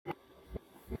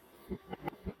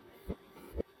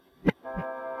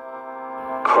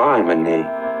Criminy.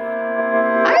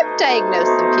 I've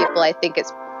diagnosed some people. I think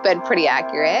it's been pretty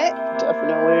accurate.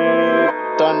 Definitely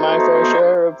done my fair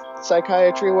share of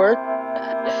psychiatry work.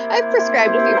 I've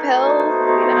prescribed a few pills,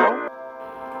 you know.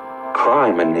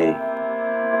 Criminy.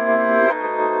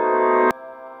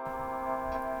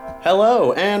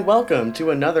 Hello, and welcome to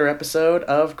another episode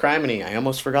of Criminy. I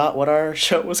almost forgot what our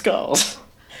show was called.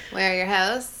 We're your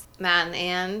hosts, Matt and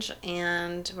Ange,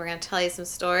 and we're going to tell you some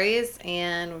stories,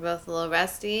 and we're both a little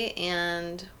rusty,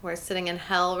 and we're sitting in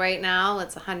hell right now.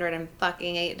 It's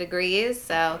 108 degrees,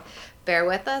 so bear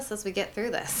with us as we get through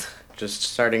this. Just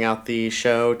starting out the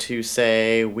show to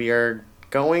say we are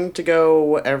going to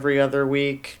go every other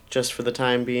week, just for the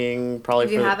time being. Probably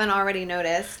If you haven't already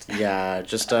noticed. Yeah,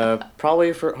 just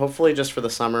hopefully just for the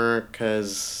summer,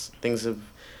 because things have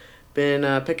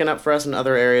been picking up for us in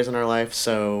other areas in our life,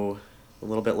 so a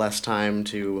little bit less time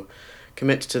to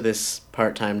commit to this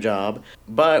part-time job.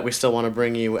 But we still want to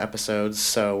bring you episodes,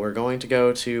 so we're going to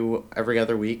go to every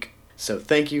other week. So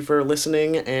thank you for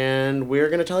listening, and we're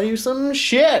going to tell you some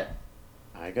shit.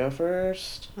 I go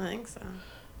first. I think so.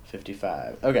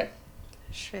 55. Okay.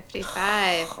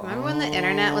 55. Remember when the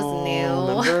internet was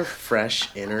new? Remember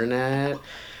fresh internet?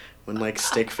 When, like,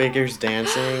 stick figures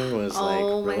dancing was, like,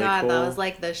 oh my really god, cool? that was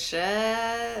like the shit.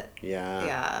 Yeah.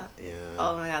 Yeah.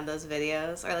 Oh my god, those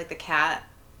videos. Or like the cat.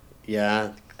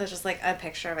 Yeah. It's just like a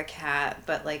picture of a cat,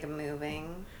 but like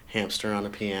moving. Hamster on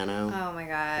a piano. Oh my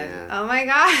god. Yeah. Oh my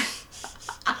god.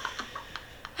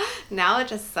 Now it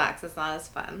just sucks. It's not as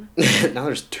fun. Now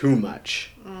there's too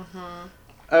much. Mm-hmm.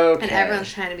 Okay. And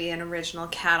everyone's trying to be an original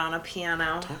cat on a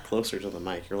piano. Talk closer to the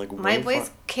mic. You're like, My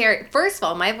voice carries. First of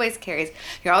all, my voice carries.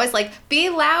 You're always like, be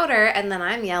louder, and then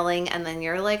I'm yelling, and then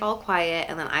you're like all quiet,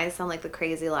 and then I sound like the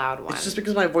crazy loud one. It's just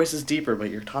because my voice is deeper, but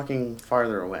you're talking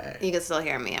farther away. You can still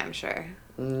hear me, I'm sure.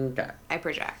 Okay. I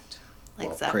project. Like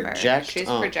Well, Zephyr. project She's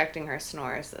on. projecting her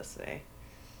snores this way.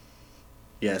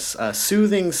 Yes,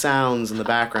 soothing sounds in the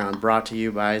background brought to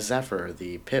you by Zephyr,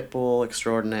 the pit bull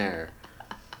extraordinaire.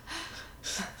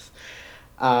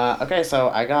 Okay, so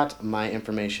I got my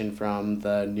information from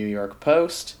the New York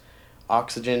Post,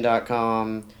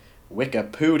 Oxygen.com,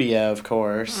 Wikipedia, of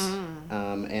course,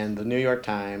 and the New York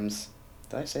Times.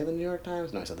 Did I say the New York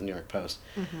Times? No, I said the New York Post.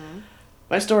 Mm-hmm.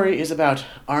 My story is about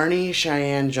Arnie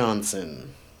Cheyenne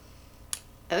Johnson.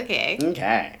 Okay.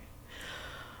 Okay.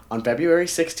 On February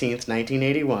 16th,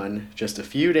 1981, just a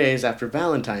few days after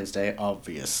Valentine's Day,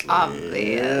 obviously.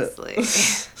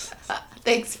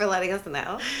 Thanks for letting us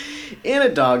know. In a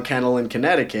dog kennel in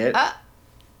Connecticut.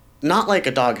 Not like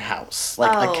a dog house.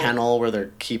 Like a kennel where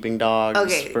they're keeping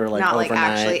dogs for like not overnight. like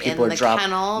actually People in the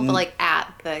kennel, but like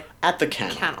at the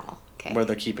kennel. Okay. Where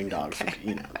they're keeping dogs. Okay.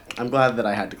 You know. I'm glad that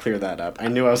I had to clear that up. I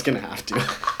knew I was going to have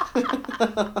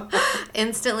to.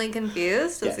 Instantly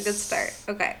confused? That's a good Yes. start.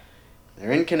 Okay.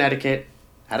 They're in Connecticut,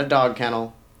 at a dog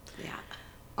kennel. Yeah.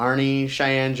 Arnie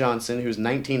Cheyenne Johnson, who's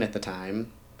 19 at the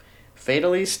time,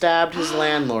 fatally stabbed his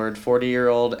landlord,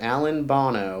 40-year-old Alan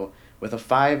Bono, with a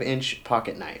 5-inch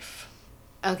pocket knife.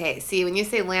 Okay, see, when you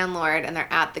say landlord and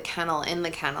they're at the kennel, in the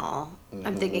kennel,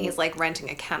 I'm thinking he's like renting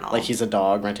a kennel. Like he's a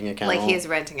dog renting a kennel? Like he's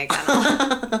renting a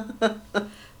kennel.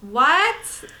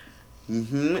 What?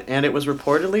 Mm-hmm. And it was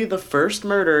reportedly the first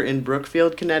murder in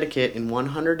Brookfield, Connecticut in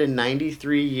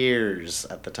 193 years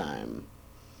at the time.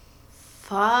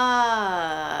 Fuck.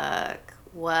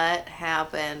 What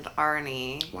happened,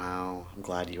 Arnie? Wow, I'm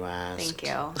glad you asked. Thank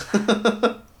you.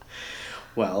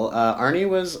 Well, Arnie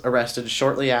was arrested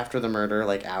shortly after the murder,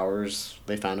 like hours.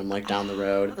 They found him, like, down the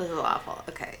road. This is awful.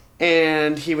 Okay.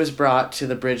 And he was brought to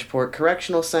the Bridgeport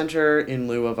Correctional Center in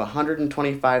lieu of a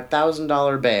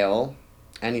 $125,000 bail.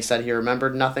 And he said he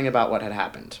remembered nothing about what had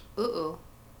happened. Ooh.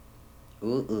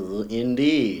 Ooh,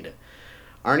 indeed.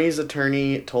 Arnie's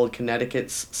attorney told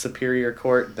Connecticut's Superior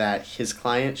Court that his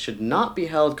client should not be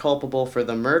held culpable for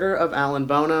the murder of Alan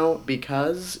Bono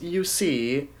because, you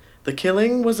see, the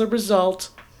killing was a result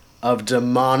of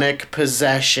demonic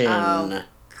possession. Oh,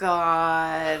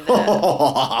 God.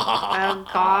 Oh,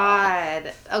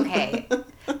 God. Okay.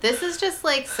 This is just,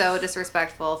 like, so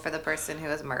disrespectful for the person who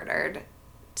was murdered.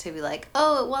 To be like,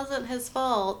 oh, it wasn't his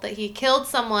fault that he killed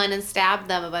someone and stabbed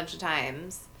them a bunch of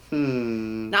times.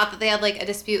 Not that they had, like, a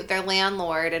dispute with their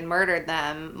landlord and murdered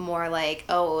them. More like,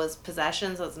 oh, it was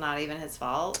possession, so it's not even his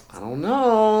fault. I don't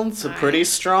know. It's a pretty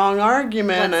strong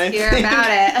argument, Let's I hear think. about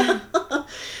it.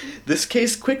 This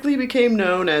case quickly became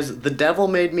known as the Devil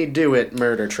Made Me Do It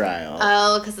murder trial.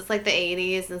 Oh, because it's like the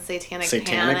 80s and Satanic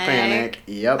Panic.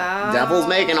 Yep. Oh. Devil's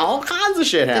making all kinds of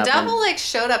shit happen. The devil, like,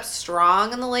 showed up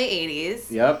strong in the late 80s.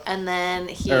 Yep. And then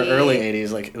he... Or early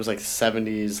 80s. Like, it was like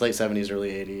 70s, late 70s,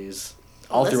 early 80s.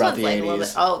 all This throughout one's the like a little 80s.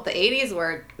 bit. Oh, the 80s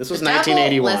were. This was the devil-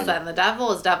 1981. Listen, the devil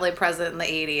was definitely present in the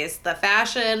 80s. The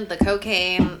fashion, the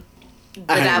cocaine,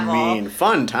 the I devil. mean,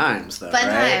 fun times though, Fun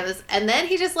right? times. And then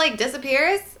he just like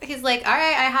disappears. He's like, all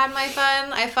right, I had my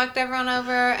fun. I fucked everyone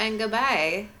over and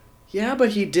goodbye. Yeah, but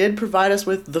he did provide us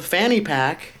with the fanny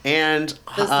pack and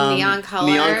Those neon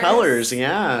colors. Neon colors,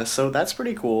 yeah. So that's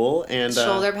pretty cool. And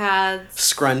Shoulder pads,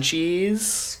 scrunchies.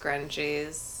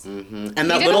 scrunchies. Mm-hmm. And He that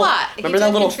did a little, lot. He remember did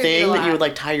that little contribute thing a that you lot. would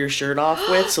like tie your shirt off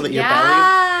with, so that your belly.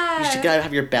 Yeah. You should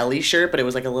have your belly shirt, but it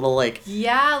was like a little like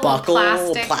Yeah, little buckle,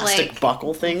 plastic, plastic like,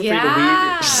 buckle thing yeah. for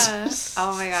you to weave.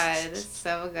 Oh my god,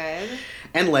 so good.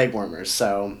 And leg warmers.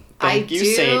 So I thank you, do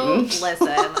Satan. listen.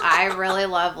 I really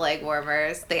love leg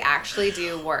warmers. They actually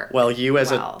do work. Well, you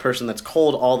as well. a person that's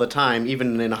cold all the time,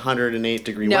 even in 108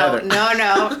 degree No, weather.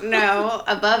 no.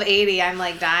 Above 80, I'm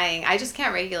like dying. I just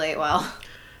can't regulate well.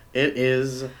 It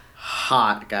is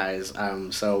hot, guys.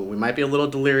 So we might be a little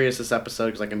delirious this episode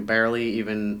because I can barely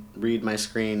even read my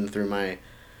screen through my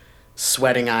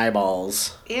sweating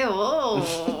eyeballs. Ew.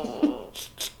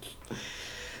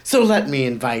 So let me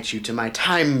invite you to my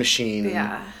time machine.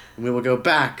 Yeah. And we will go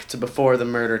back to before the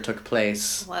murder took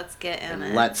place. Let's get in And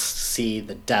it. let's see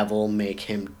the devil make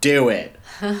him do it.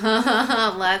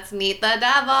 Let's meet the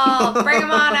devil. Bring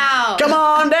him on out. Come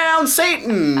on down,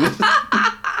 Satan!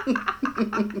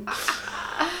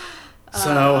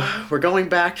 So, we're going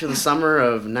back to the summer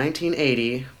of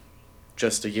 1980,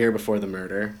 just a year before the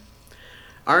murder.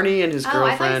 Arnie and his Oh, I thought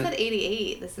girlfriend... you said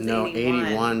 88. This is No, 81.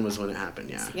 81 was when it happened,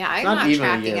 yeah. Yeah, I'm It's not even a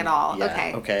tracking year. at all. Yeah,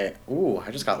 Okay. Okay. Ooh,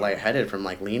 I just got lightheaded from,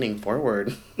 like, leaning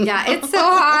forward. Yeah, it's so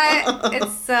hot.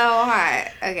 It's so hot.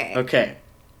 Okay. Okay.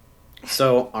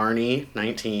 So, Arnie,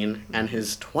 19, and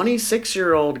his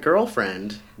 26-year-old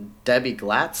girlfriend, Debbie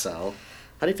Glatzel.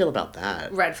 How do you feel about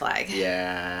that? Red flag.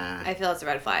 Yeah. I feel it's a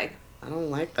red flag. I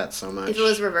don't like that so much. If it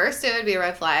was reversed, it would be a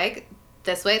red flag.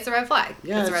 This way, it's a red flag.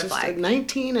 Yeah, it's it's a red just flag. a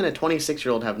 19 and a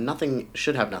 26-year-old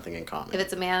should have nothing in common. If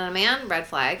it's a man and a man, red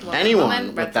flag. Woman, Anyone woman,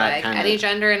 with red that flag. kinda- Any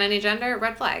gender and any gender,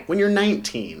 red flag. When you're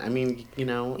 19, I mean, you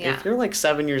know, Yeah. if you're like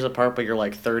 7 years apart, but you're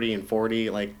like 30 and 40,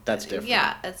 like, that's different.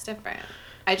 Yeah, it's different.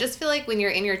 I just feel like when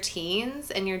you're in your teens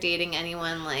and you're dating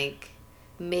anyone like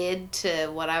mid to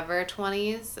whatever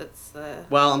 20s, it's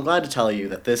Well, I'm glad to tell you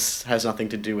that this has nothing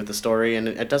to do with the story, and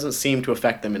it doesn't seem to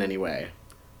affect them in any way.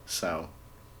 So,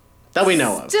 that we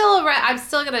know of. still I'm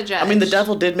still gonna judge. I mean, the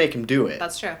devil did make him do it.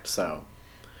 That's true. So,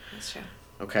 That's true.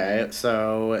 okay,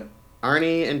 so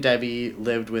Arnie and Debbie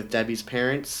lived with Debbie's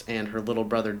parents and her little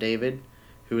brother David,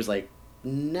 who was like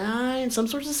 9. Some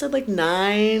sources said like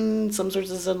 9. Some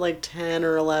sources said like 10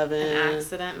 or 11. An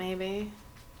accident, maybe.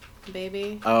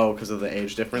 Baby. Oh, because of the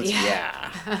age difference?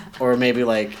 Yeah. Or maybe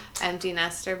like, Empty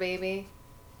nester, baby.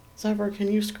 Zephyr,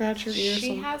 can you scratch your ear?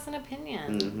 She has an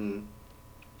opinion. Mm-hmm.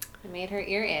 It made her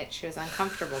ear itch. She was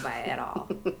uncomfortable by it at all.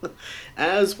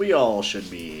 As we all should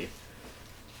be.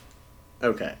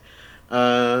 Okay.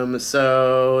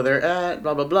 So they're at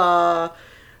blah blah blah.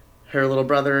 Her little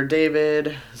brother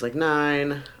David is like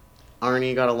 9.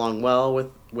 Arnie got along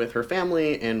well with her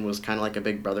family and was kind of like a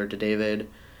big brother to David.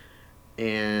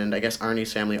 And I guess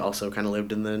Arnie's family also kind of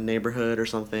lived in the neighborhood or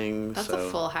something. That's so a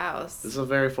full house. This is a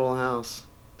very full house.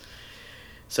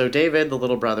 So David, the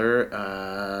little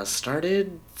brother,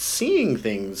 started seeing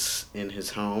things in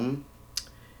his home.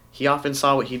 He often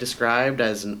saw what he described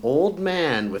as an old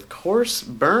man with coarse,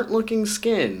 burnt-looking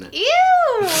skin,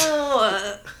 Ew!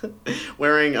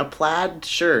 wearing a plaid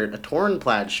shirt, a torn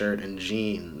plaid shirt, and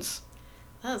jeans.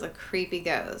 That was a creepy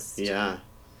ghost. Yeah.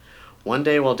 One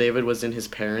day while David was in his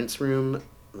parents' room,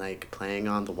 like playing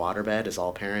on the waterbed, as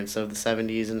all parents of the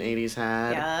 70s and 80s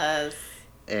had, Yes.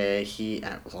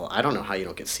 well, I don't know how you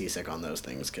don't get seasick on those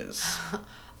things, because...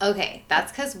 Okay,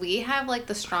 that's because we have like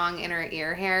the strong inner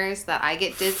ear hairs that I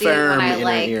get dizzy Firm when I inner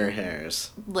like ear hairs.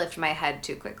 lift my head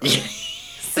too quickly.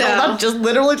 So that just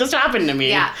literally just happened to me.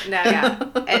 Yeah,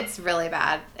 it's really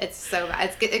bad. It's so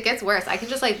bad. It gets worse. I can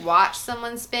just like watch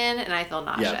someone spin and I feel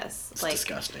nauseous. Yeah, it's like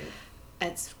disgusting.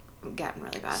 it's getting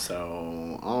really bad.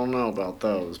 So I don't know about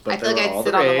those, but I feel like I'd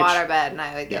sit on the waterbed and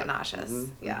I would get nauseous.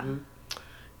 Mm-hmm, Yeah.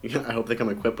 mm-hmm. I hope they come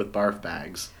equipped with barf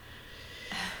bags.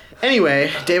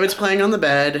 Anyway, David's playing on the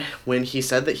bed when he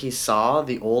said that he saw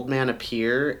the old man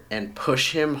appear and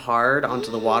push him hard onto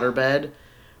the waterbed,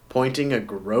 pointing a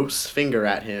gross finger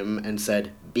at him and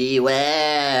said,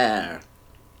 "Beware."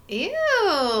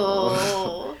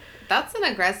 Ew. That's an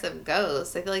aggressive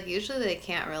ghost. I feel like usually they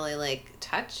can't really like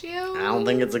touch you. I don't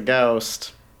think it's a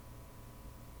ghost.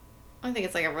 I think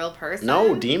it's like a real person.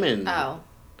 No, demon. Oh.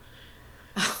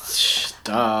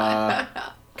 Duh.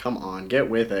 Come on, get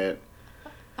with it.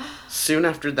 Soon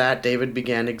after that, David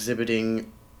began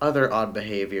exhibiting other odd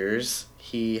behaviors.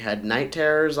 He had night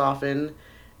terrors often,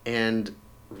 and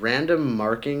random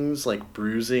markings like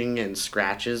bruising and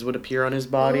scratches would appear on his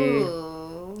body.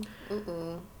 Ooh.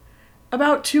 Ooh.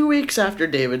 About 2 weeks after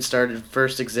David started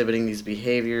first exhibiting these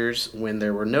behaviors, when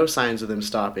there were no signs of them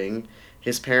stopping,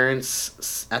 his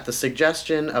parents, at the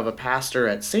suggestion of a pastor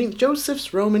at St.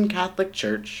 Joseph's Roman Catholic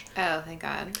Church, Oh, thank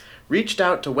God. reached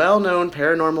out to well-known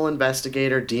paranormal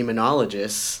investigator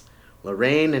demonologists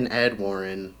Lorraine and Ed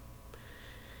Warren.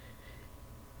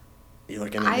 You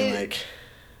looking at me like,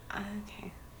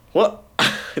 Okay. what?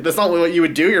 That's not what you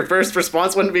would do? Your first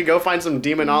response wouldn't be go find some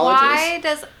demonologists? Why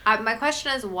does my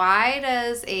question is why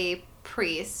does a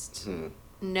priest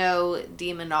know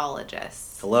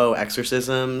demonologists? Hello,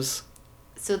 exorcisms?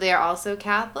 So they're also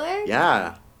Catholic?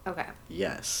 Yeah. Okay.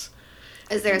 Yes.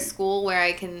 Is there a school where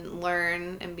I can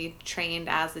learn and be trained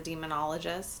as a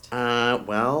demonologist?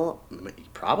 Well,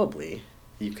 probably.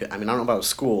 You could. I mean, I don't know about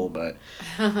school, but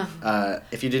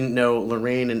if you didn't know,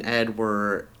 Lorraine and Ed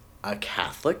were a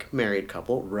Catholic married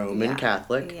couple, Roman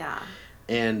Catholic, Yeah.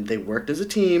 and they worked as a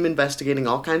team investigating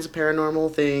all kinds of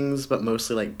paranormal things, but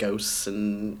mostly like ghosts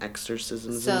and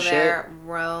exorcisms So and shit. they're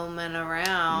roaming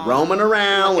around. Roaming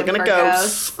around, looking for at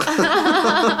ghosts.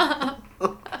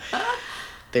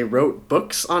 They wrote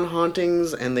books on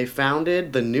hauntings, and they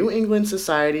founded the New England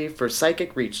Society for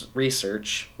Psychic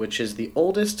Research, which is the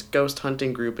oldest ghost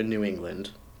hunting group in New England.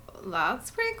 That's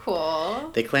pretty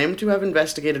cool. They claim to have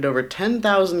investigated over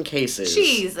 10,000 cases.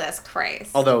 Jesus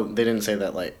Christ. Although they didn't say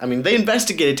that, like, I mean, they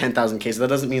investigated 10,000 cases. That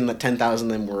doesn't mean that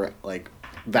 10,000 of them were, like,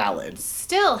 valid.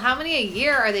 Still, how many a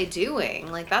year are they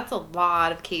doing? Like, that's a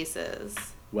lot of cases.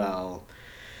 Well,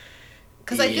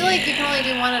 Because I feel like you can only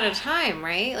do one at a time,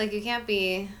 right? Like, you can't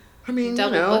be I mean,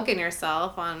 double you know. booking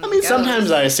yourself on. I mean, ghosts. sometimes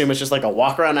I assume it's just like a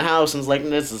walk around the house and it's like,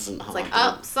 this isn't It's haunted. like,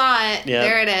 oh, saw it. Yep.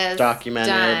 There it is.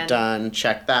 Documented, done.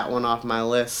 Check that one off my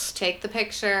list. Take the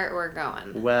picture. We're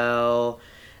going. Well,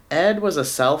 Ed was a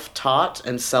self-taught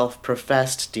and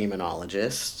self-professed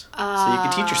demonologist. So you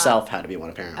can teach yourself how to be one,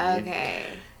 apparently. Okay.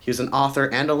 He was an author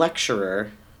and a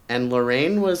lecturer. And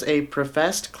Lorraine was a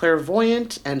professed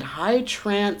clairvoyant and high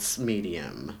trance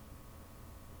medium.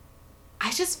 I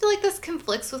just feel like this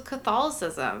conflicts with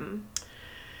Catholicism.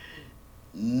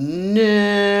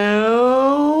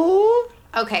 No.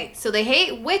 Okay, so they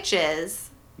hate witches,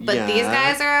 but Yeah. these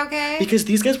guys are okay? Because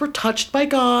these guys were touched by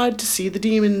God to see the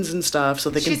demons and stuff, so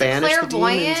they can She's a banish the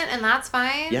clairvoyant, demons. and that's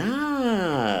fine?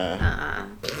 Yeah.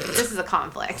 This is a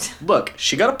conflict. Look,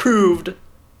 she got approved.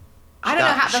 I don't know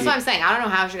how. That's she- what I'm saying. I don't know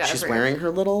how she got She's approved. wearing her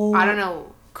little I don't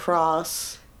know.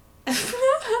 cross.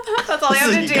 That's all you have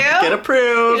So to you do? gotta get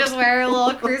approved. You just wear a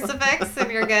little crucifix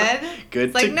and you're good? Good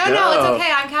It's like, to no, go. no, it's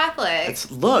okay. I'm Catholic.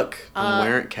 Look, I'm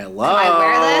wearing. Hello. Can I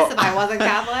wear this if I wasn't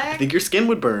Catholic? I think your skin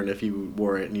would burn if you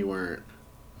wore it and you weren't.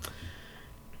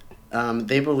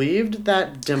 They believed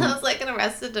that I was like in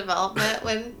Arrested Development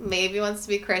when Maeve wants to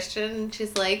be Christian and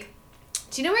she's like,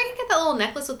 do you know where I can get that little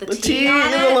necklace with the T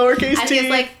on the it? lowercase and T. he's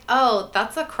like, oh,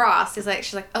 that's a cross. She's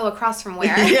like, oh, a cross from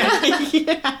where?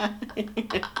 yeah.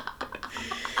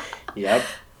 Yep.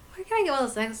 Where can I get one of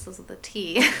those necklaces with a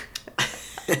T?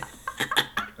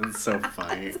 That's so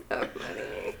funny. So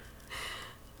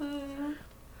funny.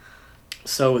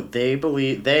 So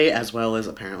they, as well as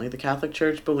apparently the Catholic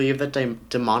Church, believe that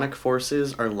demonic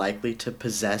forces are likely to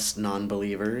possess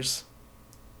non-believers.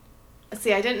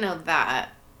 See, I didn't know that.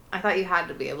 I thought you had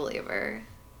to be a believer.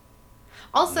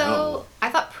 Also, No. I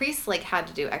thought priests like had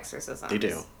to do exorcisms. They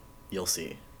do. You'll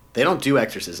see. They don't do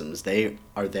exorcisms. They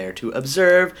are there to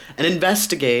observe and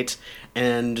investigate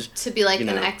and... To be like, You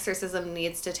know. an exorcism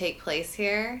needs to take place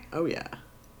here. Oh, yeah.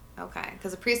 Okay,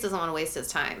 because a priest doesn't want to waste his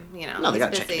time, you know. No, they He's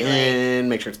gotta check busy, in,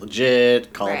 make sure it's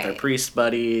legit, call up their Right. priest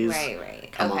buddies. Right.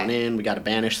 Come on in, we gotta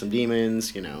banish some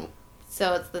demons, you know.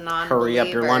 So it's the non. Hurry up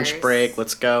your lunch break,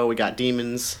 let's go, we got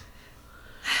demons.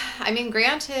 I mean,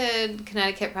 granted,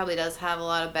 Connecticut probably does have a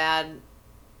lot of bad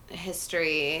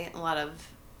history, a lot of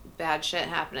bad shit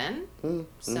happening.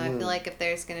 So I feel like if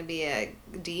there's going to be a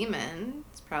demon,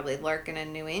 it's probably lurking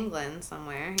in New England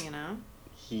somewhere, you know?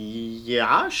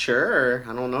 Yeah, sure.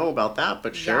 I don't know about that,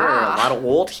 but sure. Yeah. A lot of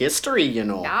old history, you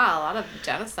know. Yeah, a lot of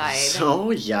genocide. So,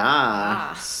 yeah.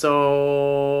 Yeah.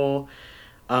 So,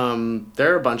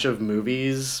 there are a bunch of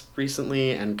movies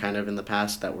recently and kind of in the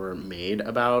past that were made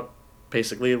about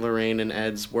basically Lorraine and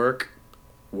Ed's work.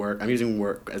 I'm using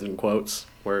work as in quotes.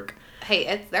 Work.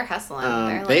 Hey, they're hustling.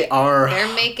 They're They are.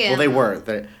 They're making. Well, they were.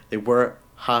 They were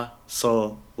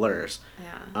hustlers.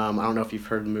 Yeah. I don't know if you've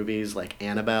heard movies like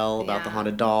Annabelle about the Yeah.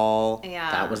 haunted doll.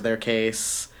 Yeah. That was their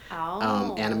case.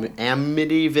 Oh.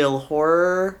 Amityville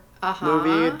Horror.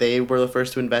 movie. They were the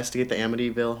first to investigate the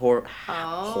Amityville horror.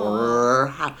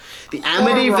 The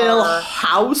Amityville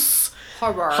house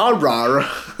horror.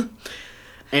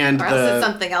 And or else it's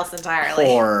something else entirely.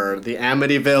 The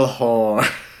Amityville horror.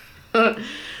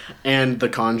 And the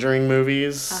Conjuring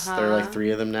movies. There are like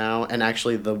 3 of them now. And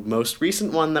actually, the most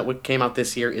recent one that came out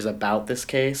this year is about this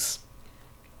case.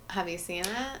 Have you seen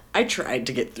it? I tried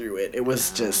to get through it. It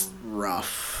was just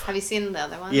rough. Have you seen the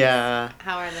other ones? Yeah.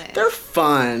 How are they? They're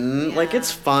fun. Yeah. Like,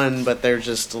 it's fun, but they're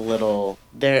just a little...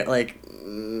 They're, like...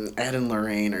 Ed and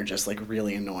Lorraine are just, like,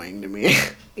 really annoying to me.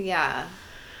 Yeah.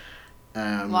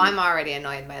 Well, I'm already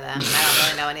annoyed by them. I don't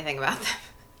really know anything about them.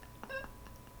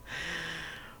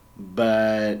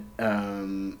 But,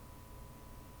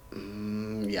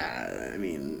 yeah, I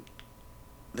mean,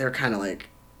 they're kind of, like,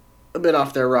 a bit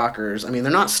off their rockers. I mean,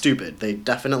 they're not stupid. They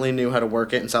definitely knew how to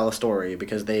work it and sell a story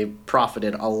because they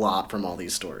profited a lot from all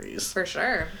these stories. For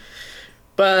sure.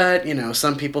 But, you know,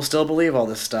 some people still believe all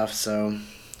this stuff, so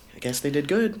I guess they did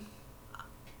good.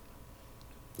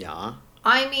 Yeah.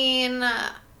 I mean,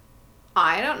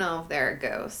 I don't know if there are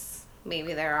ghosts.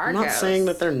 Maybe there are ghosts. I'm not saying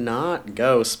that they're not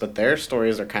ghosts, but their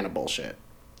stories are kind of bullshit.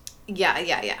 Yeah.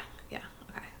 Okay.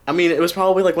 I mean, it was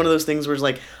probably like one of those things where it's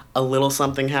like a little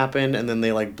something happened and then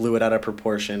they like blew it out of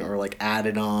proportion or like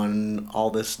added on all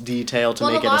this detail to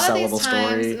make it a sellable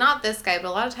story. Not this guy, but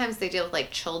a lot of times they deal with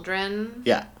like children.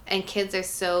 Yeah. And kids are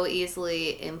so easily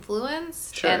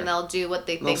influenced. Sure. And they'll do what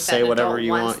they think say that an whatever adult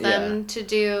you wants want, them to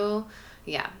do.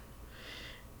 Yeah.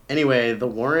 Anyway, the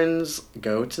Warrens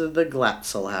go to the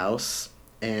Glatzel house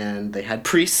and they had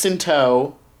priests in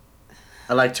tow.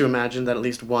 I like to imagine that at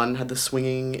least one had the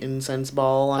swinging incense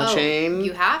ball on a chain.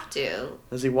 You have to.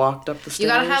 As he walked up the stairs. You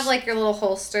gotta have like your little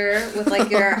holster with like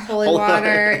your holy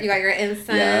water. You got your incense.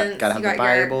 Yeah, gotta have you the got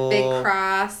Bible. your big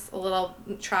cross, a little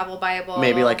travel Bible.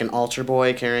 Maybe like an altar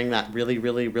boy carrying that really,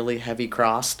 really, really heavy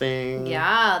cross thing.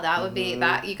 Yeah, that would be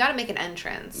that. You gotta make an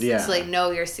entrance. Yeah. So like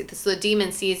know you're. So the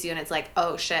demon sees you and it's like,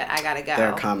 oh shit, I gotta go.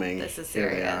 They're coming. This is Here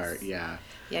serious. they are. Yeah.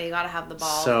 Yeah, you gotta have the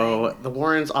ball. So thing. the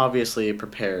Warrens obviously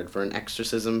prepared for an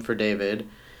exorcism for David,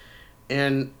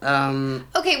 and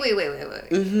Okay, wait.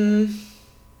 Mm-hmm.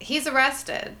 He's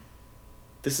arrested.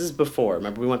 This is before.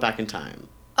 Remember, we went back in time.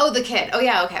 Oh, the kid. Oh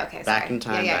yeah. Okay. Back Sorry. in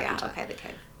time. Yeah. Back in time. Okay, the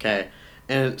kid. Okay,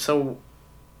 and so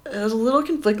it was a little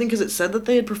conflicting because it said that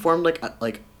they had performed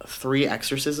like 3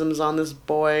 exorcisms on this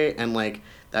boy, and like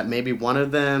that maybe one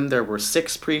of them there were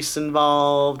 6 priests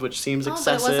involved, which seems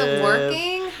excessive. But it wasn't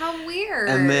working. How weird.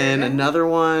 And then another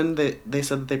one they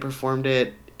said that they performed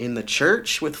it in the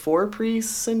church with 4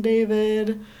 priests and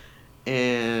David,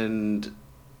 and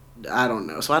I don't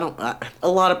know. So a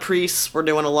lot of priests were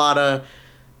doing a lot of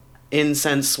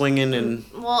incense swinging and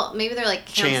well, maybe they're like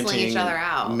canceling chanting. each other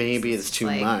out. Maybe it's too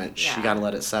like, much. Yeah. You got to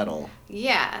let it settle.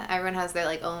 Yeah, everyone has their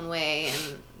like own way,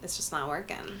 and it's just not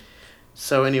working.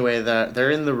 So anyway,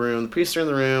 they're in the room. The priests are in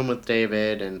the room with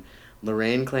David, and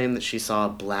Lorraine claimed that she saw a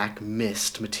black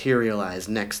mist materialize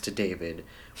next to David,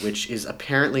 which is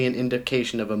apparently an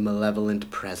indication of a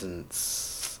malevolent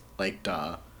presence. Like,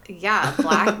 duh. Yeah,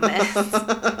 black mist.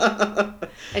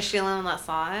 Is she the only one that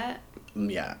saw it?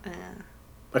 Yeah. Yeah.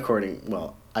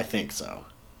 Well, I think so.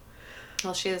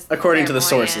 Well, she is. According to the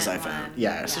clairvoyant sources I one. found.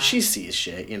 Yeah, so she sees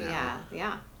shit, you know.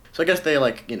 Yeah. So I guess they,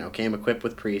 came equipped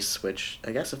with priests, which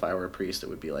I guess if I were a priest, it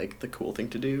would be, the cool thing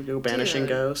to do, go banishing Dude.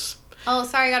 ghosts. Oh,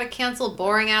 sorry, I gotta cancel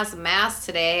boring-ass mass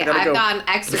today. I've got an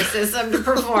exorcism to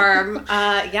perform.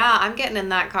 Yeah, I'm getting in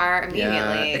that car immediately.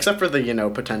 Yeah, except for the,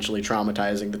 potentially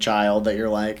traumatizing the child that you're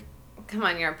like... Come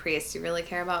on, you're a priest. You really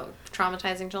care about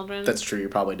traumatizing children? That's true, you're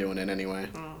probably doing it anyway.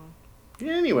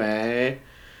 Anyway...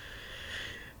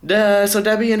 So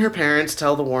Debbie and her parents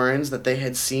tell the Warrens that they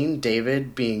had seen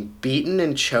David being beaten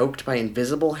and choked by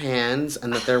invisible hands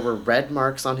and that there were red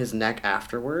marks on his neck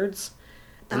afterwards.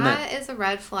 And that is a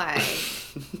red flag.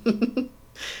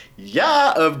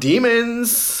 Yeah, of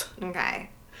demons. Okay.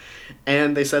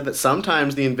 And they said that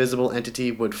sometimes the invisible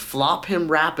entity would flop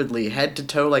him rapidly, head to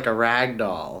toe like a rag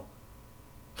doll.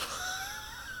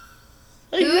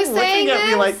 Who is saying looking at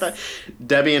me this? like that?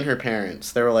 Debbie and her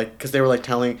parents. They were because they were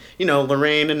telling,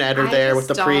 Lorraine and Ed are there with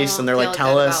the priests, and they're like,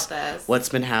 tell us what's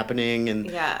been happening. And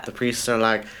the priests are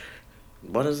like,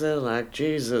 what is it? Like,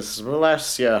 Jesus,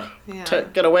 bless you. Yeah.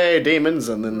 Get away, demons.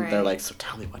 And then they're like, so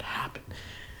tell me what happened.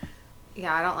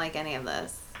 Yeah, I don't like any of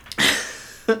this.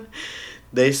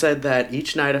 They said that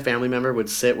each night a family member would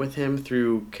sit with him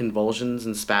through convulsions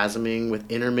and spasming with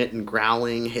intermittent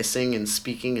growling, hissing, and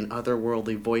speaking in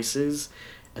otherworldly voices,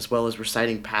 as well as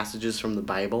reciting passages from the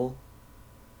Bible.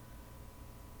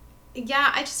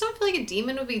 Yeah, I just don't feel like a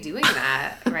demon would be doing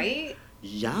that, right?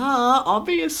 Yeah,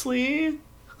 obviously.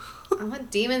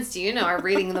 What demons do you know are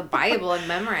reading the Bible and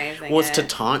memorizing Well, it's it? to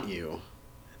taunt you.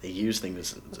 They use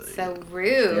things. So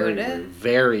rude.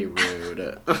 Very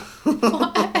rude.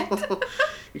 What?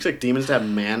 You expect demons to have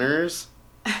manners?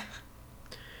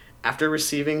 After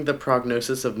receiving the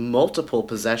prognosis of multiple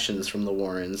possessions from the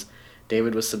Warrens,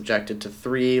 David was subjected to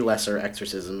 3 lesser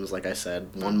exorcisms, like I said.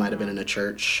 One might have been in a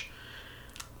church.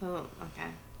 Oh, okay.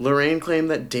 Lorraine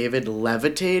claimed that David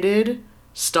levitated,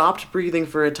 stopped breathing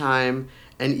for a time,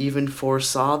 and even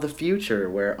foresaw the future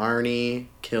where Arnie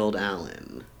killed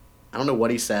Alan. I don't know what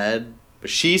he said,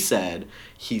 but she said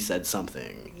he said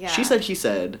something. Yeah. She said he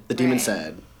said, the demon Right.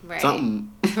 said Right.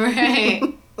 something.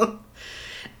 Right.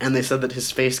 And they said that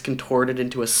his face contorted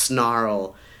into a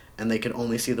snarl, and they could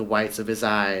only see the whites of his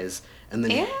eyes, and then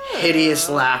Ew. hideous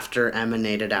laughter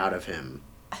emanated out of him.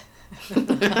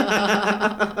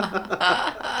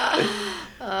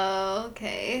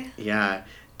 Okay. Yeah.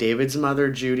 David's mother,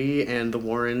 Judy, and the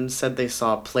Warrens said they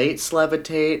saw plates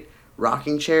levitate,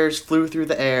 rocking chairs flew through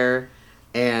the air,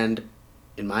 and,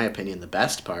 in my opinion, the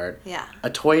best part, Yeah. a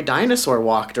toy dinosaur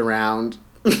walked around.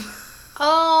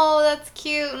 Oh, that's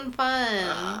cute and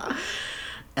fun.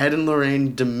 Ed and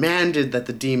Lorraine demanded that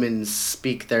the demons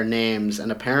speak their names,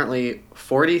 and apparently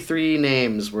 43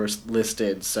 names were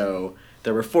listed, so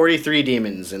there were 43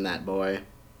 demons in that boy.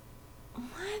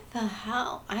 What the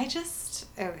hell?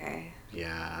 Okay.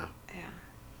 Yeah.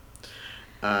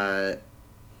 Yeah.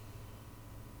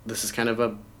 This is kind of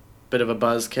a bit of a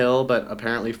buzzkill, but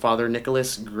apparently Father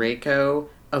Nicholas Greco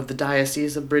of the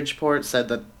Diocese of Bridgeport said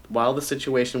that while the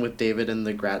situation with David and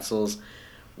the Gratzels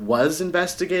was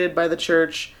investigated by the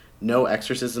church, no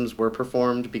exorcisms were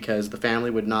performed because the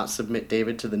family would not submit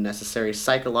David to the necessary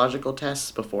psychological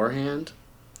tests beforehand.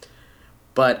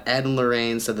 But Ed and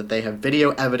Lorraine said that they have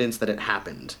video evidence that it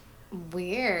happened.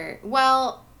 Weird.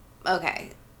 Well,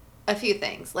 okay. A few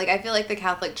things. Like, I feel like the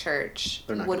Catholic Church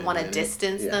They're not would gonna want to admit it.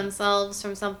 distance Yeah. themselves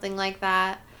from something like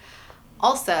that.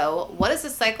 Also, what is the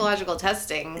psychological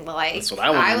testing like? That's what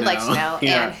I wanna would like to know. know.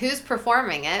 Yeah. And who's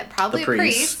performing it? Probably The a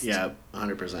priest. Yeah,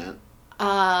 100%.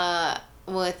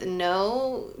 With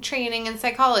no training in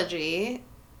psychology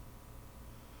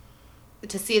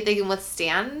to see if they can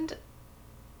withstand.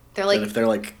 They're Like,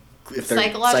 like if they're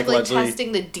psychologically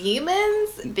testing the demons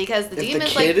because the If the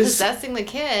demon's kid like is- possessing the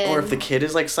kid. Or if the kid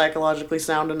is like psychologically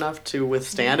sound enough to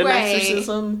withstand an Right.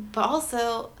 exorcism. But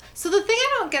also, so the thing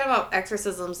I don't get about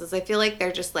exorcisms is I feel like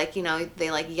they're just like, you know, they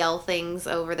like yell things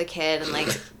over the kid and like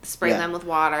spray Yeah. them with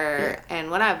water and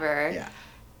whatever. Yeah.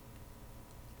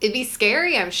 It'd be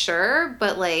scary, I'm sure,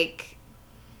 but like,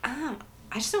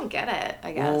 I just don't get it,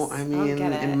 I guess. Well, I don't mean,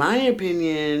 get it. in my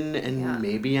opinion, and Yeah.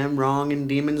 maybe I'm wrong and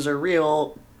demons are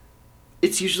real,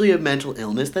 it's usually a mental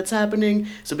illness that's happening.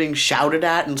 So being shouted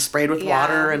at and sprayed with Yeah.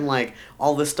 water and like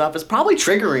all this stuff is probably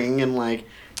triggering and like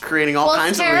creating all Well, it's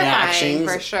kinds of terrifying,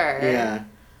 reactions. for sure. Yeah.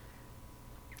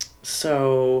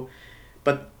 So,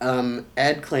 but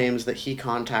Ed claims that he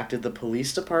contacted the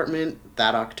police department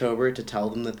that October to tell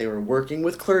them that they were working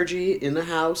with clergy in the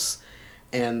house,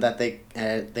 and that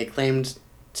they claimed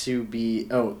to be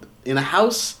in a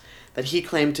house that he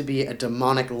claimed to be a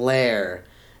demonic lair,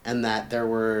 and that there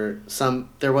was some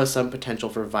potential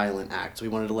for violent acts. We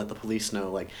wanted to let the police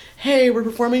know, like, hey, we're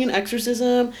performing an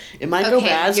exorcism. It might go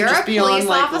bad, so you're just a be police on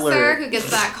like officer alert. who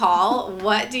gets that call.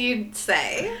 What do you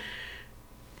say?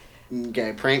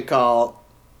 Okay, prank call.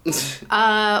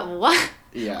 What?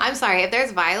 Yeah. I'm sorry, if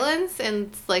there's violence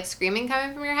and like screaming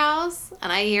coming from your house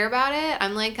and I hear about it,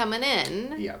 I'm like coming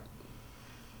in. Yeah.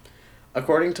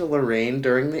 According to Lorraine,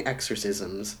 during the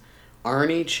exorcisms,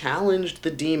 Arnie challenged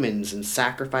the demons and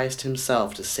sacrificed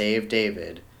himself to save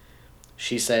David.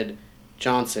 She said,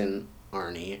 Johnson,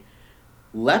 Arnie,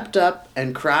 leapt up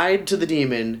and cried to the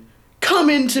demon, "Come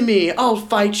into me! I'll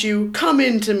fight you! Come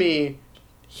into me!"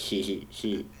 He.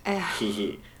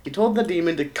 He told the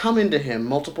demon to come into him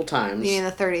multiple times. You mean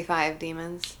the 35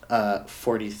 demons?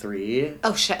 43.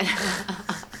 Oh shit.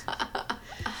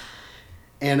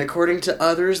 And according to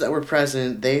others that were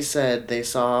present, they said they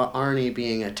saw Arnie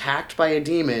being attacked by a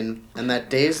demon, and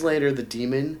that days later the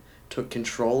demon took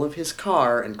control of his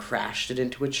car and crashed it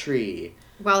into a tree.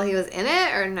 While he was in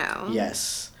it or no?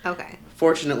 Yes. Okay.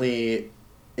 Fortunately,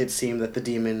 it seemed that the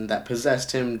demon that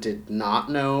possessed him did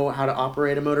not know how to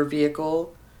operate a motor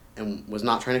vehicle and was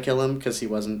not trying to kill him because he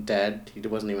wasn't dead. He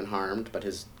wasn't even harmed, but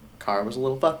his car was a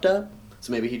little fucked up.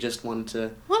 So maybe he just wanted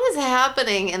to... What is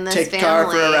happening in this Take the family?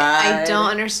 car for a ride. I don't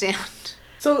understand.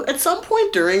 So at some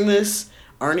point during this,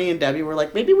 Arnie and Debbie were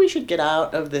like, maybe we should get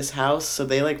out of this house. So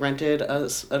they like rented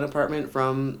an apartment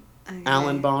from Okay.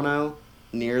 Alan Bono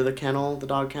near the kennel, the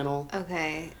dog kennel.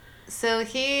 Okay. So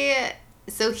he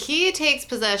So he takes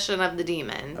possession of the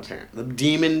demon. Apparently. The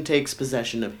demon takes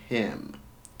possession of him.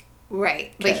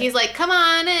 Right. But Okay. he's like, come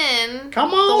on in.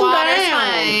 Come on The water's down.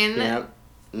 fine. Yep.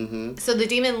 Mm-hmm. So the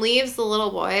demon leaves the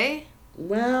little boy?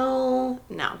 Well...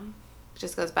 No.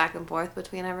 Just goes back and forth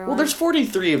between everyone? Well, there's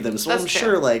 43 of them, so That's I'm true.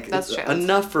 sure, like, That's it's true.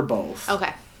 enough for both.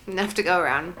 Okay. Enough to go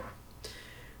around.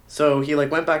 So he, like,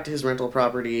 went back to his rental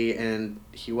property, and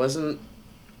he wasn't...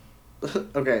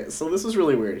 Okay, so this is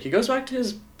really weird. He goes back to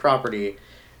his property,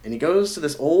 and he goes to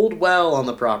this old well on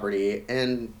the property,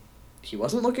 and he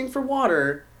wasn't looking for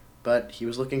water, but he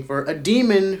was looking for a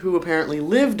demon who apparently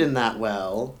lived in that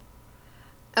well.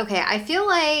 Okay, I feel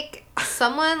like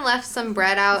someone left some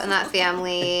bread out in that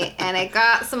family and it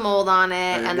got some mold on it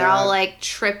and they're all like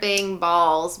tripping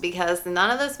balls because none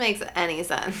of this makes any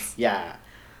sense. Yeah.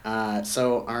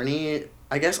 So Arnie,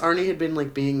 I guess Arnie had been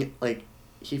like being like,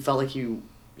 he felt like he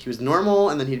was normal,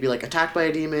 and then he'd be like attacked by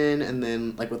a demon, and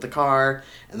then like with the car,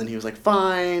 and then he was like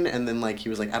fine, and then like he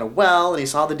was like at a well and he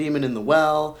saw the demon in the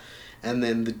well, and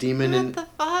then the demon What the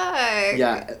fuck?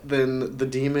 yeah, then the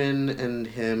demon and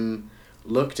him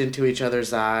looked into each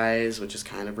other's eyes, which is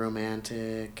kind of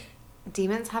romantic.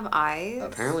 Demons have eyes?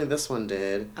 Apparently this one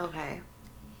did. Okay.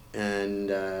 And,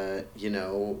 you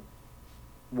know,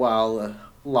 while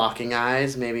locking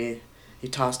eyes, maybe he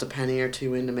tossed a penny or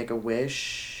two in to make a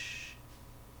wish.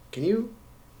 Can you...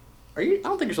 I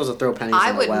don't think you're supposed to throw pennies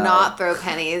I in a would well. not throw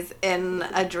pennies in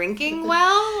a drinking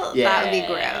well. That would be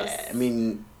gross. I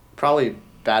mean, probably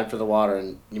bad for the water,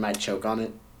 and you might choke on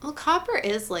it. Well, copper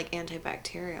is like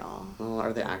antibacterial. Well,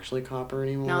 are they actually copper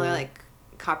anymore? No, they're like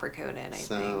copper coated, I think.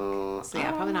 So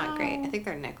Yeah, probably not great. I think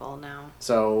they're nickel now.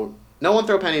 So, no one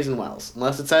throw pennies in wells,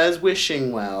 unless it says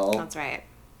wishing well. That's right.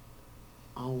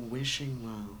 Oh, wishing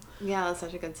well. Yeah, that's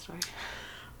such a good story.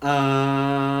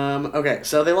 Okay,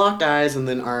 so they locked eyes, and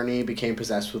then Arnie became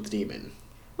possessed with the demon.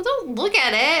 Well, don't look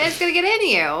at it. It's gonna get in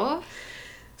you.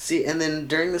 See, and then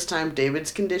during this time,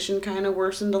 David's condition kind of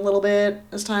worsened a little bit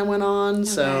as time went on,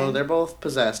 so Okay. they're both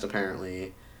possessed,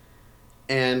 apparently.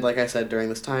 And like I said, during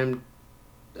this time,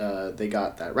 they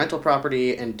got that rental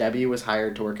property, and Debbie was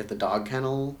hired to work at the dog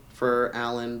kennel for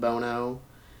Alan Bono.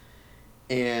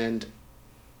 And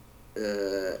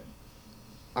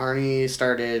Arnie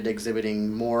started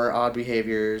exhibiting more odd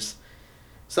behaviors.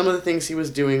 Some of the things he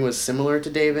was doing was similar to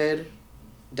David.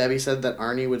 Debbie said that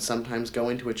Arnie would sometimes go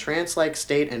into a trance-like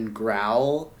state and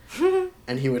growl,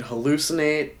 and he would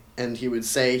hallucinate, and he would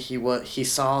say he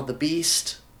saw the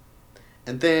beast,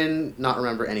 and then not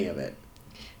remember any of it.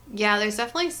 Yeah, there's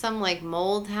definitely some like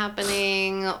mold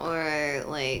happening or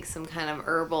like some kind of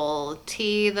herbal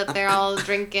tea that they're all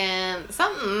drinking.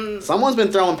 Something. Someone's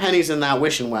been throwing pennies in that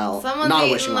wishing well. Someone's not a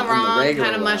eating wishing the well, in wrong the regular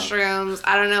kind of well, mushrooms.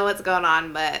 I don't know what's going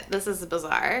on, but this is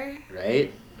bizarre.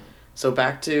 right? So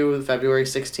back to February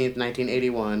 16th,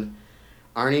 1981,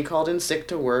 Arnie called in sick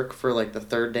to work for like the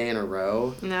third day in a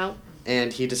row. No.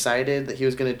 And he decided that he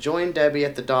was going to join Debbie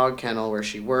at the dog kennel where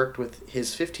she worked with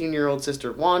his 15-year-old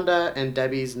sister Wanda and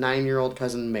Debbie's 9-year-old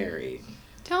cousin Mary.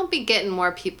 Don't be getting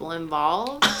more people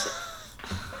involved.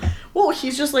 Well,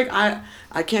 he's just like,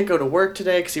 I can't go to work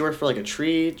today because he worked for like a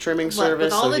tree trimming Look, service.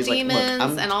 with all so the he's demons like,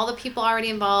 look, and all the people already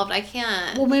involved, I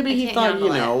can't. well, maybe I he can't thought, handle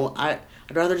you it. know, I'd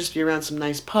rather just be around some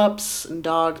nice pups and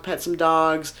dogs, pet some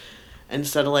dogs,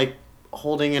 instead of like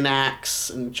holding an axe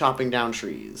and chopping down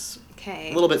trees.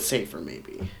 Okay. A little bit safer,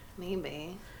 maybe.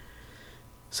 Maybe.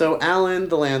 So Alan,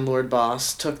 the landlord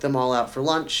boss, took them all out for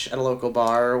lunch at a local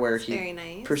bar where That's he very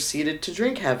nice. proceeded to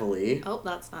drink heavily. Oh,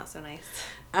 that's not so nice.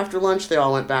 After lunch, they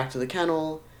all went back to the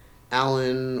kennel.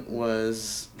 Alan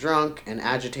was drunk and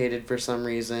agitated for some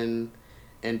reason,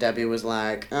 and Debbie was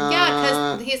like,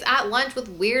 Yeah, because he's at lunch with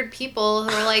weird people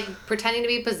who are like pretending to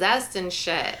be possessed and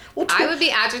shit. Well, I would be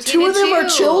agitated two of them too. are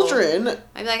children.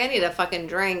 I'd be like, I need a fucking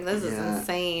drink. This is Yeah.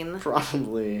 insane.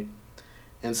 Probably.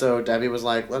 And so Debbie was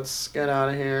like, let's get out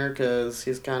of here because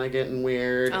he's kind of getting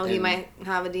weird. Oh, he and might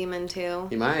have a demon too.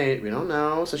 He might. We don't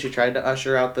know. So she tried to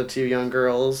usher out the two young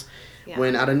girls. Yeah.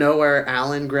 When out of nowhere,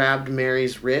 Alan grabbed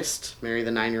Mary's wrist, Mary the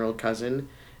 9-year-old cousin,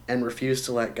 and refused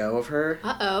to let go of her.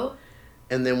 Uh-oh.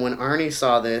 And then when Arnie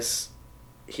saw this,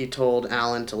 he told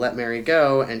Alan to let Mary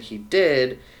go, and he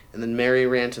did. And then Mary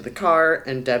ran to the car,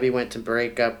 and Debbie went to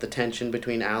break up the tension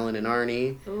between Alan and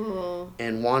Arnie. Ooh.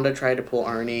 And Wanda tried to pull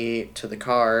Arnie to the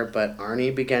car, but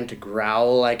Arnie began to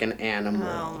growl like an animal.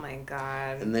 Oh my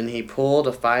god. And then he pulled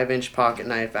a 5-inch pocket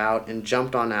knife out and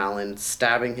jumped on Alan,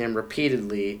 stabbing him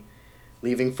repeatedly,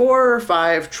 leaving 4 or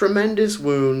 5 tremendous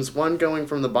wounds, one going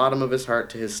from the bottom of his heart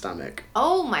to his stomach.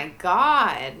 Oh my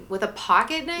god. With a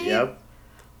pocket knife? Yep.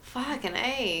 Fucking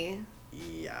A.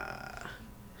 Yeah.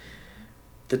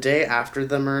 The day after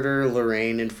the murder,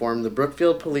 Lorraine informed the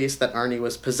Brookfield police that Arnie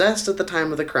was possessed at the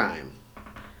time of the crime.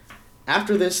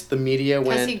 After this, the media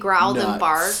went Because he growled nuts. and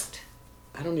barked.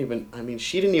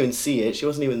 She didn't even see it. She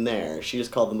wasn't even there. She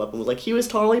just called them up and was like, he was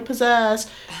totally possessed.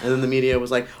 And then the media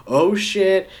was like, oh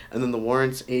shit. And then the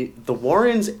Warrens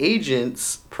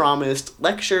agents promised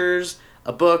lectures,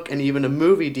 a book, and even a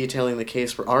movie detailing the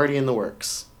case were already in the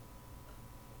works.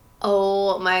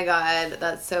 Oh my god,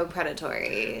 that's so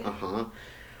predatory. Uh-huh.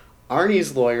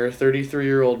 Arnie's lawyer,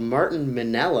 33-year-old Martin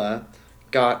Minella,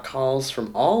 got calls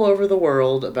from all over the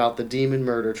world about the demon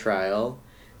murder trial.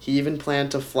 He even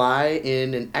planned to fly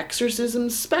in an exorcism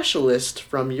specialist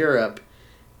from Europe,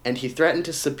 and he threatened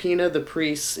to subpoena the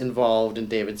priests involved in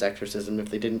David's exorcism if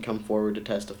they didn't come forward to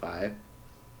testify.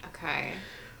 Okay.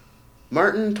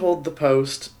 Martin told the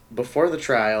Post before the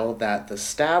trial that the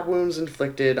stab wounds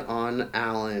inflicted on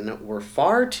Alan were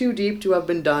far too deep to have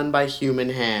been done by human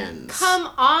hands. Come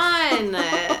on!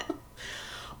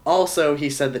 Also, he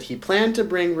said that he planned to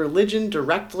bring religion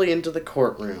directly into the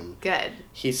courtroom. Good.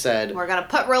 He said... We're gonna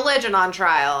put religion on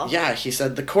trial. Yeah, he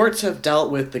said the courts have dealt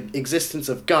with the existence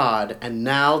of God, and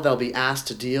now they'll be asked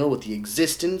to deal with the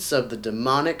existence of the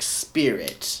demonic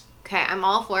spirit. Okay, I'm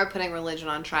all for putting religion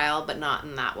on trial, but not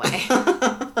in that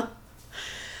way.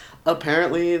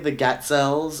 Apparently, the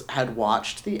Getzels had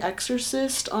watched The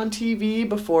Exorcist on TV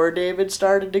before David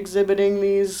started exhibiting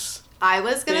these I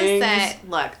was gonna things.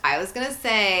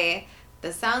 say,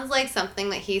 this sounds like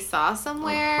something that he saw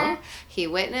somewhere, Uh-huh. he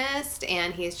witnessed,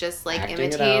 and he's just like Acting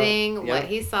it imitating out. what Yep.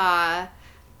 he saw.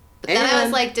 But then I was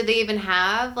And- like, did they even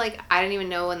have, like, I didn't even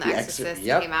know when The Exorcist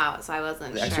Yep. came out, so I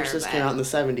wasn't The sure. Exorcist but came out in the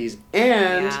 70s,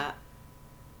 and yeah.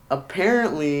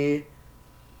 apparently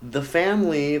the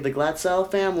family, the Glatzel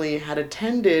family, had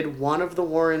attended one of the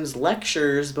Warrens'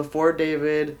 lectures before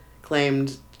David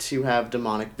claimed to have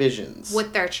demonic visions.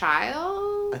 With their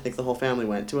child? I think the whole family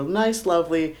went to a nice,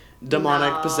 lovely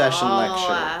demonic possession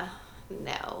lecture.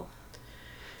 No.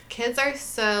 Kids are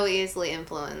so easily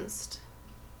influenced.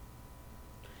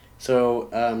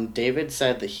 So, David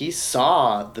said that he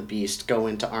saw the beast go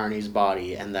into Arnie's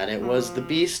body and that it was the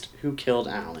beast who killed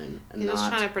Alan. And He was not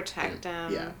trying to protect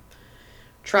him. Yeah.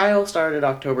 Trial started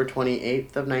October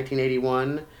 28th of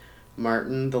 1981.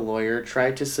 Martin, the lawyer,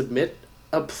 tried to submit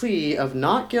a plea of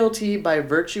not guilty by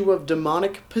virtue of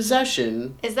demonic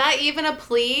possession. Is that even a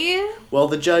plea? Well,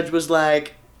 the judge was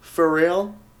like, for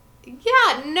real?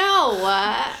 Yeah, no.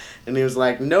 And he was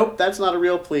like, nope, that's not a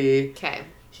real plea. Okay.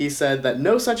 He said that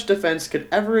no such defense could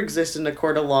ever exist in a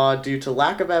court of law due to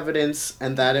lack of evidence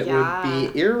and that it would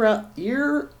be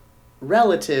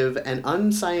irrelative and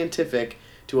unscientific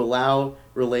to allow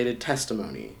related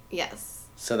testimony. Yes.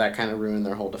 So that kind of ruined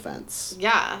their whole defense.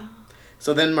 Yeah.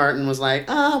 So then Martin was like,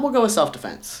 we'll go with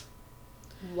self-defense.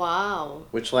 Wow.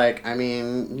 Which, like, I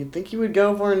mean, you'd think you would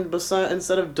go for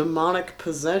instead of demonic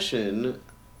possession.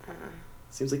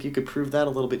 Seems like you could prove that a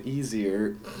little bit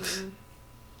easier.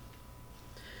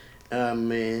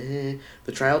 The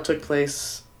trial took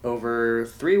place over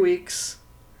 3 weeks,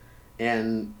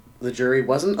 and the jury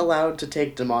wasn't allowed to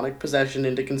take demonic possession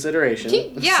into consideration.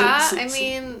 Yeah, I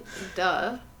mean,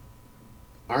 duh.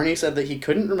 Arnie said that he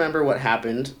couldn't remember what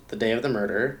happened the day of the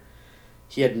murder.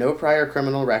 He had no prior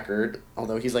criminal record,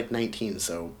 although he's like 19,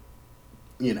 so,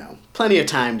 plenty of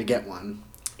time to get one.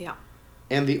 Yeah.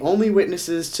 And the only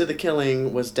witnesses to the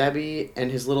killing was Debbie and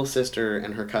his little sister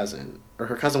and her cousin. Or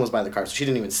her cousin was by the car, so she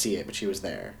didn't even see it, but she was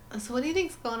there. So what do you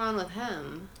think's going on with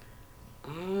him?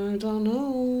 I don't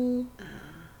know.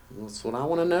 That's what I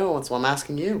want to know. That's what I'm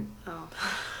asking you. Oh.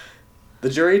 The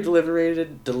jury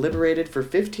deliberated for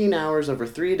 15 hours over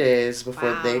 3 days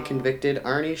before they Wow. convicted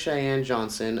Arnie Cheyenne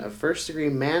Johnson of first-degree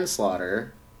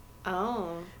manslaughter.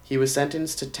 Oh. He was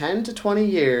sentenced to 10 to 20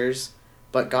 years,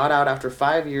 but got out after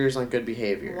 5 years on good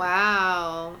behavior.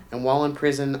 Wow. And while in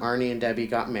prison, Arnie and Debbie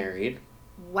got married.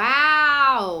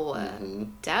 Wow. Mm-hmm.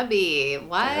 Debbie.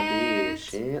 What? Debbie,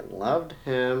 she loved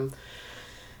him.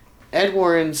 Ed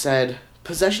Warren said,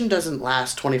 "Possession doesn't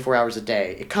last 24 hours a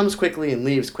day. It comes quickly and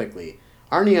leaves quickly.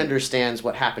 Arnie understands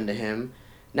what happened to him.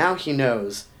 Now he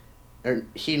knows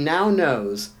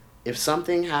if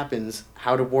something happens,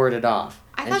 how to ward it off."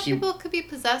 I thought people could be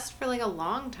possessed for like a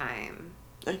long time.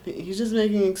 I think he's just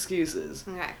making excuses.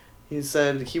 Okay. He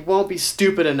said he won't be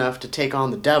stupid enough to take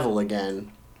on the devil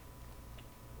again.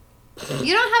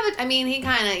 You don't have a... I mean, he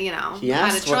kind of, He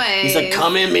had a asked choice. he said,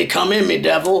 come in me,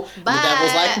 devil." And But- the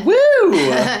devil's like,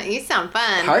 woo! You sound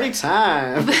fun. Party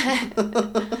time!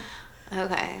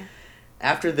 Okay.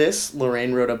 After this,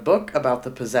 Lorraine wrote a book about the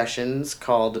possessions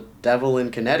called Devil in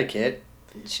Connecticut.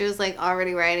 She was like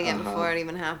already writing it Uh-huh. before it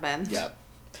even happened. Yep.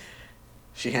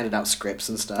 She handed out scripts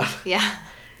and stuff. Yeah.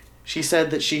 She said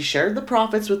that she shared the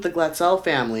profits with the Glatzel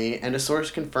family, and a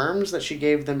source confirms that she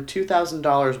gave them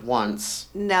 $2,000 once.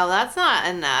 No, that's not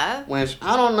enough. Which,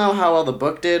 I don't know how well the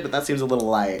book did, but that seems a little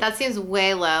light. That seems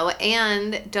way low.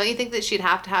 And don't you think that she'd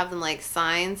have to have them, like,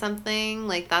 sign something?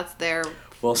 Like, that's their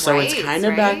Well, so it's rights, kind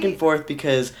of back and right? forth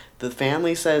because the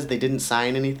family says they didn't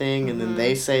sign anything, and then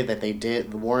they say that they did.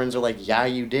 The Warrens are like, yeah,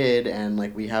 you did, and,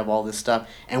 like, we have all this stuff.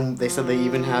 And they said they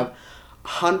even have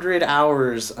 100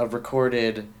 hours of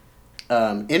recorded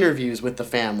interviews with the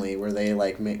family where they,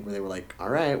 like, where they were like, all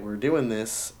right, we're doing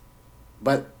this.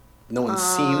 But no one's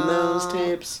seen those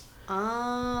tapes.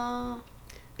 Oh.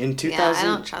 In 2000,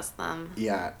 Yeah, I don't trust them.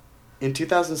 Yeah. In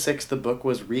 2006, the book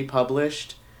was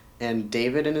republished, and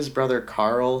David and his brother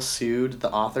Carl sued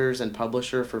the authors and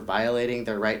publisher for violating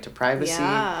their right to privacy,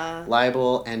 Yeah.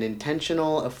 libel, and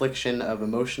intentional affliction of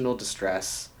emotional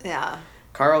distress. Yeah.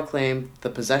 Carl claimed the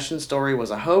possession story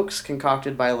was a hoax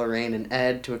concocted by Lorraine and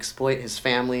Ed to exploit his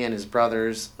family and his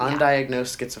brother's Yeah.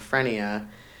 undiagnosed schizophrenia,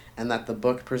 and that the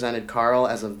book presented Carl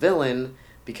as a villain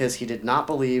because he did not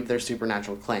believe their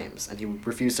supernatural claims, and he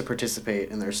refused to participate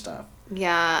in their stuff.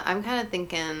 Yeah, I'm kind of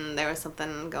thinking there was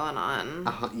something going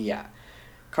on. Yeah.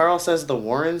 Carl says the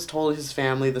Warrens told his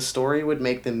family the story would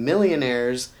make them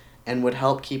millionaires and would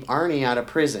help keep Arnie out of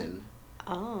prison.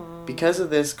 Oh. Because of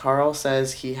this, Carl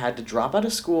says he had to drop out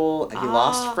of school, and he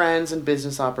lost friends and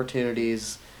business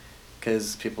opportunities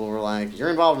because people were like, you're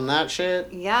involved in that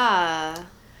shit? Yeah.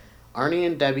 Arnie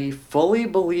and Debbie fully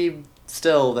believe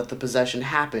still that the possession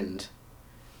happened,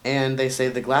 and they say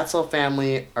the Glatzel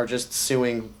family are just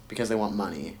suing because they want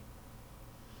money.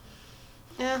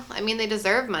 Yeah, I mean they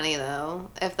deserve money though.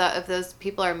 If those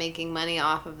people are making money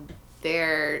off of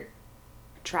their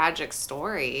tragic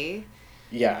story,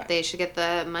 Yeah. they should get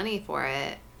the money for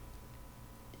it.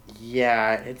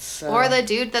 Yeah, it's... Or the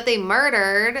dude that they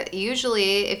murdered.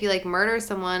 Usually, if you like murder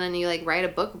someone and you like write a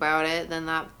book about it, then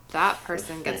that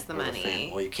person gets the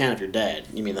money. Well, you can if you're dead.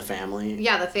 You mean the family?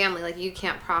 Yeah, the family. Like you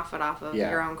can't profit off of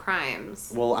Yeah. your own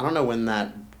crimes. Well, I don't know when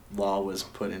that law was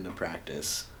put into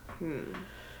practice.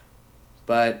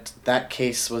 But that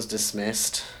case was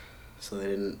dismissed, so they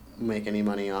didn't make any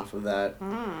money off of that.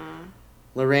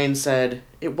 Lorraine said,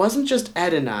 "It wasn't just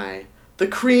Ed and I. The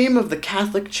cream of the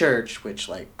Catholic Church," which,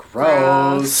 like,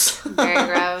 gross. Very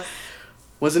gross.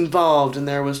 was involved, and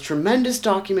there was tremendous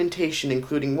documentation,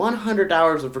 including 100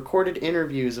 hours of recorded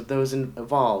interviews of those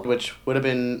involved, which would have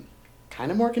been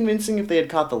kind of more convincing if they had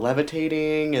caught the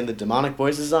levitating and the demonic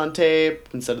voices on tape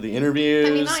instead of the interviews.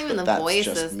 I mean, not even but the that's just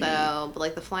voices, me. though, but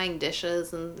like the flying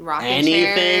dishes and rocking Anything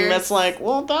chairs. that's like,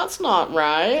 well, that's not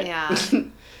right. Yeah. She's-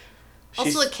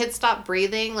 Also, the kid stopped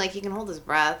breathing. Like, he can hold his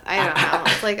breath. I don't know.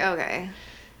 It's like, okay.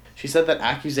 She said that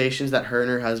accusations that her and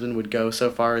her husband would go so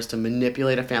far as to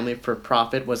manipulate a family for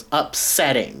profit was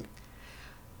upsetting.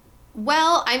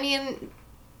 Well, I mean,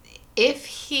 if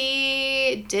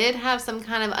he did have some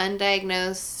kind of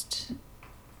undiagnosed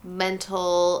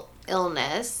mental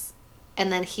illness,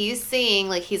 and then he's seeing,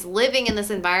 like, he's living in this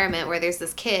environment where there's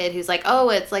this kid who's like, oh,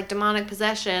 it's like demonic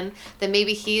possession, then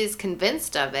maybe he's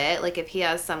convinced of it, like if he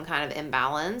has some kind of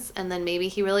imbalance, and then maybe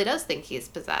he really does think he's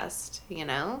possessed, you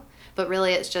know? But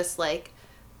really it's just like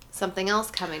something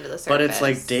else coming to the surface. But it's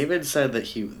like David said that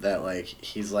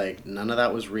he's like, none of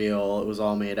that was real, it was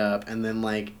all made up, and then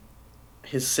like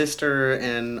his sister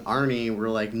and Arnie were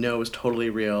like, no, it was totally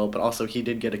real, but also he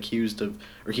did get accused of,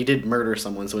 or he did murder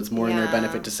someone, so it's more in their Yeah.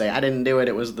 benefit to say, I didn't do it,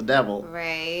 it was the devil.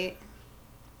 Right.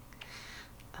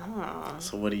 Oh.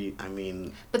 So what do you, I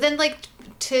mean... But then, like,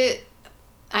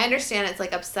 I understand it's,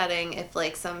 like, upsetting if,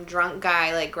 like, some drunk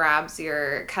guy, like, grabs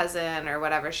your cousin or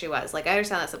whatever she was. Like, I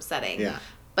understand that's upsetting. Yeah.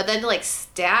 But then to, like,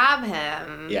 stab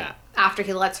him Yeah. after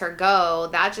he lets her go,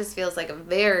 that just feels like a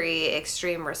very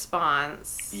extreme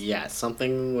response. Yeah,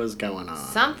 something was going on.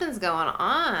 Something's going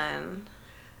on.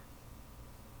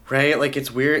 Right? Like,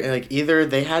 it's weird. Like, either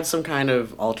they had some kind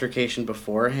of altercation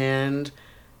beforehand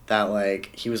that,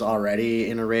 like, he was already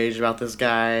in a rage about this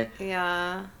guy,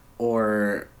 Yeah.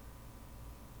 or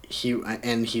he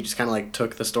just kind of, like,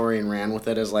 took the story and ran with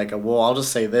it as, like, well, I'll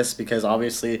just say this because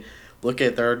obviously, look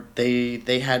at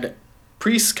they had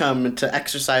priests come to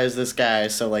exorcise this guy,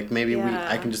 so, like, maybe Yeah.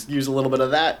 I can just use a little bit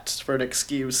of that for an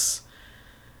excuse.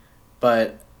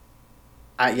 But,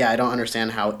 I don't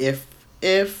understand how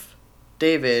if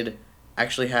David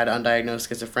actually had undiagnosed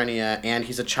schizophrenia, and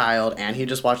he's a child, and he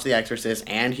just watched The Exorcist,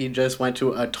 and he just went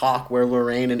to a talk where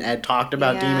Lorraine and Ed talked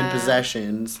about demon Yeah.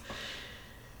 possessions.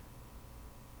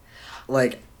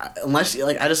 Like, unless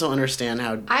like I just don't understand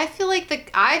how. I feel like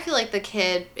the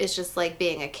kid is just like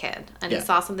being a kid, and Yeah. he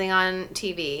saw something on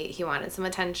TV. He wanted some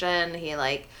attention. He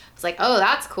like was like, oh,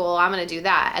 that's cool. I'm gonna do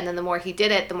that. And then the more he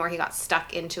did it, the more he got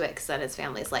stuck into it. Because then his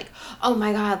family's like, oh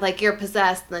my god, like you're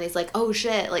possessed. And then he's like, oh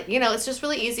shit, like it's just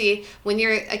really easy when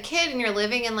you're a kid and you're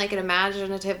living in like an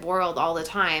imaginative world all the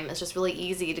time. It's just really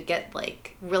easy to get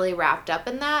like really wrapped up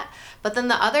in that. But then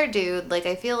the other dude, like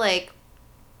I feel like.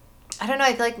 I don't know.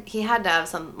 I feel like he had to have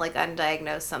some like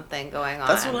undiagnosed something going on.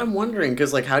 That's what I'm wondering,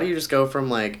 because like, how do you just go from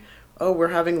like, oh, we're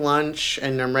having lunch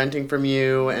and I'm renting from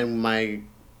you, and my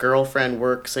girlfriend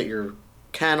works at your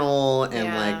kennel, and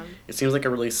Yeah. like it seems like a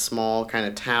really small kind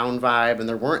of town vibe, and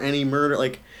there weren't any murder,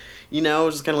 like,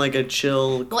 just kind of like a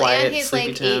chill, Well, quiet, and he's sleepy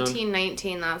like town. 18,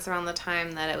 19. That's around the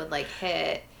time that it would like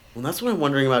hit. Well, that's what I'm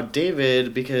wondering about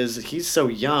David, because he's so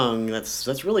young. That's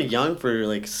really young for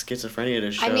like schizophrenia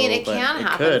to show. I mean, it but can it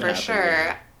happen could for happen, sure.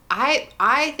 yeah.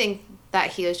 I think that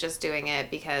he was just doing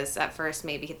it because at first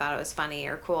maybe he thought it was funny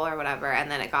or cool or whatever, and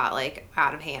then it got like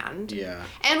out of hand. Yeah.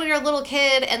 And when you're a little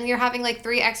kid and you're having like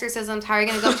 3 exorcisms, how are you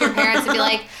gonna go up to your parents and be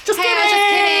like, Just "Hey, I was just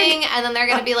kidding!" kidding," and then they're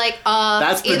gonna be like,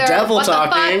 That's the either devil what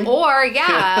talking. the fuck, or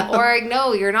yeah, or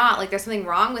no, you're not. Like there's something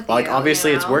wrong with you. Like,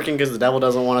 obviously it's know? working because the devil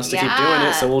doesn't want us to keep doing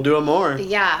Yeah. it, so we'll do it more.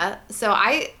 Yeah. So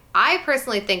I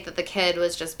personally think that the kid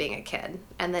was just being a kid,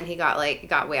 and then he got way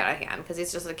out of hand because he's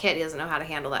just a kid. He doesn't know how to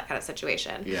handle that kind of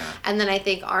situation. Yeah. And then I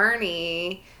think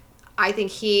Arnie, I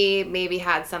think he maybe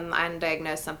had some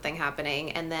undiagnosed something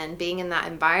happening, and then being in that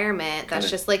environment, that's Kinda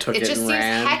just like took it it just and seems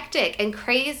ran. hectic and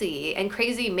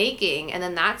crazy making, and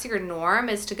then that's your norm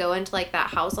is to go into like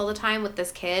that house all the time with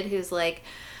this kid who's like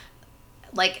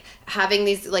having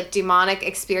these like demonic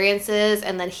experiences,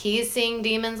 and then he's seeing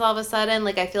demons all of a sudden.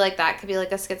 Like I feel like that could be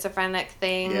like a schizophrenic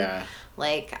thing. Yeah.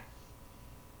 Like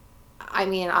I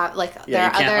mean, like Yeah,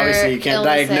 there are you can't, other obviously you can't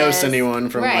diagnose illnesses- anyone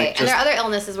from right, like and just there are other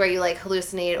illnesses where you like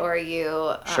hallucinate or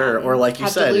you sure, or like you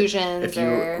have said, delusions if you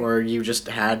or you just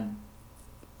had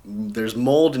there's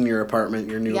mold in your apartment,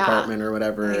 your new Yeah. apartment or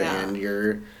whatever, Yeah. and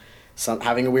you're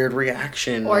having a weird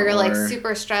reaction, or you're like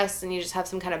super stressed and you just have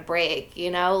some kind of break,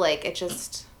 like it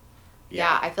just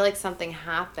yeah, I feel like something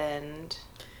happened.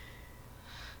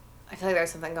 I feel like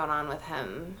there's something going on with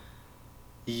him.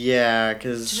 Yeah,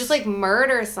 because To just like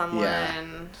murder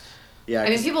someone. yeah, I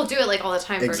mean, 'cause- people do it like all the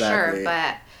time Exactly. for sure,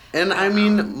 but and I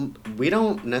mean, we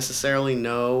don't necessarily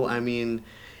know. I mean,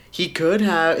 he could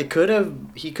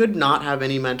not have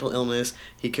any mental illness.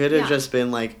 He could have Yeah. just been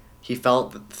like, he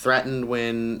felt threatened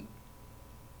when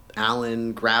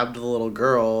Alan grabbed the little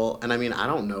girl. And I mean, I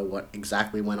don't know what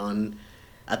exactly went on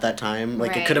at that time.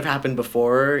 Like, it could have Right. happened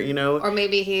before, or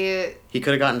maybe He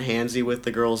could have gotten handsy with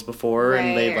the girls before,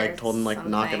 and they Right, like or told him like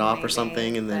knock it something, off or maybe,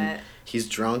 something, and then but- he's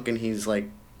drunk and he's like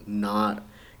not.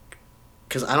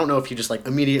 Because I don't know if he just like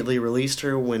immediately released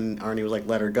her when Arnie was like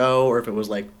let her go, or if it was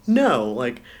like no,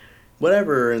 like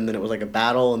whatever, and then it was like a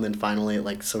battle, and then finally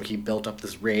like so he built up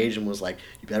this rage and was like,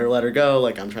 you better let her go,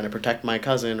 like I'm trying to protect my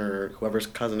cousin or whoever's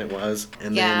cousin it was,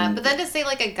 and yeah, then but then to say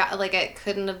like a guy, like it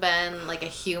couldn't have been like a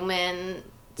human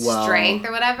Well- strength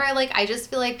or whatever, like I just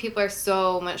feel like people are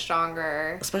so much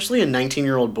stronger. especially a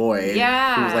 19-year-old boy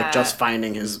Yeah. who's like just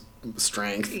finding his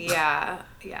strength. Yeah,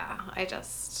 I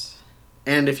just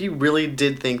And if you really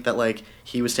did think that, like,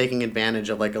 he was taking advantage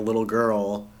of, like, a little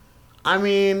girl, I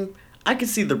mean, I could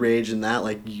see the rage in that.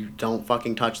 Like, you don't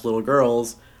fucking touch little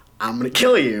girls, I'm gonna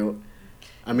kill you.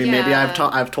 I mean, maybe Yeah.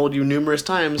 I've told you numerous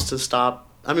times to stop.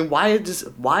 I mean, why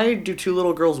do 2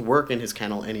 little girls work in his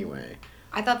kennel anyway?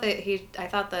 I thought that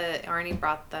Arnie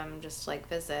brought them just like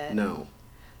visit. No.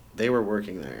 They were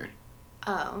working there.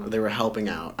 Oh. They were helping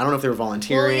out. I don't know if they were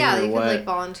volunteering Well, yeah, or you what. could like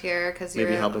volunteer because you're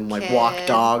Maybe help a him, like, kid. walk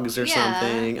dogs or Yeah.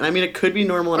 something. And I mean, it could be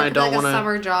normal, and Or I it could be, don't like, want a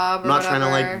summer job. Or I'm not trying to,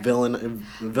 whatever. like,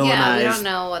 villainize Yeah, we don't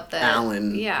know what the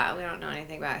Alan. Yeah, we don't know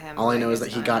anything about him. All I what know is he's that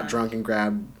he going got on. drunk and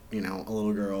grabbed, a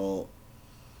little girl,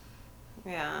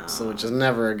 Yeah. so which is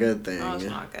never a good thing. Oh, it's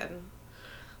not good.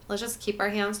 Let's just keep our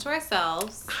hands to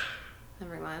ourselves,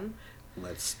 everyone.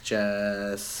 Let's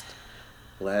just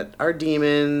let our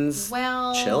demons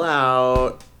Well, chill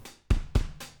out.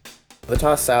 The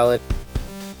tossed salad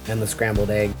and the scrambled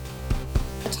egg.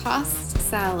 A tossed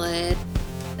salad,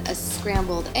 a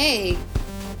scrambled egg,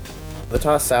 The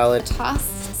tossed salad a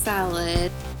tossed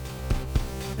salad,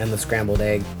 and the scrambled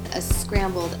egg. a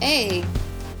scrambled egg.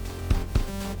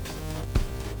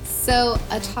 So,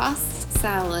 a tossed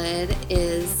salad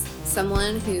is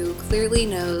someone who clearly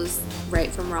knows right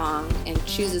from wrong and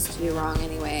chooses to do wrong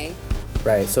anyway.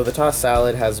 Right, so the tossed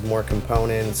salad has more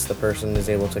components. The person is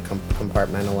able to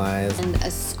compartmentalize. And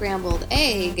a scrambled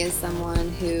egg is someone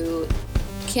who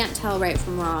can't tell right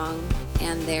from wrong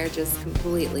and they're just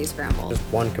completely scrambled. Just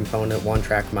one component, one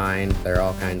track mind. They're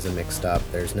all kinds of mixed up.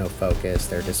 There's no focus.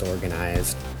 They're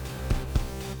disorganized.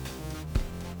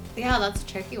 Yeah, that's a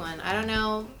tricky one. I don't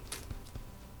know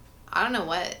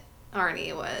what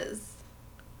Arnie was.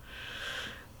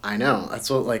 I know. That's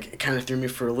what it kind of threw me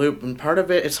for a loop. And part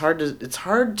of it, it's hard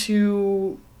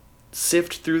to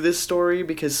sift through this story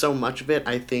because so much of it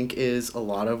I think is a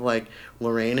lot of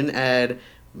Lorraine and Ed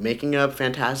making up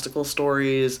fantastical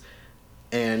stories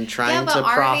and trying to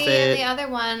Arnie profit. And the other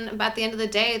one, but at the end of the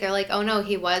day, they're like, oh no,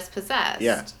 he was possessed.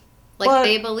 Yeah.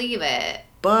 They believe it.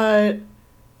 But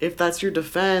if that's your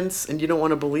defense and you don't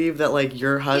want to believe that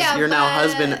your now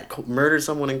husband murdered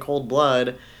someone in cold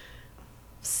blood,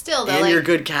 still though, and you're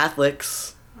good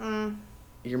Catholics,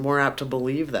 you're more apt to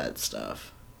believe that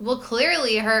stuff. Well,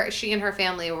 clearly she and her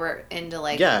family were into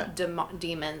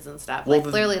demons and stuff. Well,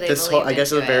 clearly they this believed I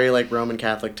guess into it's a very Roman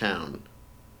Catholic town.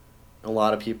 A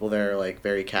lot of people there are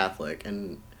very Catholic,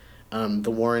 and the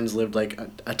Warrens lived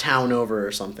a town over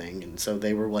or something, and so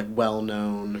they were well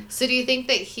known. So do you think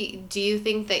that he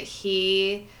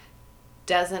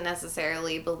doesn't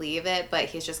necessarily believe it, but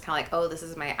he's just kind of oh, this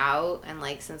is my out, and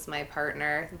since my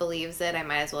partner believes it, I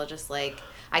might as well just I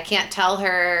can't tell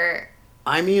her.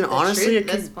 I mean, honestly, at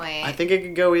this point, I think it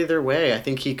could go either way. I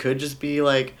think he could just be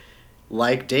like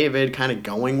David, kind of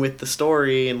going with the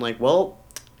story and well,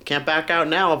 can't back out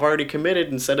now. I've already committed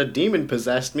and said a demon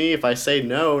possessed me. If I say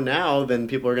no now, then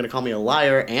people are going to call me a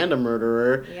liar and a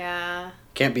murderer. Yeah.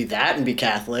 Can't be that and be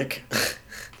Catholic.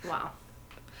 Wow.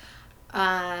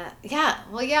 Yeah.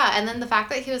 Well, yeah. And then the fact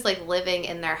that he was living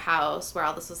in their house where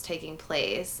all this was taking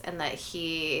place and that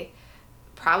he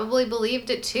probably believed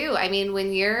it too. I mean,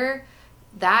 when you're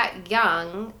that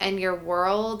young and your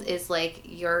world is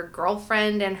your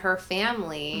girlfriend and her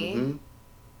family. Mm-hmm.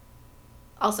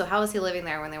 Also, how was he living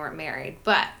there when they weren't married?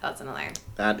 But that's another.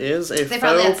 That is a They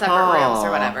probably had separate faux rooms or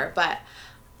pas. whatever. But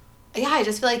yeah, I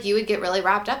just feel you would get really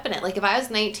wrapped up in it. If I was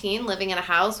 19 living in a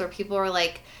house where people were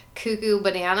cuckoo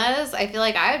bananas, I feel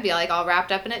I would be all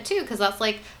wrapped up in it too, because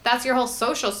that's your whole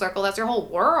social circle, that's your whole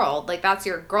world. That's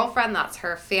your girlfriend, that's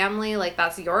her family,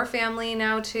 that's your family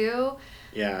now too.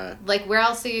 Yeah. Where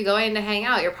else are you going to hang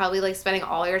out? You're probably spending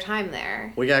all your time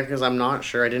there. Well, yeah, because I'm not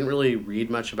sure. I didn't really read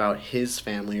much about his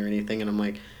family or anything, and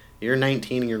I'm you're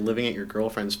 19 and you're living at your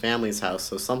girlfriend's family's house,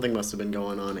 so something must have been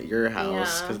going on at your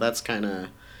house, because that's kind of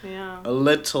a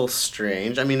little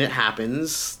strange. I mean, it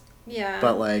happens. Yeah.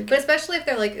 But But especially if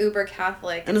they're uber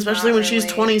Catholic. And especially when she's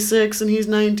 26 and he's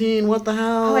 19, what the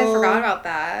hell? Oh, I forgot about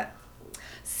that.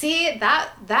 See,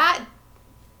 that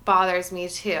bothers me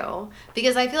too,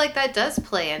 because I feel that does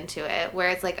play into it, where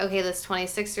it's okay, this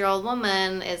 26-year-old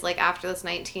woman is after this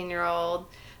 19-year-old.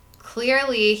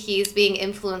 Clearly he's being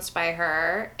influenced by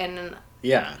her in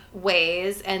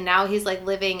ways, and now he's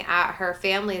living at her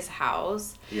family's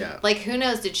house. Yeah. Who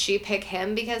knows, did she pick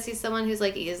him because he's someone who's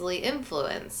easily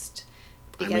influenced?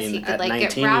 Because he could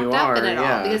get wrapped up in it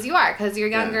all. Because you're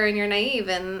younger and you're naive,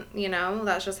 and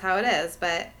that's just how it is.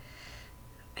 But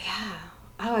yeah.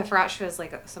 Oh, I forgot she was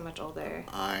so much older.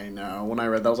 I know. When I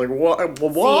read that, I was what?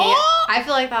 What? See, I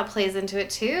feel that plays into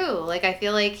it too. I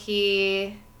feel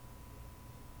he.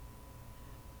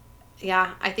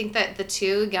 Yeah, I think that the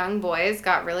two young boys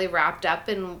got really wrapped up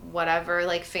in whatever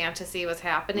fantasy was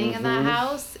happening in that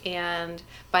house, and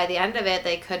by the end of it,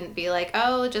 they couldn't be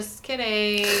oh, just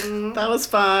kidding. That was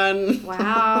fun.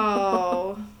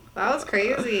 Wow, that was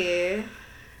crazy.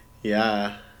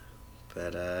 Yeah.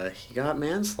 But he got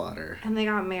manslaughter. And they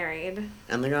got married. While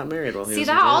he was in See,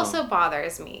 jail. that also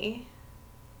bothers me.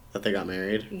 That they got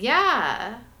married?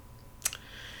 Yeah.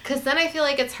 Because then I feel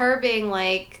it's her being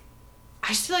I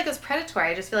just feel it's predatory.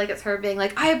 I just feel it's her being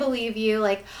I believe you,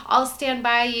 I'll stand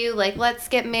by you, let's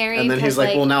get married. And then he's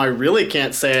well, now I really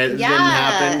can't say it didn't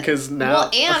happen, because now...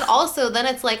 Well, and also then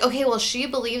it's okay, well, she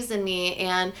believes in me,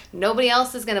 and nobody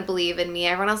else is going to believe in me.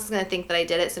 Everyone else is going to think that I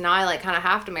did it, so now I, kind of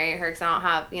have to marry her because I don't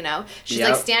have,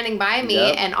 She's, standing by me,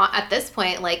 and at this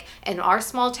point, in our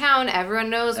small town, everyone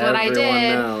knows what I did.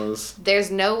 Everyone knows. There's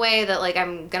no way that,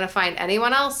 I'm going to find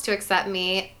anyone else to accept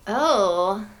me.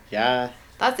 Oh. Yeah.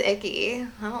 That's icky.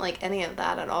 I don't like any of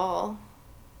that at all.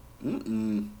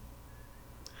 Mm-mm.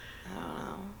 I don't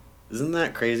know. Isn't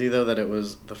that crazy, though, that it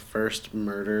was the first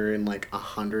murder in,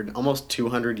 100, almost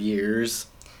 200 years?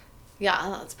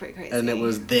 Yeah, that's pretty crazy. And it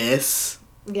was this?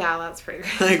 Yeah, that's pretty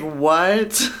crazy.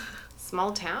 What?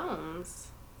 Small towns.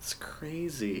 It's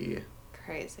crazy.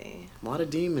 Crazy. A lot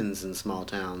of demons in small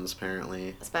towns,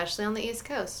 apparently. Especially on the East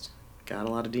Coast. Got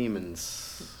a lot of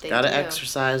demons. They Gotta do.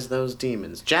 exercise those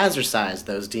demons. Jazzercise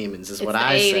those demons is what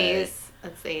I It's say.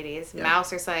 It's the 80s. Yep.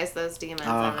 Mousercise those demons,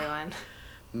 everyone.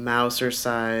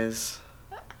 Mousercise.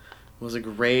 was a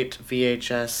great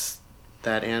VHS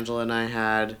that Angela and I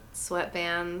had.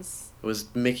 Sweatbands. It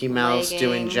was Mickey Mouse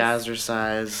doing Leggings.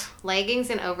 jazzercise. Leggings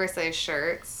and oversized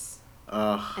shirts.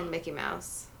 Ugh, And Mickey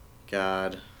Mouse.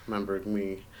 God. Remember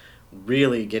we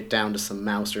really get down to some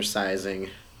mousercising.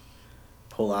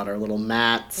 Pull out our little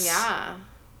mats. Yeah.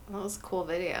 That was a cool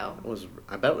video.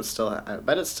 I bet it's still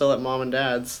at Mom and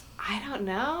Dad's. I don't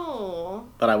know.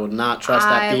 But I would not trust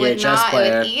that I would VHS not.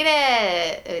 player. It would eat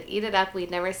it. It would eat it up.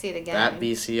 We'd never see it again. That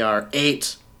VCR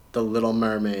ate The Little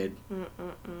Mermaid.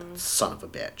 Son of a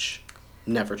bitch.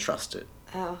 Never trust it.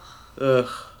 Oh. Ugh.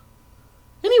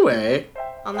 Anyway,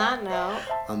 On that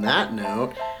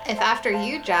note, if after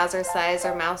you jazzercise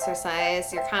or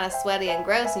mousercise, you're kind of sweaty and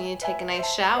gross and you take a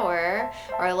nice shower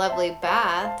or a lovely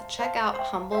bath, check out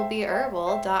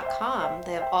humblebeherbal.com.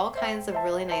 They have all kinds of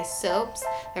really nice soaps.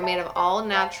 They're made of all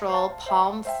natural,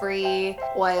 palm-free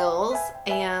oils,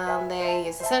 and they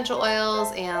use essential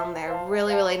oils, and they're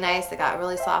really, really nice. They got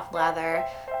really soft leather.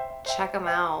 Check them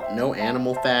out. no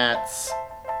animal fats.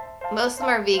 Most of them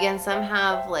are vegan. Some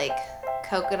have like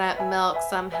coconut milk,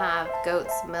 some have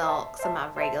goat's milk, some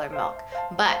have regular milk.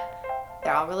 But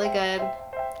they're all really good,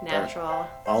 natural.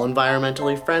 All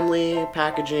environmentally friendly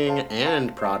packaging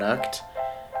and product.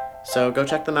 So go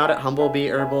check them out at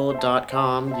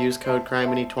humblebeherbal.com. Use code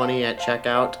CRIMENY20 at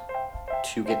checkout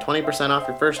to get 20% off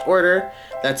your first order.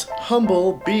 That's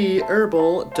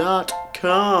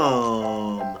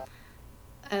humblebeherbal.com.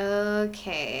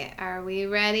 Okay, are we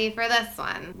ready for this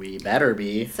one? We better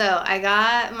be. So I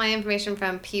got my information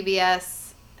from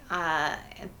PBS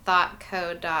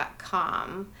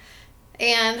thoughtcode.com.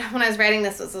 And when I was writing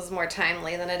this was more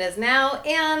timely than it is now.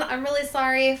 And I'm really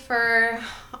sorry for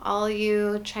all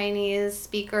you Chinese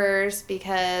speakers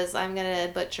because I'm going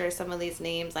to butcher some of these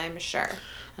names, I'm sure.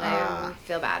 And I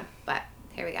feel bad, but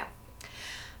here we go.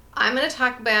 I'm going to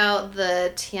talk about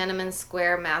the Tiananmen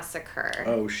Square massacre.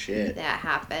 Oh, shit. That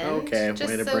happened. Okay,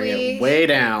 Just way to so bring we it way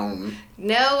down.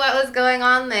 know what was going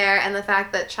on there, and the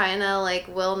fact that China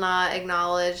will not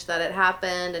acknowledge that it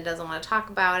happened and doesn't want to talk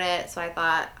about it. So I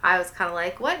thought, I was kind of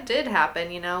like, what did happen?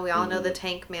 We all know the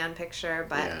Tank Man picture,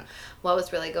 but what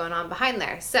was really going on behind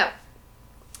there? So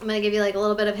I'm going to give you a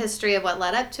little bit of history of what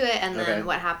led up to it, and then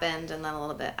what happened, and then a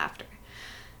little bit after.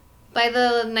 By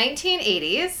the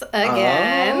 1980s,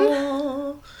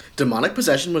 again. Demonic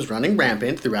possession was running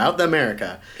rampant throughout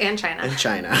America. And China.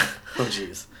 Oh,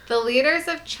 jeez. The leaders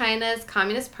of China's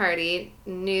Communist Party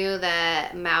knew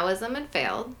that Maoism had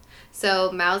failed.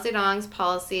 So Mao Zedong's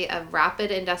policy of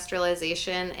rapid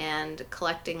industrialization and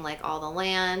collecting all the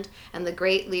land and the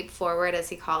Great Leap Forward, as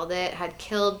he called it, had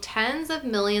killed tens of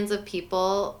millions of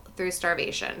people through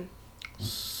starvation.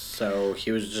 So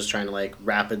he was just trying to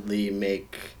rapidly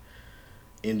make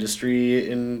industry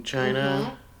in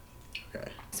China. Okay.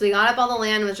 So he got up all the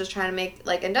land and was just trying to make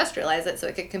industrialize it so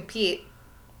it could compete,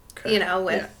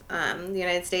 with the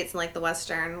United States and the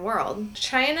Western world.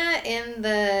 China in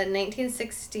the late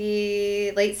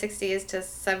 60s to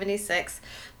 76,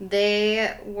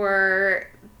 there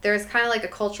was kind of a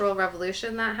cultural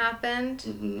revolution that happened.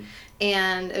 Mm-hmm.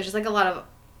 And it was just a lot of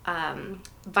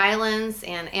violence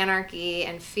and anarchy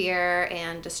and fear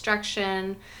and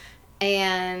destruction.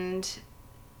 And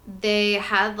they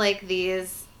had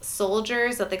these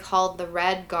soldiers that they called the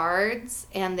Red Guards,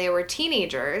 and they were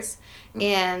teenagers,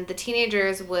 and the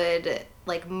teenagers would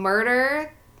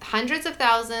murder hundreds of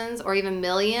thousands or even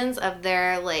millions of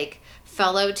their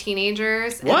fellow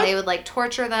teenagers. What? And they would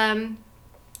torture them,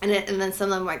 and then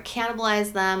some of them would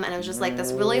cannibalize them, and it was just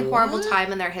this really horrible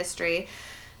time in their history.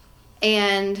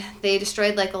 And they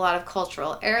destroyed a lot of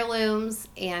cultural heirlooms,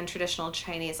 and traditional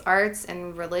Chinese arts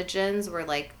and religions were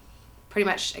pretty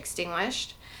much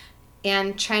extinguished.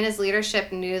 And China's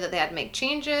leadership knew that they had to make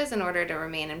changes in order to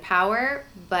remain in power,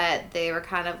 but they were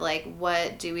kind of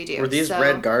what do we do? Were these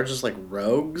Red Guards just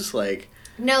rogues?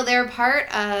 No, they're part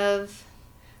of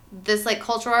this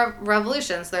cultural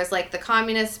revolution. So there's the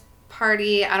Communist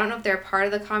Party. I don't know if they're part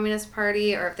of the Communist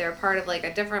Party or if they're part of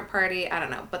a different party. I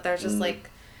don't know. But there's just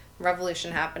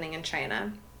revolution happening in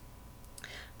China.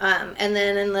 And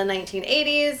then in the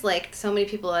 1980s, so many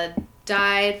people had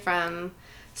died from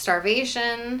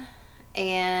starvation,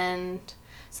 and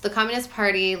so the Communist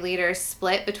Party leaders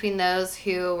split between those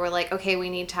who were okay, we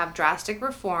need to have drastic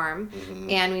reform,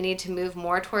 and we need to move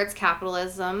more towards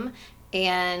capitalism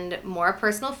and more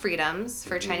personal freedoms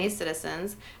for Chinese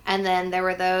citizens, and then there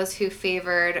were those who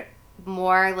favored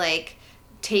more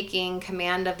taking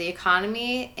command of the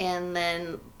economy and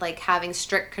then having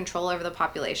strict control over the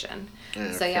population.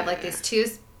 Okay. So you have these two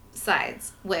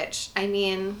sides, which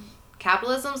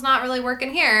capitalism's not really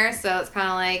working here, so it's kind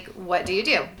of like, what do you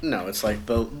do? No, it's like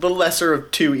the lesser of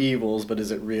two evils, but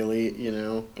is it really, you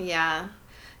know? Yeah.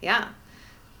 Yeah.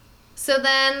 So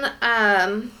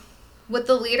then, with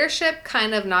the leadership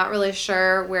kind of not really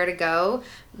sure where to go,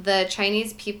 the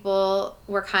Chinese people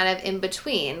were kind of in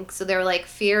between. So they were like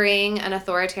fearing an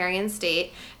authoritarian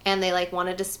state, and they like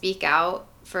wanted to speak out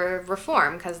for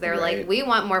reform because they were like, we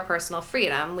want more personal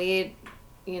freedom. We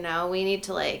need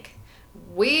to like,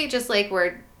 we just like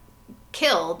were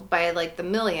killed by like the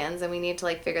millions, and we need to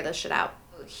like figure this shit out.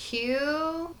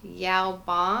 Hu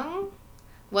Yaobang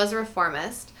was a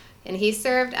reformist, and he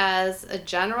served as a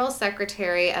general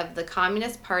secretary of the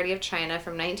Communist Party of China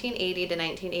from 1980 to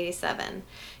 1987.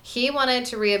 He wanted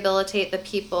to rehabilitate the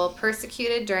people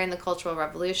persecuted during the Cultural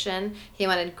Revolution. He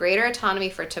wanted greater autonomy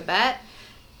for Tibet,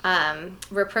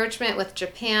 rapprochement with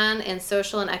Japan, and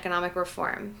social and economic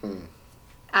reform.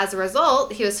 As a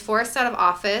result, he was forced out of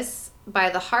office by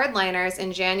the hardliners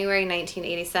in January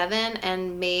 1987,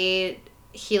 and they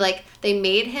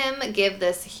made him give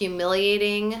this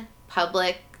humiliating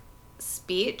public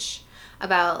speech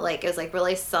about like, it was like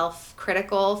really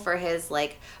self-critical for his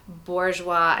like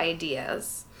bourgeois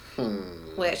ideas,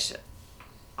 which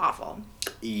awful.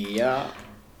 Yeah.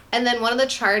 And then one of the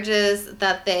charges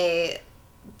that they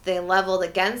leveled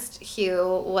against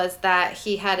Hu was that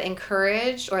he had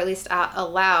encouraged, or at least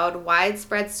allowed,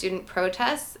 widespread student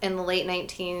protests in the late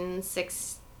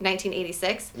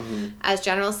 1986. As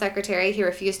general secretary, he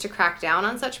refused to crack down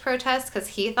on such protests because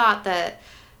he thought that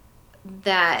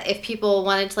if people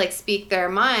wanted to like speak their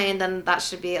mind, then that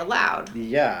should be allowed.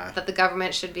 Yeah. That the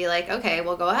government should be like, okay,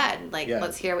 well, go ahead. Like,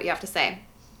 let's hear what you have to say.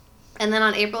 And then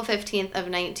on April 15th of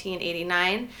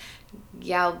 1989,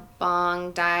 Yao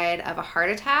Bong died of a heart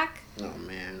attack. Oh,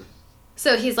 man.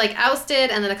 So he's like ousted,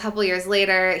 and then a couple years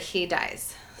later, he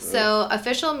dies. So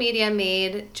official media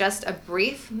made just a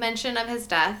brief mention of his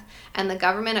death, and the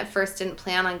government at first didn't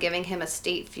plan on giving him a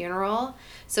state funeral.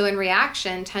 So in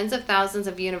reaction, tens of thousands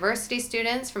of university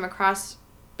students from across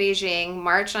Beijing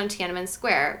marched on Tiananmen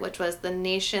Square, which was the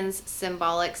nation's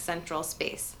symbolic central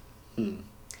space.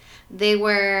 They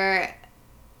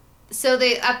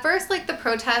at first, like, the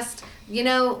protest, you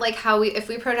know, like how if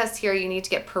we protest here, you need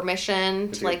to get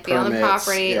permission to like be on the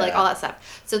property, like all that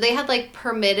stuff. So they had like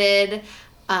permitted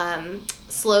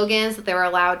slogans that they were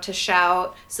allowed to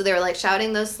shout. So they were like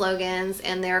shouting those slogans,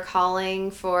 and they were calling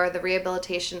for the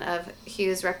rehabilitation of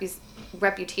Hu's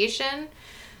reputation.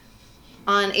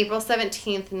 On April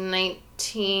 17th,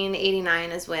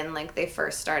 1989 is when like they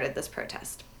first started this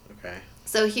protest. Okay.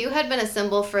 So Hu had been a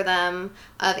symbol for them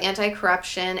of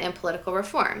anti-corruption and political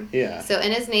reform. Yeah. So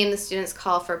in his name, the students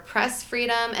call for press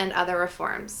freedom and other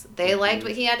reforms. They liked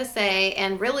what he had to say,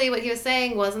 and really what he was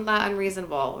saying wasn't that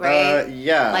unreasonable, right?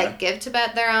 Yeah. Like, give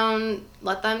Tibet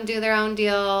let them do their own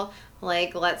deal.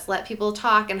 Like, let's let people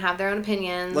talk and have their own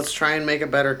opinions. Let's try and make a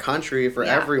better country for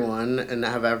everyone and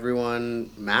have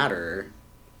everyone matter.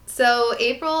 So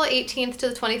April 18th to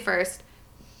the 21st,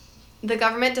 the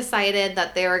government decided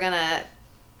that they were gonna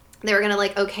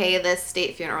like okay this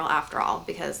state funeral after all,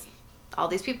 because all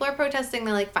these people are protesting.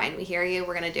 They're like, fine, we hear you,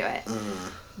 we're gonna do it.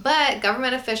 But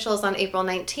government officials on April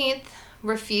 19th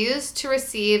refused to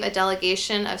receive a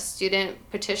delegation of student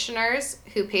petitioners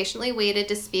who patiently waited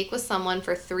to speak with someone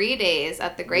for 3 days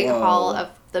at the Great Hall of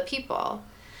the People.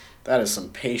 That is some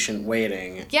patient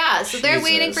waiting. Yeah, so they're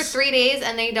waiting for 3 days,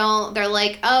 and they're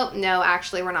like, oh, no,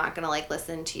 actually, we're not going to, like,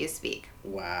 listen to you speak.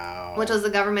 Wow. Which was the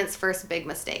government's first big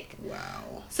mistake.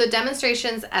 Wow. So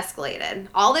demonstrations escalated.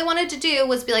 All they wanted to do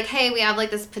was be like, hey, we have, like,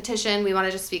 this petition. We want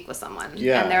to just speak with someone.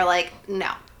 Yeah. And they're like,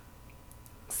 no.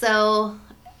 So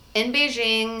in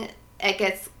Beijing, it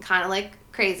gets kind of, like,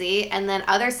 crazy. And then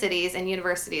other cities and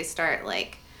universities start,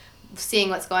 like, seeing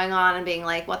what's going on and being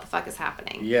like, what the fuck is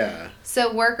happening? Yeah.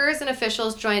 So workers and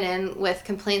officials join in with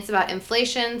complaints about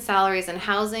inflation, salaries, and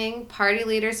housing. Party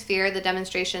leaders fear the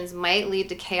demonstrations might lead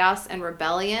to chaos and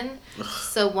rebellion.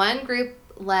 So one group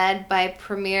led by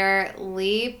Premier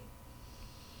Li...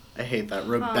 I hate that.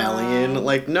 Rebellion.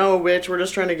 Like, no, bitch, we're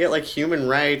just trying to get, like, human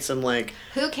rights and, like...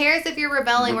 Who cares if you're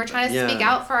rebelling? We're trying to speak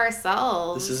out for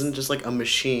ourselves. This isn't just, like, a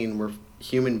machine. We're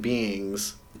human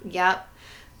beings. Yep.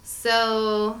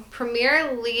 So,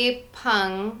 Premier Li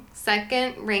Peng,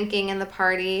 second ranking in the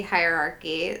party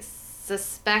hierarchy,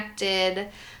 suspected...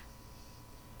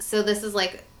 So this is,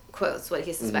 like, quotes, what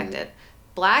he suspected.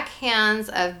 Black hands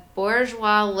of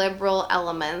bourgeois liberal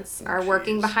elements are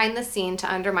working behind the scene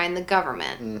to undermine the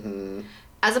government.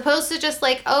 As opposed to just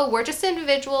like, oh, we're just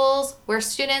individuals, we're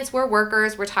students, we're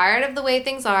workers, we're tired of the way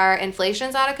things are,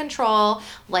 inflation's out of control,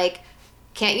 like,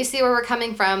 can't you see where we're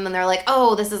coming from? And they're like,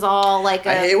 oh, this is all like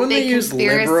a I hate when big they use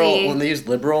conspiracy.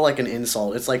 liberal like an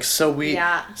insult. It's like, so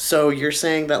Yeah. so you're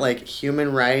saying that like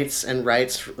human rights and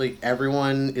rights, like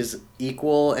everyone is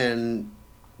equal and,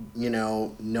 you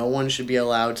know, no one should be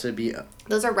allowed to be.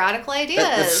 Those are radical ideas.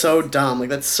 That's so dumb. Like,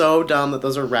 that's so dumb that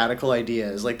those are radical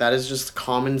ideas. Like, that is just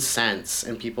common sense,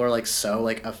 and people are like so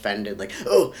like offended. Like,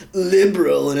 oh,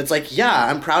 liberal, and it's like, yeah,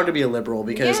 I'm proud to be a liberal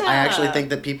because I actually Yeah. think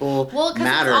that people Well, 'cause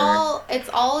matter. it's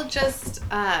all just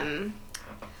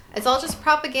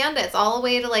propaganda. It's all a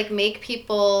way to like make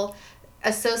people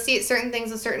associate certain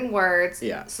things with certain words.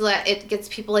 Yeah. So that it gets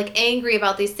people like angry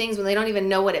about these things when they don't even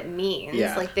know what it means.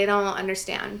 Yeah. Like they don't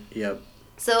understand. Yep.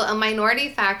 So a minority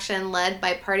faction led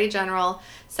by Party General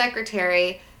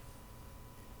Secretary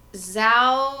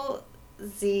Zhao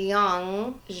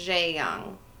Ziyang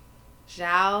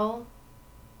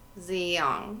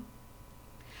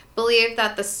believed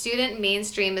that the student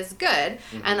mainstream is good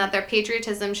and that their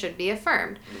patriotism should be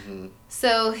affirmed.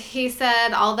 So he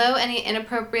said, although any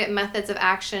inappropriate methods of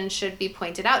action should be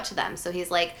pointed out to them. So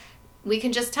he's like, we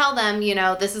can just tell them, you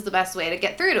know, this is the best way to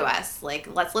get through to us. Like,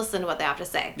 let's listen to what they have to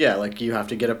say. Yeah, like you have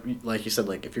to get like you said,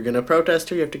 like if you're gonna protest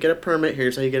here, you have to get a permit.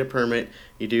 Here's how you get a permit.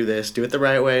 You do this, do it the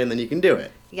right way, and then you can do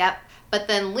it. Yep. But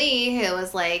then Lee, who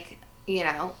was like, you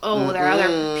know, oh, there are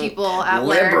other people at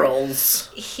work. Liberals.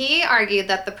 He argued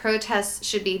that the protests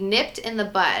should be nipped in the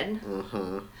bud.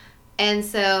 And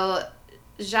so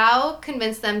Zhao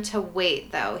convinced them to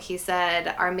wait, though. He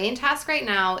said, our main task right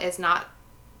now is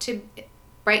to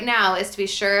be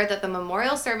sure that the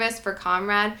memorial service for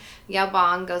Comrade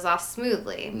Yaobang goes off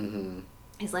smoothly.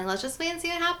 He's like, let's just wait and see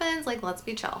what happens. Like, let's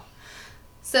be chill.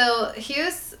 So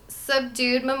Hugh's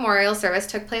subdued memorial service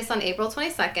took place on April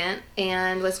 22nd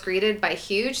and was greeted by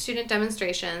huge student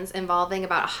demonstrations involving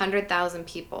about 100,000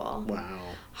 people. Wow.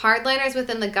 Hardliners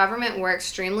within the government were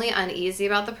extremely uneasy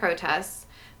about the protests,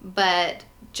 but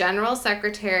General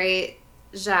Secretary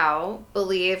Zhao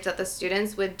believed that the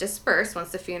students would disperse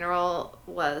once the funeral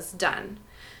was done.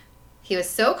 He was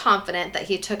so confident that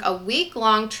he took a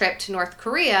week-long trip to North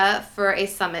Korea for a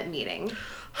summit meeting.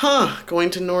 Going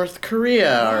to North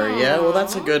Korea, are ya? Well,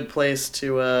 that's a good place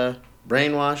to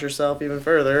brainwash yourself even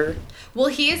further. Well,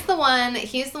 he's the one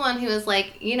who was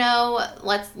like, you know,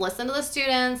 let's listen to the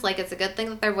students. Like, it's a good thing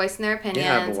that they're voicing their opinions.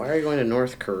 Yeah, but why are you going to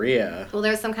North Korea? Well,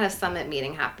 there was some kind of summit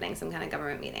meeting happening, some kind of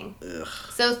government meeting. Ugh.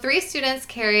 So 3 students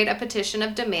carried a petition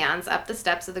of demands up the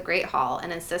steps of the Great Hall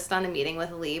and insist on a meeting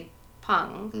with Li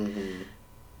Peng.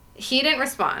 He didn't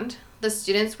respond. The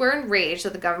students were enraged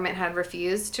that the government had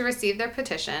refused to receive their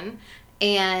petition,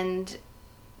 and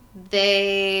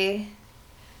they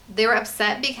were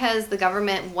upset because the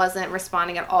government wasn't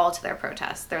responding at all to their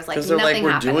protests. There's like Because they're nothing like,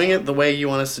 we're happening. doing it the way you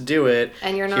want us to do it.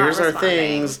 And you're not Here's responding. our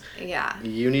things. Yeah.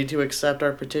 You need to accept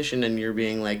our petition, and you're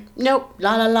being like, nope,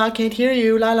 la la la, can't hear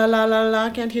you, la la la la la,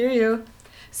 can't hear you.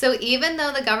 So even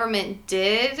though the government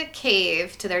did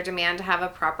cave to their demand to have a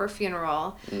proper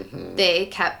funeral, they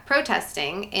kept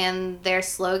protesting, and their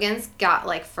slogans got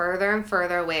like further and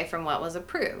further away from what was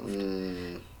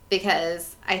approved.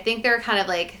 Because I think they're kind of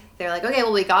like, they're like, okay,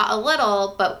 well, we got a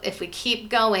little, but if we keep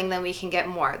going, then we can get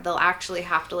more. They'll actually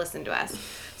have to listen to us.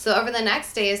 So over the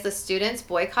next days, the students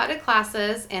boycotted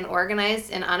classes and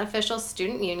organized in unofficial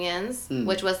student unions,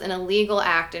 which was an illegal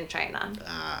act in China.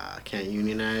 Can't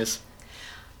unionize.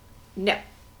 No.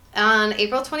 On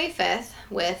April 25th,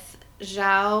 with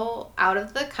Zhao out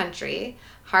of the country,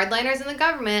 hardliners in the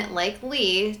government, like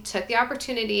Lee, took the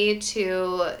opportunity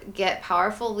to get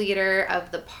powerful leader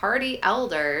of the party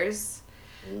elders,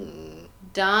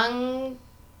 Deng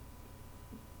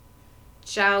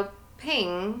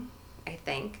Xiaoping, I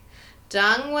think.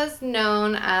 Deng was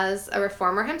known as a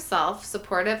reformer himself,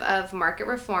 supportive of market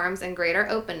reforms and greater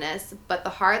openness, but the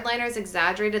hardliners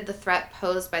exaggerated the threat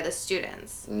posed by the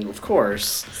students. Of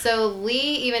course. So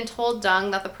Lee even told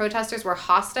Deng that the protesters were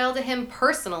hostile to him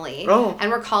personally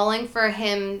and were calling for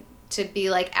him to be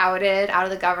like outed out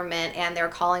of the government, and they were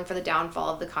calling for the downfall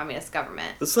of the communist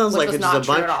government. This sounds which like was it's not just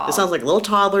a true bunch. at all. It sounds like little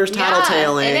toddlers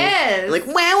tattletaling. Yeah, it is. Like,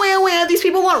 wow, these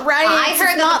people want rights. I heard It's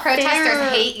that not the protesters fair.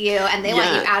 hate you and they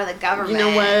want you out of the government. You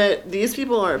know what? These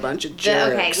people are a bunch of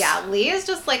jerks. Okay, yeah, Lee is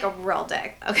just like a real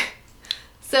dick. Okay.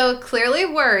 So clearly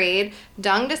worried,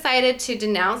 Deng decided to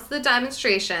denounce the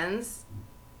demonstrations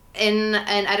in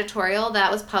an editorial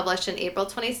that was published in April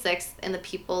 26th in the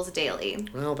People's Daily.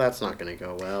 Well, that's not going to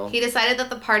go well. He decided that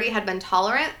the party had been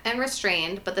tolerant and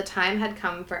restrained, but the time had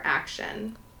come for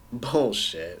action.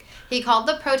 Bullshit. He called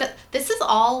the protest. This is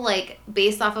all like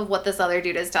based off of what this other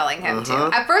dude is telling him too.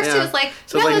 At first he was like,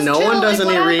 so it's like no one does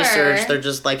any research. They're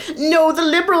just like, no, the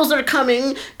liberals are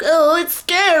coming. Oh, it's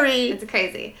scary. It's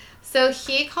crazy. So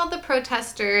he called the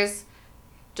protesters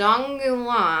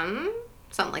Donggulan,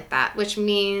 something like that, which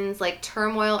means like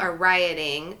turmoil or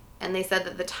rioting. And they said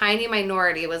that the tiny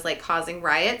minority was like causing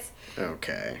riots.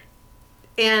 Okay.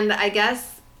 And I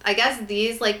guess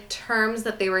these like terms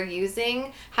that they were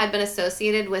using had been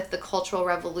associated with the Cultural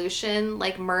Revolution,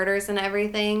 like murders and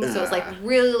everything. So it's like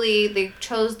really, they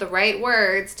chose the right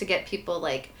words to get people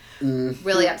like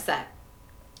really upset.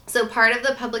 So part of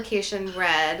the publication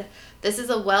read, "This is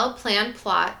a well-planned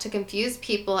plot to confuse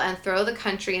people and throw the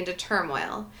country into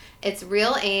turmoil. Its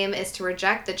real aim is to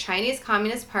reject the Chinese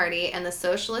Communist Party and the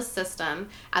socialist system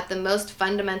at the most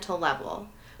fundamental level.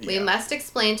 We must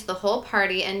explain to the whole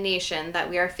party and nation that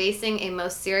we are facing a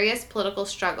most serious political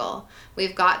struggle.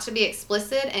 We've got to be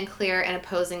explicit and clear in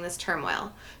opposing this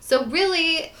turmoil." So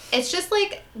really, it's just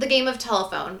like the game of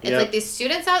telephone. It's like these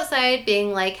students outside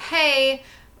being like, "Hey,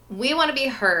 we want to be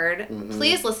heard.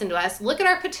 Please listen to us. Look at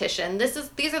our petition. These are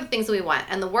the things that we want."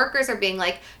 And the workers are being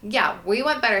like, "Yeah, we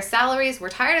want better salaries. We're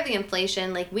tired of the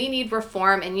inflation. Like, we need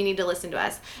reform, and you need to listen to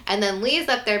us." And then Lee's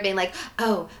up there being like,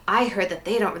 "Oh, I heard that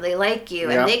they don't really like you,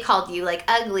 and they called you like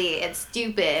ugly and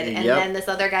stupid." And then this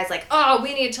other guy's like, "Oh,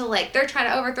 we need to like, they're trying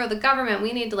to overthrow the government.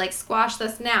 We need to like squash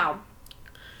this now."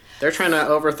 They're trying to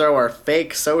overthrow our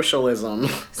fake socialism.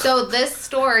 So this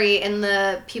story in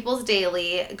the People's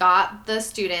Daily got the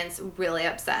students really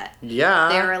upset. Yeah.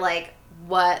 They were like,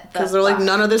 what the Because they're like,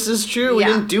 none of this is true. We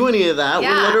didn't do any of that. Yeah.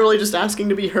 We're literally just asking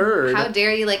to be heard. How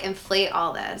dare you like inflate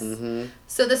all this?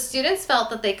 So the students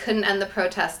felt that they couldn't end the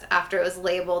protest after it was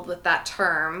labeled with that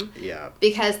term. Yeah.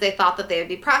 Because they thought that they would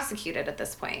be prosecuted at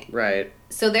this point. Right.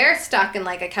 So they're stuck in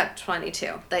like a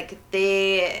catch-22. Like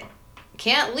they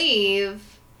can't leave.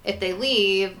 If they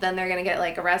leave, then they're going to get,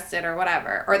 like, arrested or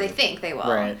whatever. Or they think they will.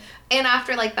 Right. And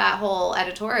after, like, that whole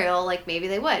editorial, like, maybe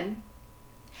they would.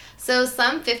 So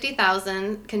some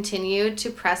 50,000 continued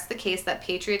to press the case that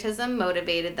patriotism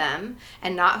motivated them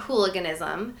and not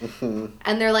hooliganism.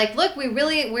 And they're like, look,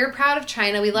 we're proud of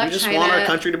China. We love China. We just want our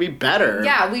country to be better.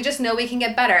 Yeah, we just know we can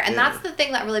get better. And that's the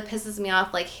thing that really pisses me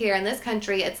off, like, here in this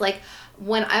country. It's like,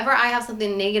 whenever I have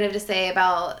something negative to say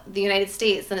about the United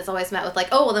States, then it's always met with like,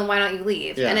 oh, well, then why don't you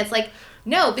leave? Yeah. And it's like,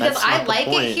 no, because I like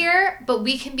it here, but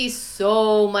we can be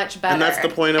so much better. And that's the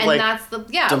point of, and like, that's the,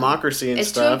 democracy and it's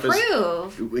stuff. To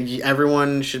improve.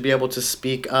 Everyone should be able to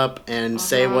speak up and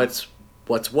say what's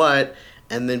what,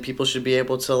 and then people should be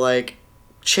able to, like,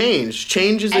 change.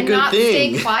 Change is a good thing.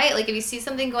 And not stay quiet. Like, if you see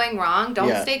something going wrong,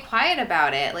 don't stay quiet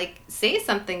about it. Like, say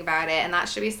something about it, and that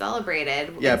should be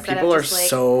celebrated. Yeah, people are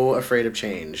so afraid of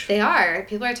change. They are.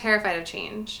 People are terrified of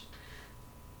change.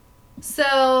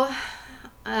 So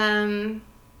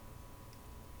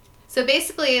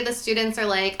basically the students are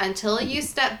like, until you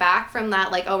step back from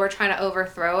that, like, oh, we're trying to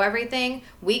overthrow everything,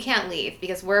 we can't leave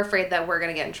because we're afraid that we're going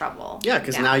to get in trouble. Yeah,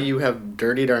 because now you have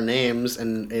dirtied our names,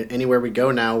 and anywhere we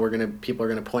go now, people are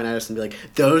gonna point at us and be like,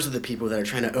 those are the people that are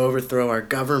trying to overthrow our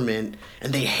government,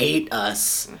 and they hate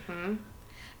us.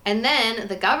 And then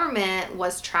the government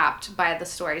was trapped by the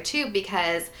story too,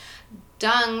 because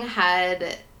Deng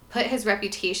had put his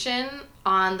reputation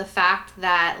on the fact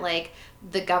that, like,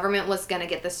 the government was going to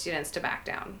get the students to back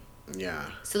down. Yeah.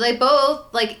 So they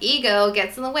both, like, ego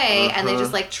gets in the way, and they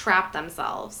just, like, trap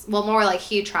themselves. Well, more like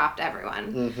he trapped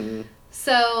everyone.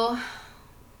 So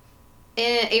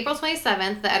in April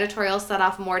 27th, the editorial set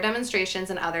off more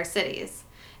demonstrations in other cities.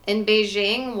 In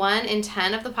Beijing, 1 in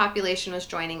 10 of the population was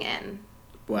joining in.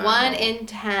 Wow. 1 in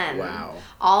 10. Wow.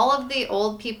 All of the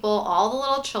old people, all the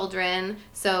little children.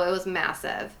 So it was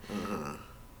massive.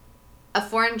 A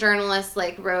foreign journalist,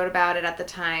 like, wrote about it at the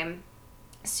time.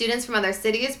 Students from other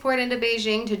cities poured into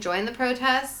Beijing to join the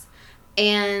protests,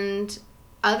 and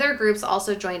other groups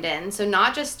also joined in. So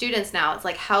not just students now. It's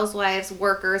like housewives,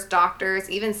 workers, doctors,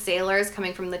 even sailors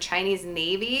coming from the Chinese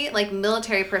Navy. Like,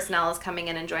 military personnel is coming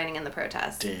in and joining in the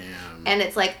protest. Damn. And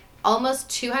it's like almost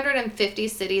 250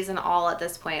 cities in all at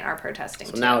this point are protesting.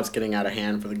 So now it's getting out of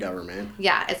hand for the government.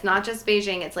 Yeah, it's not just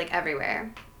Beijing, it's like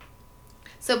everywhere.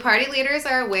 So party leaders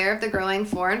are aware of the growing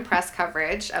foreign press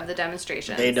coverage of the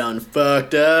demonstrations. They done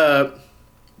fucked up.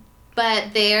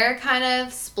 But they're kind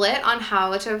of split on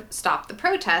how to stop the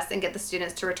protests and get the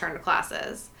students to return to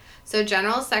classes. So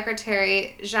General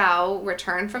Secretary Zhao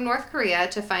returned from North Korea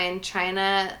to find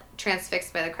China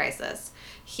transfixed by the crisis.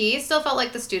 He still felt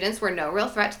like the students were no real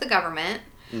threat to the government.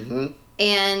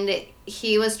 And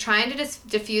he was trying to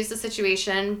diffuse the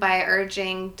situation by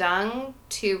urging Deng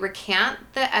to recant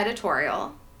the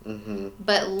editorial Mm-hmm.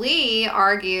 But Lee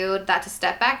argued that to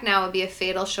step back now would be a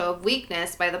fatal show of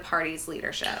weakness by the party's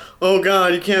leadership. Oh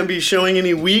God, you can't be showing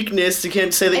any weakness. You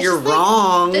can't say that It's you're just, like,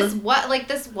 wrong.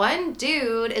 This one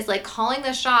dude is like calling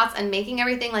the shots and making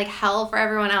everything like hell for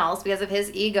everyone else because of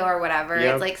his ego or whatever.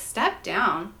 Yep. It's like, step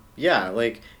down. Yeah,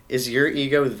 like, is your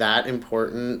ego that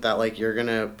important that, like, you're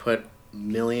gonna put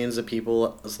millions of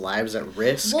people's lives at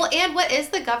risk? Well, and what is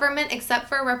the government except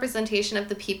for a representation of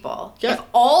the people? Yeah. If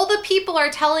all the people are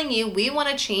telling you we want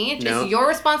to change, No. it's your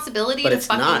responsibility But to it's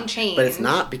fucking not. change. But it's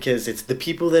not, because it's the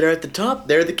people that are at the top.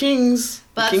 They're the kings.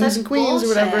 But The kings that's and queens or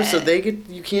whatever. So bullshit.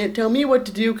 you can't tell me what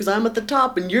to do because I'm at the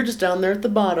top and you're just down there at the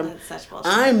bottom. That's such bullshit.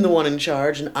 I'm the one in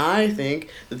charge, and I think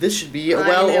that this should be a I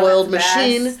know well-oiled what's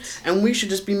machine, best. and we should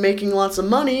just be making lots of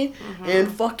money, Mm-hmm.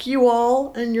 and fuck you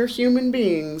all and your human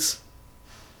beings.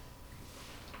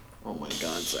 Oh my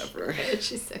God, Zephyr.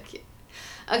 She's so cute.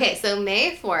 Okay, so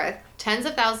May 4th, tens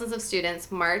of thousands of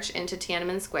students march into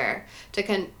Tiananmen Square to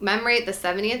commemorate the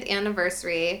 70th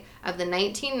anniversary of the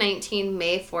 1919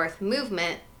 May 4th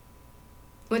movement,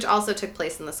 which also took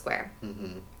place in the square.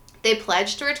 Mm-hmm. They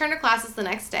pledged to return to classes the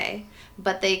next day,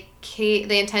 but they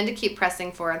intend to keep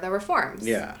pressing for the reforms.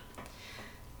 Yeah.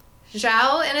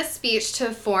 Zhao, in a speech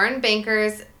to foreign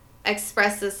bankers,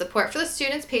 expresses support for the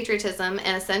students' patriotism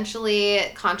and essentially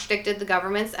contradicted the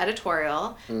government's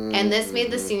editorial. And this made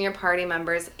the senior party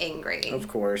members angry. Of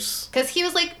course. Because he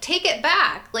was like, take it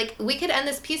back. Like, we could end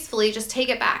this peacefully, just take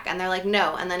it back. And they're like,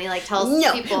 no. And then he like tells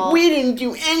people... we didn't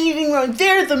do anything wrong.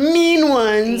 They're the mean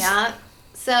ones. Yeah.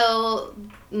 So,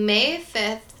 May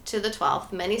 5th to the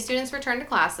 12th, many students return to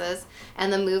classes,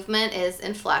 and the movement is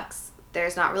in flux.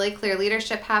 There's not really clear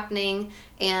leadership happening,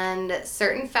 and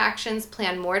certain factions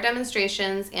plan more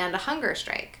demonstrations and a hunger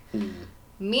strike.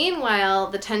 Meanwhile,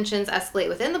 the tensions escalate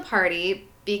within the party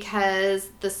because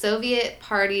the Soviet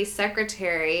Party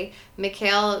secretary,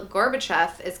 Mikhail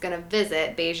Gorbachev, is going to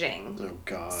visit Beijing. Oh,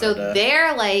 God. So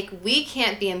they're like, we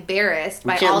can't be embarrassed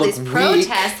by can't all look these weak.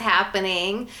 protests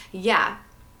happening. Yeah.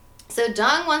 So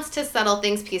Deng wants to settle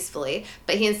things peacefully,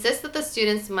 but he insists that the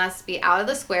students must be out of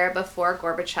the square before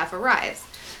Gorbachev arrives.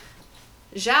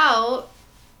 Zhao,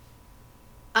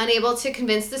 unable to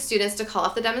convince the students to call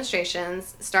off the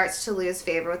demonstrations, starts to lose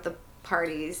favor with the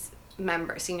party's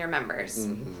senior members.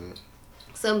 Mm-hmm.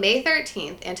 So May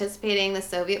 13th, anticipating the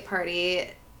Soviet Party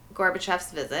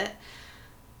Gorbachev's visit,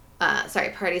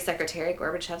 Party Secretary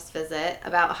Gorbachev's visit,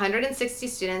 about 160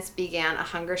 students began a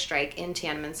hunger strike in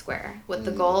Tiananmen Square with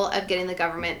the goal of getting the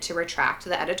government to retract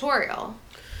the editorial.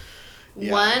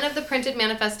 Yeah. One of the printed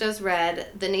manifestos read,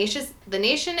 the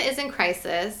nation is in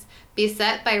crisis,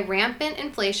 beset by rampant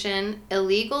inflation,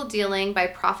 illegal dealing by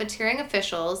profiteering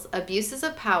officials, abuses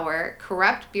of power,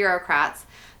 corrupt bureaucrats,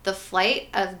 the flight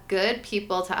of good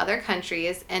people to other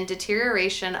countries, and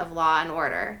deterioration of law and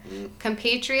order.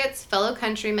 Compatriots, fellow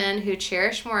countrymen who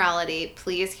cherish morality,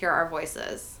 please hear our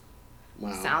voices.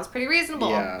 Wow. Sounds pretty reasonable.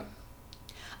 Yeah.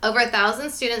 Over 1,000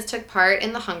 students took part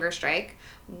in the hunger strike,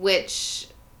 which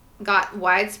got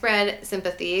widespread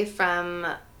sympathy from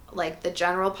like the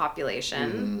general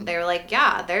population. They were like,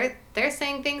 yeah, they're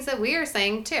saying things that we are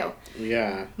saying too.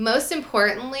 Yeah. Most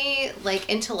importantly, like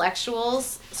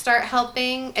intellectuals start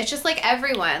helping. It's just like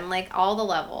everyone, like all the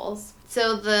levels.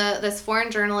 So this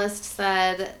foreign journalist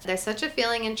said, there's such a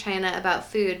feeling in China about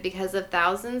food because of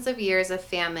thousands of years of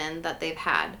famine that they've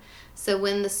had. So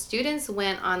when the students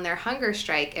went on their hunger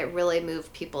strike, it really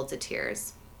moved people to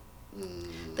tears.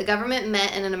 The government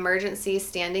met in an emergency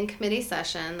standing committee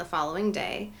session the following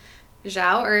day.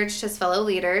 Zhao urged his fellow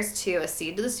leaders to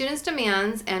accede to the students'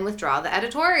 demands and withdraw the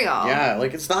editorial. Yeah,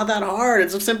 like it's not that hard.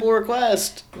 It's a simple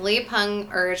request. Li Peng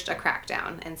urged a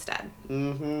crackdown instead.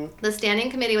 Mm-hmm. The standing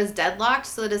committee was deadlocked,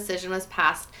 so the decision was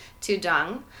passed to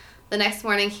Deng. The next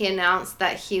morning, he announced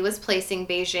that he was placing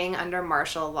Beijing under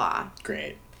martial law.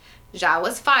 Great. Zhao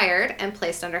was fired and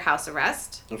placed under house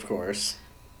arrest. Of course.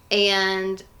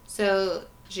 And so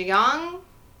Jiang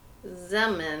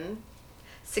Zemin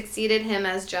succeeded him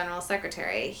as general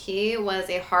secretary. He was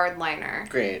a hardliner.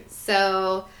 Great.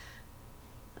 So,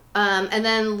 and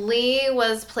then Li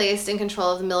was placed in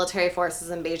control of the military forces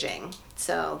in Beijing.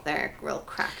 So they're a real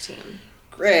crack team.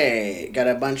 Great. Got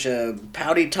a bunch of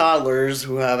pouty toddlers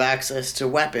who have access to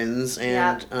weapons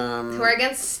and Who are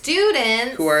against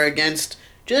students. who are against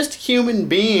just human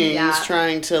beings Yeah.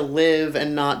 trying to live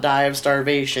and not die of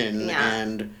starvation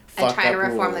and fuck trying to up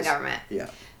reform the rules. government. Yeah.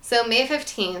 So May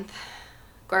 15th,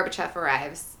 Gorbachev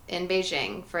arrives in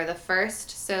Beijing for the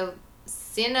first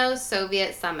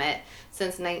Sino-Soviet summit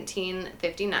since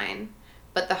 1959.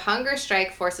 But the hunger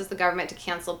strike forces the government to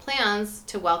cancel plans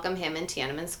to welcome him in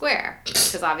Tiananmen Square,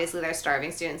 because obviously there's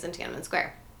starving students in Tiananmen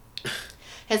Square.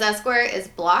 His escort is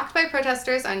blocked by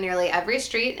protesters on nearly every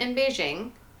street in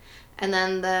Beijing. And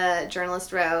then the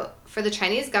journalist wrote, for the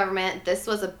Chinese government, this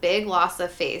was a big loss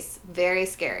of face, very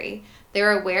scary. They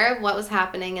were aware of what was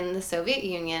happening in the Soviet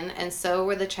Union, and so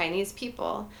were the Chinese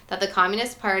people, that the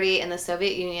Communist Party in the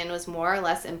Soviet Union was more or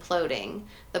less imploding.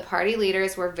 The party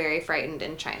leaders were very frightened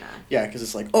in China. Yeah, because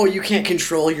it's like, oh, you can't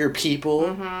control your people.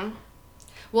 Mm-hmm.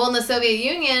 Well, in the Soviet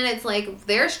Union, it's like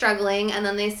they're struggling, and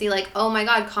then they see like, oh my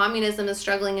God, communism is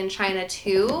struggling in China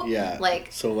too. Yeah. Like,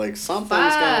 so like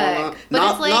something's fuck. going on. But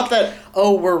Not it's like, not that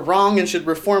we're wrong and should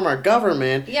reform our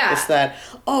government. Yeah. It's that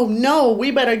no,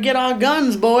 we better get our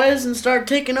guns, boys, and start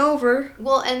taking over.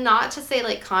 well, and not to say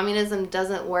like communism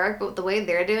doesn't work, but the way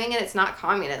they're doing it, it's not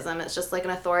communism. It's just like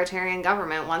an authoritarian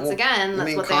government. Once again,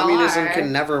 that's what they all are. Communism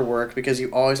can never work because you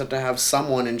always have to have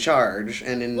someone in charge,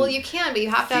 and in Well, you can, but you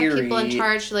have to have people in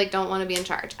charge who like don't want to be in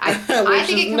charge. I think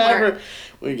it can work.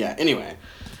 Well, yeah. Anyway.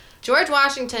 George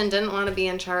Washington didn't want to be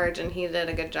in charge, and he did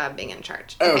a good job being in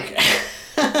charge. Okay.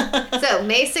 So,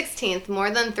 May 16th, more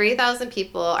than 3,000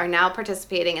 people are now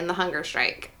participating in the hunger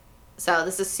strike. So,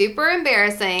 this is super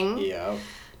embarrassing Yeah.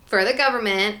 for the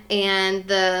government, and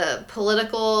the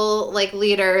political like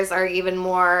leaders are even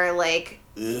more like,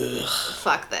 Ugh.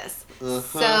 fuck this. Uh-huh.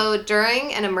 So,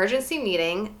 during an emergency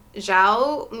meeting,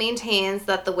 Zhao maintains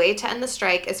that the way to end the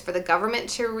strike is for the government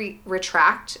to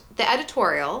retract the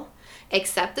editorial,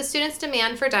 accept the students'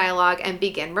 demand for dialogue, and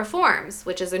begin reforms,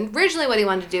 which is originally what he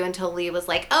wanted to do until Lee was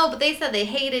like, oh, but they said they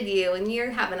hated you and you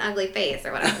have an ugly face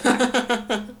or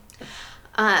whatever.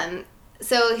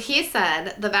 So he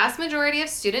said, the vast majority of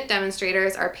student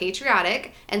demonstrators are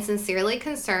patriotic and sincerely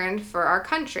concerned for our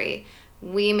country.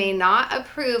 We may not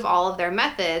approve all of their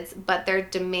methods, but their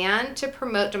demand to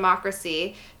promote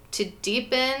democracy, to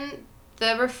deepen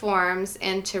the reforms,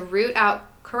 and to root out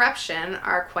corruption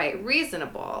are quite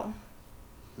reasonable.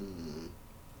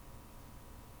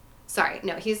 Sorry,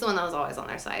 no, he's the one that was always on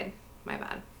their side. My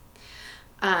bad.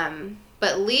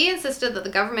 But Lee insisted that the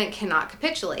government cannot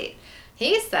capitulate.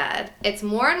 He said, it's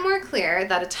more and more clear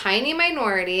that a tiny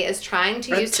minority is trying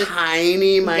to use is trying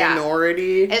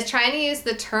to use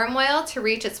the turmoil to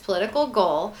reach its political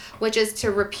goal, which is to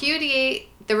repudiation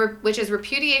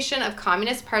of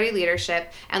Communist Party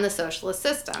leadership and the socialist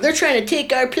system. They're trying to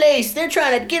take our place. They're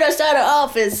trying to get us out of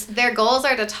office. Their goals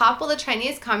are to topple the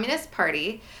Chinese Communist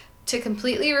Party, to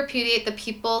completely repudiate the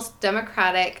People's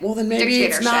Democratic Well, then maybe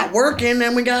dictatorship. it's not working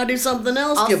and we gotta do something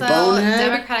else, Also, you bonehead.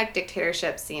 democratic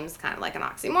dictatorship seems kind of like an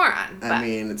oxymoron. But. I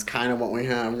mean, it's kind of what we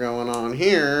have going on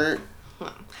here.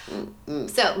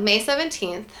 So, May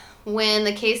 17th, when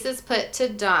the case is put to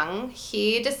Deng,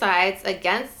 he decides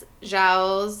against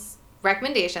Zhao's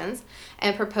recommendations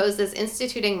and proposes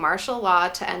instituting martial law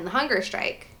to end the hunger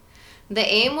strike. The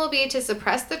aim will be to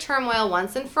suppress the turmoil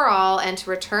once and for all and to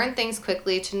return things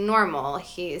quickly to normal,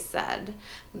 he said.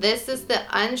 This is the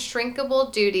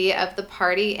unshrinkable duty of the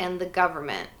party and the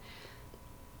government.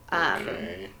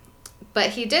 Okay. But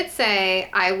he did say,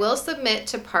 I will submit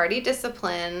to party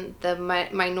discipline. The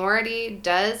minority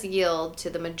does yield to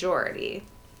the majority.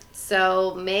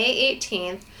 So, May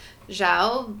 18th,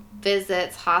 Zhao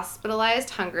visits hospitalized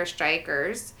hunger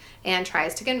strikers and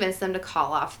tries to convince them to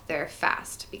call off their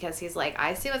fast because he's like,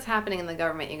 I see what's happening in the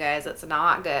government, you guys. It's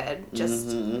not good.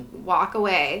 Just walk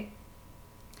away.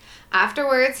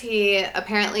 Afterwards, he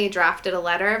apparently drafted a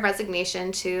letter of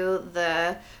resignation to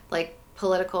the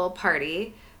political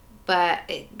party, but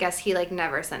I guess he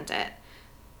never sent it.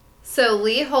 So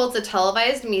Lee holds a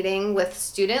televised meeting with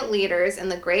student leaders in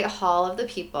the Great Hall of the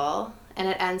People, and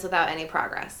it ends without any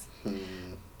progress.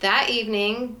 That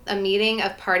evening, a meeting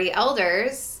of party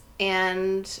elders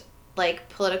and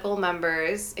political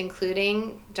members,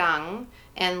 including Deng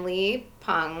and Li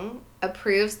Peng,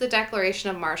 approves the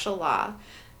declaration of martial law.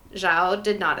 Zhao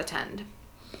did not attend.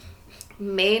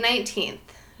 May 19th,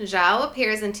 Zhao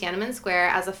appears in Tiananmen Square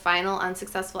as a final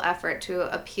unsuccessful effort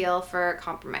to appeal for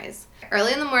compromise.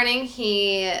 Early in the morning,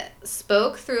 he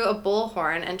spoke through a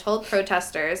bullhorn and told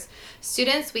protesters,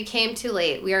 "Students, we came too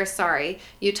late. We are sorry.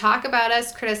 You talk about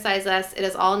us, criticize us. It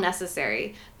is all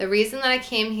necessary. The reason that I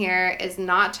came here is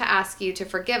not to ask you to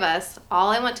forgive us.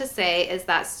 All I want to say is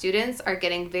that students are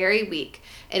getting very weak.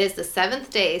 It is the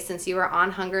 7th day since you are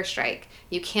on hunger strike.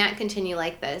 You can't continue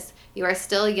like this. You are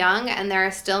still young, and there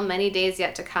are still many days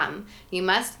yet to come. You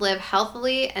must live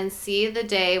healthily and see the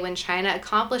day when China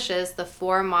accomplishes the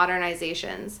 4 modernizations.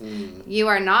 You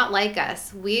are not like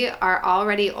us. We are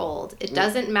already old. It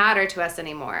doesn't matter to us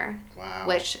anymore." Wow.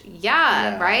 Which,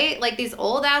 yeah, right? These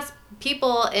old-ass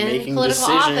people in making political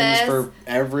decisions office. for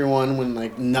everyone when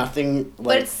like nothing, like,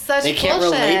 But it's such they can't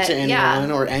bullshit. relate to anyone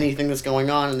Yeah. or anything that's going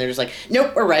on, and they're just like,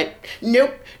 nope, we're right.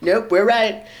 Nope, we're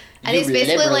right. And You he's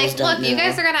basically liberals like, don't look, you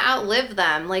guys know." are gonna outlive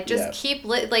them. Like, just Yeah. keep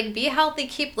like be healthy,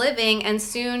 keep living, and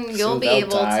soon you'll Soon be they'll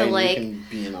able die to and like. You can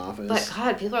be in office. But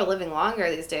God, people are living longer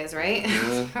these days, right?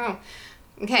 Yeah.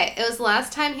 Okay, it was the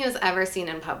last time he was ever seen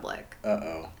in public.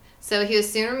 Uh-oh. So he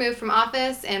was soon removed from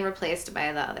office and replaced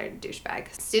by the other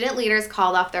douchebag. Student leaders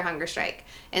called off their hunger strike.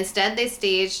 Instead, they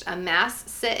staged a mass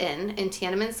sit-in in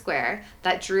Tiananmen Square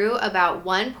that drew about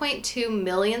 1.2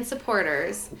 million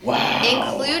supporters, Wow.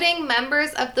 including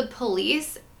members of the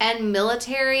police and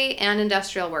military and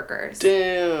industrial workers.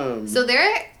 Damn. So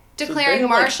they're declaring have,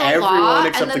 like, martial everyone law,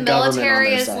 except and the the government on military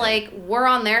their is side. like, we're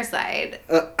on their side.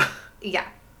 Yeah.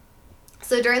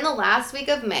 So during the last week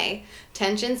of May,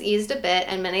 tensions eased a bit,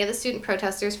 and many of the student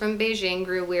protesters from Beijing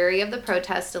grew weary of the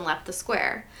protest and left the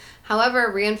square.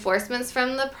 However, reinforcements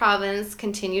from the province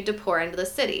continued to pour into the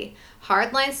city.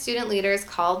 Hardline student leaders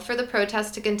called for the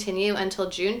protest to continue until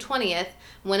June 20th,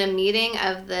 when a meeting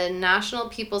of the National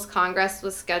People's Congress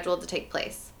was scheduled to take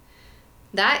place.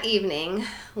 That evening,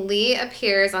 Li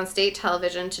appears on state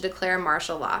television to declare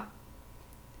martial law.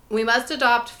 We must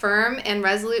adopt firm and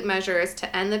resolute measures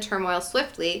to end the turmoil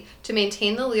swiftly to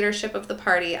maintain the leadership of the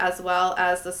party as well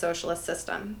as the socialist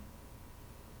system.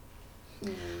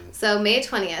 So May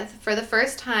 20th, for the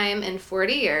first time in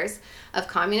 40 years of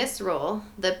communist rule,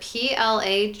 the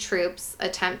PLA troops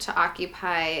attempt to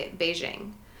occupy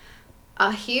Beijing.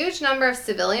 A huge number of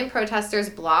civilian protesters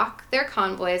block their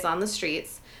convoys on the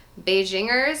streets.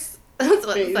 Beijingers That's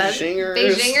what it says.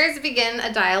 Beijingers begin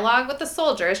a dialogue with the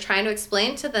soldiers, trying to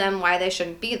explain to them why they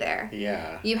shouldn't be there.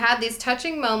 Yeah. You had these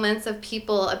touching moments of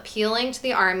people appealing to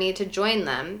the army to join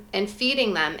them and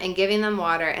feeding them and giving them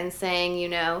water and saying, you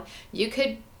know, you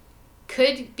could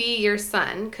be your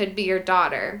son, could be your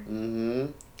daughter.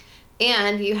 Mm-hmm.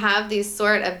 And you have these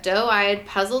sort of doe-eyed,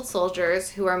 puzzled soldiers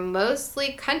who are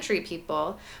mostly country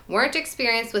people, weren't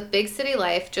experienced with big city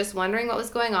life, just wondering what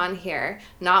was going on here,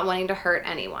 not wanting to hurt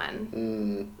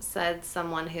anyone, said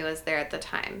someone who was there at the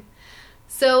time.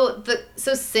 So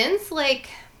since,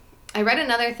 like, I read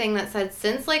another thing that said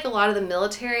since, like, a lot of the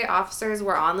military officers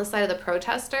were on the side of the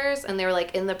protesters and they were,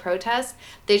 like, in the protest,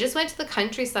 they just went to the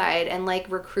countryside and,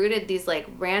 like, recruited these, like,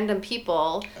 random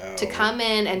people to come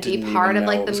in and be part of,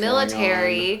 like, the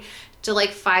military to,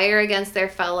 like, fire against their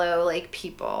fellow, like,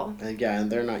 people. Yeah,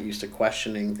 and they're not used to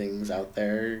questioning things out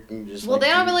there. You just, Well, like,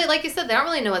 they don't really, like you said, they don't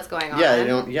really know what's going on. Yeah, they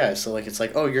don't. Yeah, so, like, it's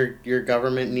like, oh, your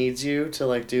government needs you to,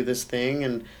 like, do this thing,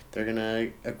 and they're gonna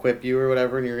equip you or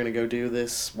whatever, and you're gonna go do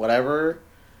this whatever.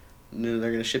 And then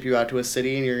they're gonna ship you out to a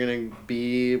city, and you're gonna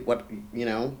be what, you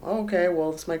know. Oh, okay,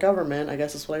 well, it's my government. I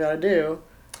guess that's what I gotta do.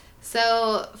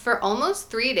 So, for almost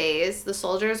 3 days, the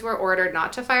soldiers were ordered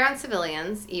not to fire on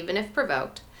civilians, even if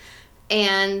provoked.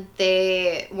 And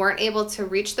they weren't able to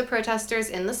reach the protesters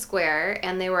in the square,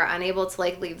 and they were unable to,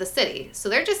 like, leave the city. So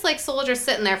they're just, like, soldiers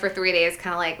sitting there for 3 days,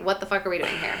 kind of like, what the fuck are we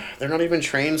doing here? They're not even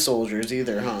trained soldiers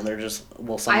either, huh? They're just,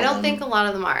 well, some I of don't them. think a lot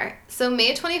of them are. So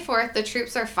May 24th, the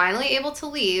troops are finally able to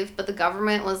leave, but the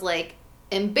government was, like,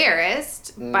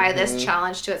 embarrassed by this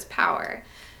challenge to its power.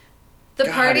 The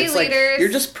God, party it's leaders... like, you're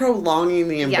just prolonging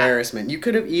the embarrassment. You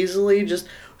could have easily just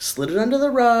slid it under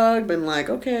the rug, been like,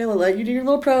 okay, I'll let you do your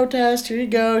little protest. Here you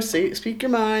go. Speak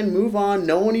your mind. Move on.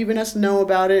 No one even has to know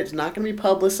about it. It's not going to be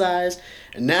publicized.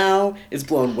 And now it's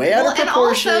blown way out of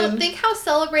proportion. And also, think how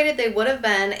celebrated they would have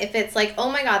been if it's like,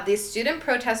 oh my God, these student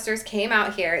protesters came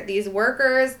out here. These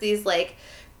workers, these, like,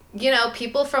 you know,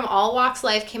 people from all walks of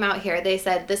life came out here. They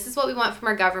said, this is what we want from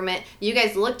our government. You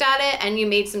guys looked at it and you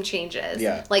made some changes.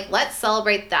 Yeah. Like, let's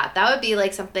celebrate that. That would be,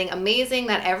 like, something amazing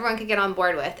that everyone could get on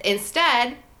board with.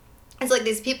 Instead, it's like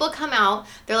these people come out,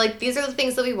 they're like, these are the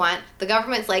things that we want. The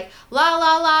government's like, la,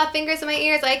 la, la, fingers in my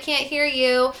ears, I can't hear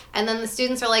you. And then the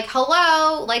students are like,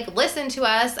 hello, like, listen to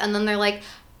us. And then they're like,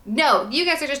 no, you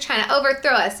guys are just trying to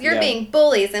overthrow us. You're being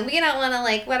bullies and we don't want to,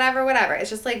 like, whatever. It's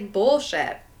just, like,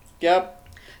 bullshit. Yep.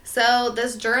 So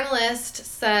this journalist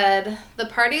said the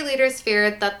party leaders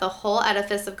feared that the whole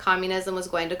edifice of communism was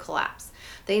going to collapse.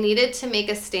 They needed to make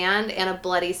a stand, and a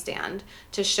bloody stand,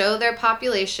 to show their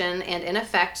population and, in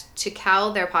effect, to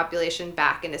cow their population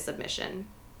back into submission.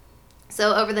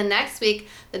 So over the next week,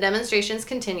 the demonstrations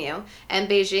continue, and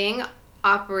Beijing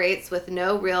operates with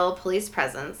no real police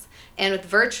presence and with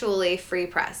virtually free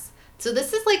press. So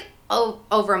this is like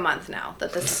over a month now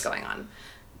that this is going on.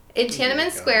 In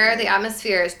Tiananmen Square, the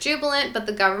atmosphere is jubilant, but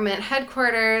the government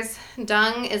headquarters,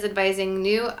 Deng, is advising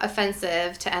new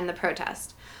offensive to end the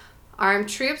protest. Armed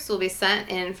troops will be sent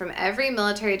in from every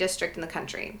military district in the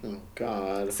country. Oh,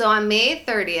 God. So on May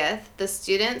 30th, the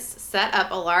students set up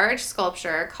a large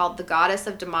sculpture called the Goddess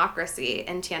of Democracy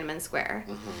in Tiananmen Square.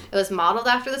 It was modeled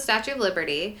after the Statue of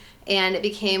Liberty, and it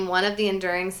became one of the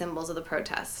enduring symbols of the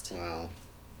protest. Wow.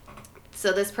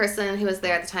 So this person who was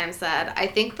there at the time said, I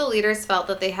think the leaders felt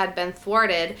that they had been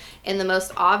thwarted in the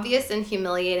most obvious and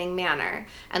humiliating manner.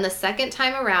 And the second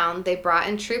time around, they brought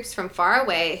in troops from far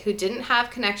away who didn't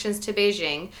have connections to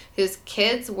Beijing, whose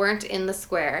kids weren't in the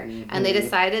square, and they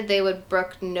decided they would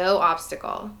brook no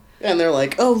obstacle. And they're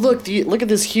like, oh, look, look at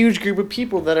this huge group of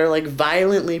people that are, like,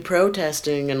 violently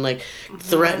protesting and, like,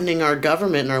 threatening our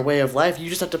government and our way of life. You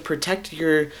just have to protect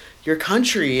your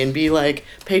country and be, like,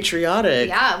 patriotic.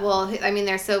 Yeah, well, I mean,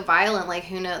 they're so violent, like,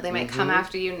 who knows, they might come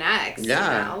after you next.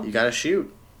 Yeah, you know? you gotta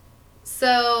shoot.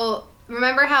 So,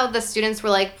 remember how the students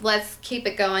were like, let's keep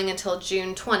it going until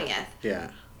June 20th? Yeah.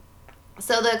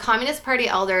 So the Communist Party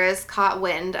elders caught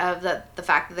wind of the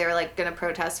fact that they were, like, going to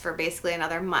protest for basically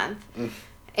another month.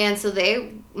 And so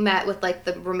they met with, like,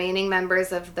 the remaining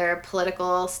members of their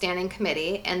political standing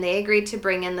committee, and they agreed to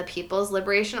bring in the People's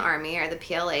Liberation Army, or the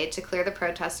PLA, to clear the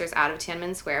protesters out of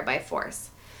Tiananmen Square by force.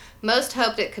 Most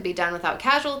hoped it could be done without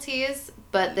casualties,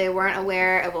 but they weren't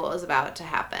aware of what was about to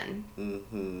happen.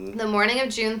 The morning of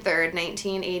June 3rd,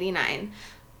 1989,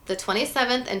 the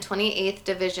 27th and 28th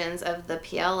Divisions of the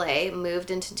PLA moved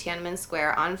into Tiananmen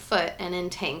Square on foot and in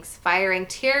tanks, firing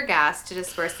tear gas to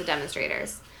disperse the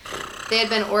demonstrators. They had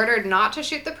been ordered not to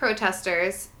shoot the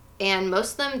protesters, and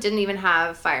most of them didn't even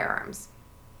have firearms.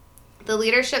 The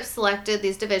leadership selected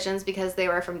these divisions because they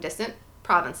were from distant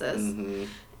provinces,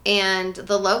 and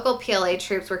the local PLA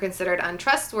troops were considered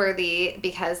untrustworthy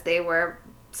because they were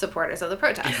supporters of the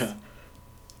protests. Yeah.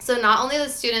 So not only the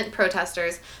student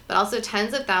protesters, but also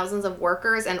tens of thousands of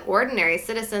workers and ordinary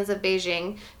citizens of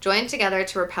Beijing joined together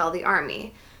to repel the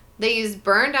army. They used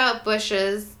burned out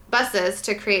buses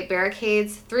to create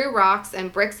barricades, threw rocks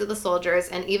and bricks at the soldiers,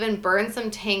 and even burned some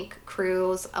tank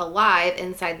crews alive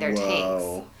inside their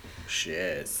tanks.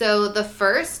 Shit. So the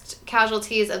first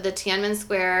casualties of the Tiananmen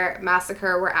Square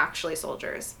massacre were actually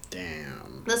soldiers.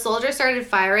 Damn. The soldiers started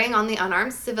firing on the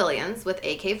unarmed civilians with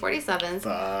AK-47s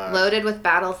loaded with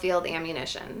battlefield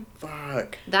ammunition.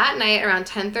 Fuck. That night, around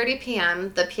 10:30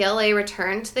 p.m., the PLA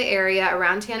returned to the area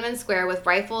around Tiananmen Square with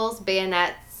rifles,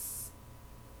 bayonets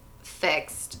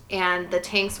fixed, and the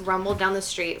tanks rumbled down the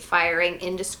street, firing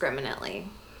indiscriminately.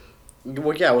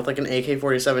 Well, yeah, with like an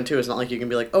AK-47 too, it's not like you can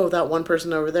be like, oh, that one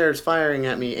person over there is firing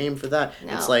at me, aim for that.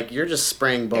 No. It's like, you're just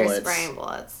spraying bullets. They're spraying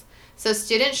bullets. So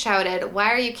students shouted,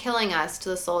 "Why are you killing us?" to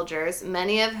the soldiers,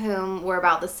 many of whom were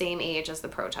about the same age as the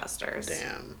protesters.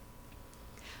 Damn.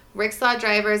 Rickshaw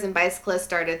drivers and bicyclists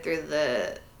started through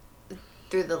the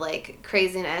like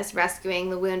craziness, rescuing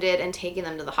the wounded and taking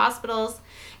them to the hospitals.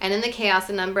 And in the chaos,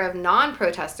 a number of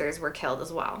non-protesters were killed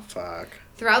as well. Fuck.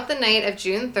 Throughout the night of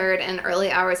June 3rd and early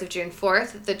hours of June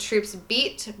 4th, the troops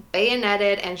beat,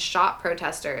 bayoneted, and shot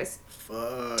protesters.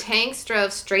 Fuck. Tanks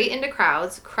drove straight into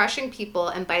crowds, crushing people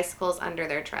and bicycles under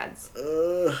their treads.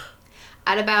 Ugh.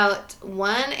 At about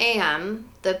 1 a.m.,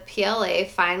 the PLA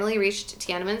finally reached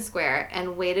Tiananmen Square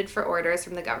and waited for orders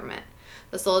from the government.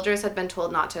 The soldiers had been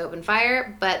told not to open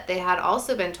fire, but they had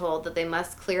also been told that they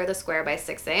must clear the square by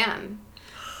 6 a.m.,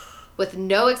 with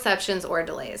no exceptions or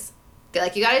delays. They're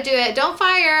like, you got to do it. Don't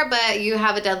fire, but you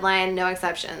have a deadline, no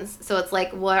exceptions. So it's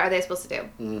like, what are they supposed to do?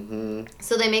 Mm-hmm.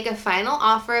 So they make a final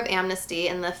offer of amnesty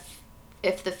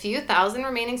if the few thousand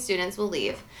remaining students will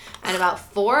leave. And about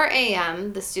 4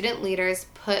 a.m., the student leaders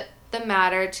put the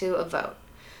matter to a vote.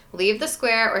 Leave the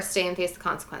square or stay and face the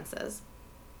consequences.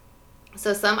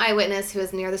 So some eyewitness who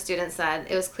was near the students said,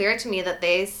 it was clear to me that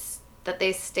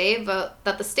the stay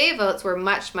votes were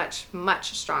much, much,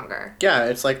 much stronger. Yeah,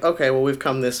 it's like, okay, well, we've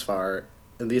come this far,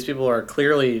 and these people are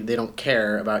clearly, they don't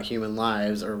care about human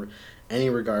lives or any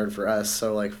regard for us,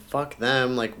 so, like, fuck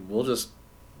them, like, we'll just,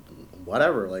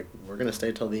 whatever, like, we're gonna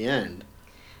stay till the end.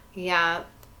 Yeah,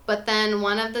 but then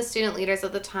one of the student leaders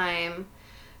at the time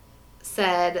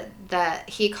said that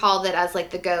he called it as, like,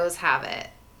 the goes have it.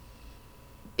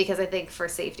 Because I think for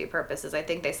safety purposes, I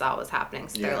think they saw what was happening.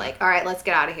 So they're like, all right, let's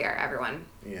get out of here, everyone.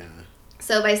 Yeah.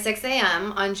 So by 6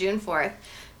 a.m. on June 4th,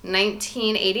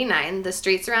 1989, the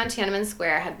streets around Tiananmen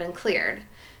Square had been cleared.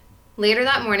 Later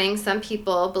that morning, some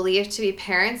people, believed to be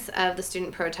parents of the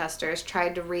student protesters,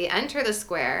 tried to re-enter the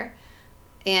square,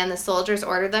 and the soldiers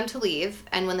ordered them to leave.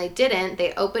 And when they didn't,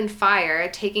 they opened fire,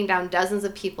 taking down dozens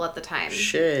of people at the time.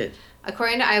 Shit.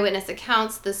 According to eyewitness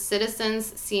accounts, the citizens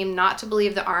seemed not to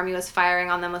believe the army was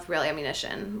firing on them with real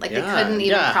ammunition. Like, they couldn't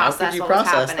even process how could you what was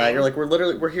process happening. that? You're like,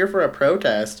 we're here for a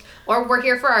protest. Or we're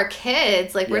here for our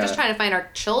kids. Like, we're Yeah. just trying to find our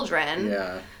children.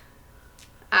 Yeah.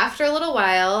 After a little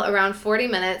while, around 40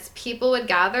 minutes, people would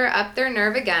gather up their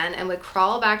nerve again and would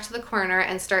crawl back to the corner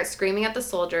and start screaming at the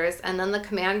soldiers, and then the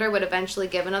commander would eventually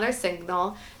give another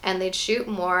signal, and they'd shoot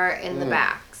more in the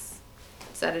backs,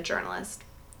 said a journalist.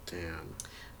 Damn.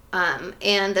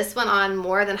 And this went on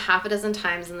more than half a dozen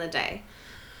times in the day.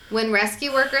 When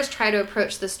rescue workers tried to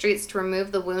approach the streets to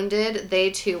remove the wounded, they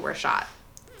too were shot.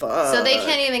 Fuck. So they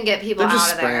can't even get people They're out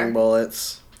just of there. spraying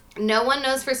bullets. No one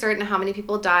knows for certain how many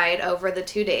people died over the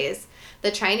 2 days.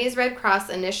 The Chinese Red Cross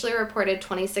initially reported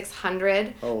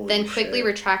 2,600, Holy then quickly shit.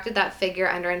 retracted that figure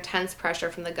under intense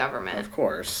pressure from the government. Of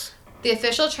course. The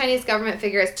official Chinese government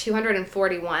figure is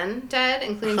 241 dead,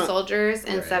 including soldiers,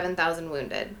 and Right. 7,000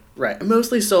 wounded. Right.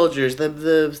 Mostly soldiers.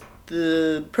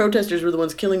 The protesters were the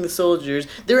ones killing the soldiers.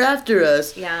 They're after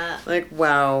us. Yeah. Like,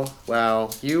 wow.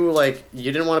 You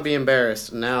didn't want to be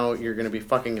embarrassed. Now you're going to be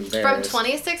fucking embarrassed. From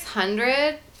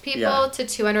 2,600 people Yeah. to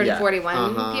 241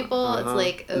 Uh-huh, people, it's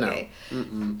like, okay. No.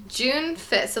 Mm-mm. June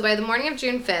 5th, so by the morning of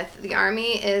June 5th, the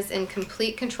army is in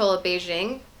complete control of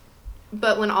Beijing.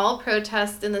 But when all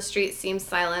protests in the streets seemed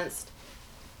silenced,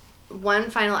 one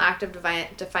final act of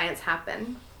defiance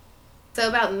happened. So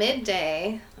about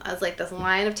midday, as like this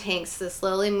line of tanks is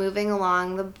slowly moving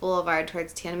along the boulevard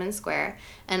towards Tiananmen Square,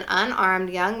 an unarmed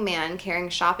young man carrying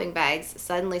shopping bags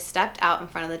suddenly stepped out in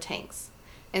front of the tanks.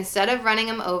 Instead of running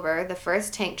him over, the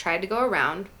first tank tried to go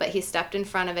around, but he stepped in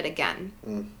front of it again.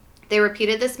 They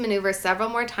repeated this maneuver several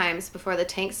more times before the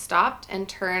tank stopped and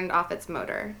turned off its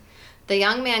motor. The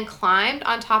young man climbed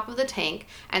on top of the tank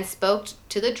and spoke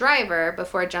to the driver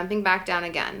before jumping back down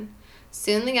again.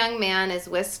 Soon the young man is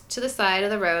whisked to the side of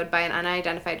the road by an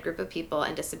unidentified group of people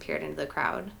and disappeared into the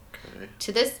crowd. Okay.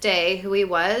 To this day, who he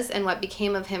was and what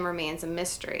became of him remains a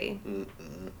mystery.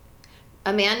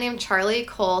 A man named Charlie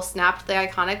Cole snapped the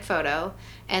iconic photo,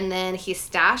 and then he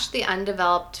stashed the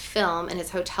undeveloped film in his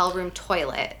hotel room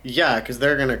toilet. Yeah, because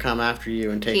they're going to come after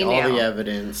you and take He all knew. the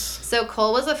evidence. So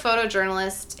Cole was a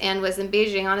photojournalist and was in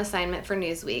Beijing on assignment for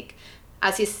Newsweek.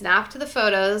 As he snapped the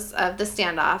photos of the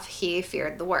standoff, he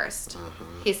feared the worst.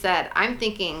 He said, "I'm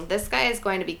thinking this guy is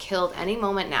going to be killed any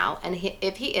moment now, and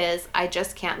if he is, I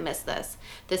just can't miss this.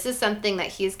 This is something that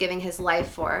he's giving his life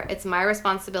for. It's my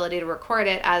responsibility to record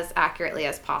it as accurately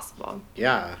as possible."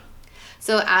 Yeah.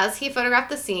 So as he photographed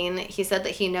the scene, he said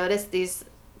that he noticed these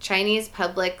Chinese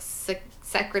Public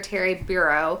Secretary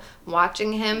Bureau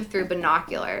watching him through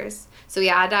binoculars. So he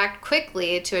had to act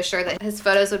quickly to assure that his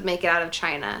photos would make it out of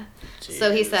China.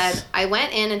 So he Jeez. said, "I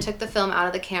went in and took the film out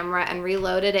of the camera and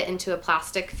reloaded it into a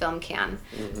plastic film can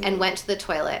and went to the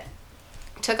toilet.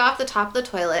 Took off the top of the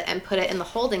toilet and put it in the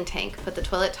holding tank, put the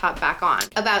toilet top back on.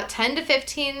 About 10 to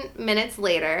 15 minutes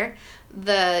later,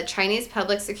 the Chinese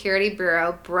Public Security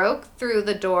Bureau broke through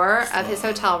the door of his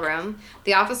hotel room.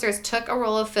 The officers took a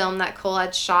roll of film that Cole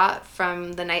had shot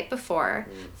from the night before,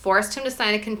 forced him to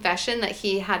sign a confession that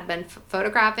he had been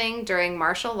photographing during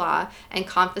martial law, and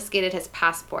confiscated his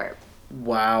passport.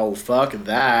 Wow, fuck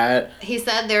that. He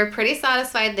said they were pretty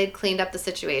satisfied they'd cleaned up the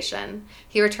situation.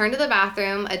 He returned to the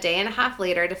bathroom a day and a half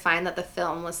later to find that the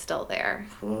film was still there.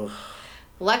 Ugh.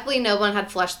 Luckily, no one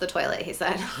had flushed the toilet, he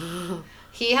said.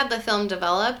 He had the film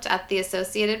developed at the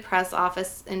Associated Press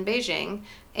office in Beijing,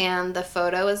 and the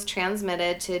photo was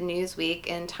transmitted to Newsweek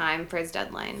in time for his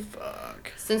deadline.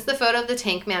 Fuck. Since the photo of the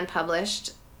tank man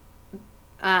published,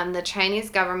 the Chinese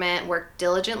government worked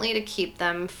diligently to keep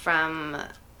them from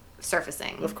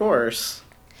surfacing. Of course.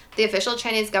 The official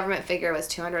Chinese government figure was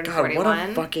God, 241. what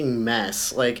a fucking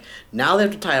mess. Like, now they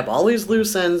have to tie up all these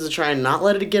loose ends to try and not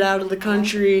let it get out of the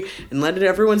country and let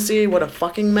everyone see what a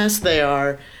fucking mess they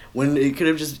are when it could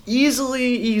have just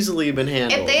easily been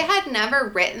handled. If they had never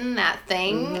written that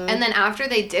thing, and then after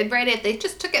they did write it, they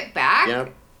just took it back.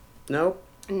 Yep. Nope.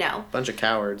 No. Bunch of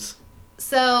cowards.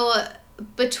 So,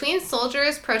 between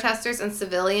soldiers, protesters, and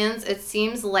civilians, it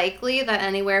seems likely that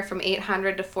anywhere from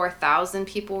 800 to 4,000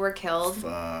 people were killed.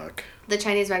 Fuck. The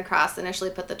Chinese Red Cross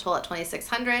initially put the toll at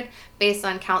 2,600 based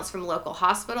on counts from local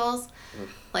hospitals,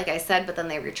 like I said, but then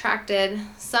they retracted.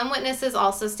 Some witnesses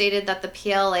also stated that the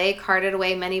PLA carted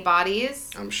away many bodies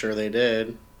I'm sure they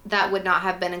did. that would not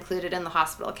have been included in the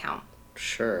hospital count.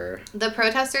 Sure. The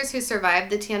protesters who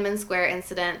survived the Tiananmen Square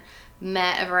incident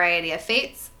met a variety of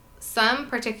fates. Some,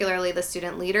 particularly the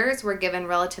student leaders, were given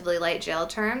relatively light jail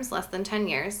terms, less than 10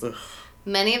 years. Ugh.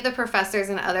 Many of the professors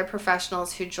and other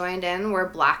professionals who joined in were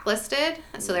blacklisted,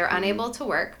 so they were unable to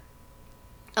work.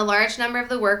 A large number of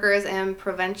the workers and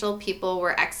provincial people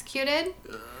were executed.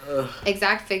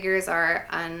 Exact figures are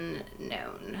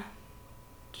unknown.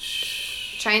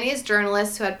 Chinese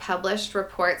journalists who had published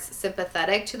reports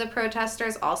sympathetic to the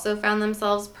protesters also found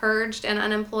themselves purged and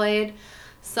unemployed.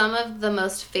 Some of the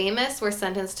most famous were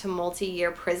sentenced to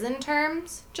multi-year prison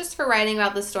terms just for writing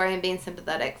about the story and being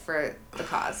sympathetic for the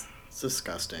cause. It's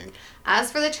disgusting.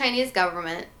 As for the Chinese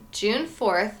government, June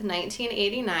 4th,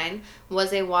 1989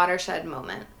 was a watershed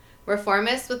moment.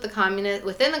 Reformists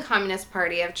within the Communist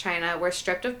Party of China were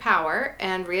stripped of power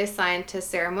and reassigned to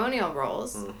ceremonial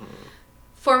roles. Mm-hmm.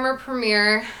 Former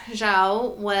Premier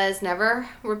Zhao was never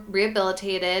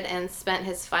rehabilitated and spent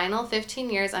his final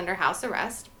 15 years under house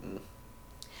arrest.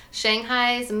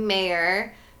 Shanghai's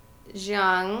mayor,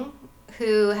 Jiang,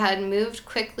 who had moved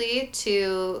quickly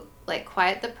to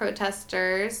quiet the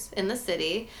protesters in the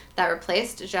city, that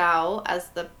replaced Zhao as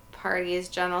the party's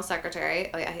general secretary.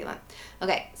 Oh yeah, he went.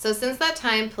 Okay, so since that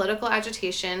time, political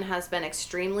agitation has been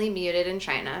extremely muted in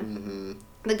China. Mm-hmm.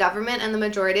 The government and the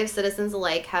majority of citizens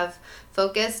alike have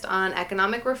focused on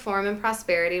economic reform and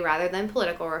prosperity rather than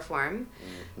political reform.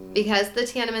 Mm-hmm. Because the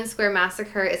Tiananmen Square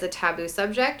massacre is a taboo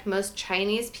subject, most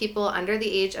Chinese people under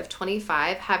the age of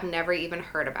 25 have never even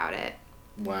heard about it.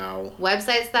 Wow.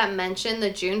 Websites that mention the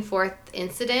June 4th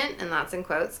incident, and that's in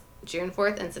quotes, June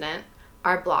 4th incident,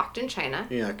 are blocked in China.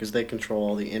 Yeah, because they control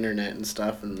all the internet and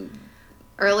stuff. And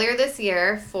Earlier this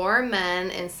year, 4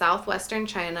 men in southwestern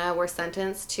China were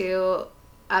sentenced to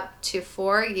up to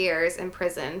 4 years in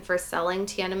prison for selling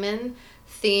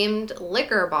Tiananmen-themed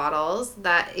liquor bottles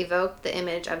that evoked the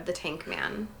image of the Tank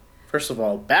Man. first of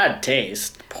all, bad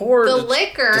taste. Poor. The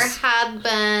liquor had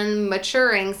been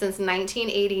maturing since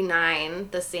 1989,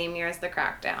 the same year as the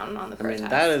crackdown on the I mean, protests.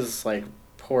 that is like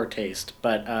poor taste.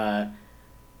 But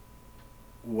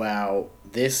wow,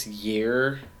 this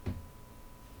year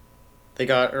they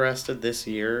got arrested this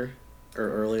year or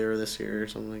earlier this year or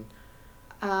something.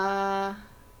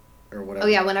 Or whatever. Oh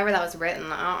yeah, whenever that was written.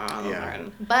 I don't know. Yeah.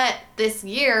 But this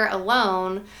year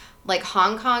alone, like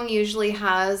Hong Kong usually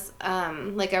has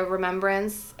like a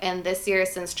remembrance, and this year,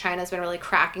 since China's been really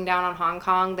cracking down on Hong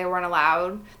Kong, they weren't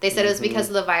allowed. They said it was because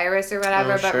of the virus or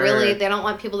whatever, but sure. really they don't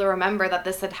want people to remember that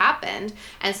this had happened.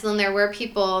 And so then there were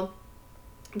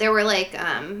like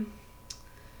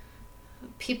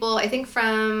people, I think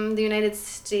from the United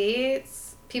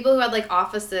States, people who had like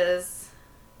offices.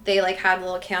 They like had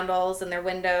little candles in their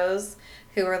windows,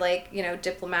 who were like, you know,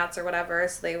 diplomats or whatever,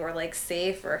 so they were like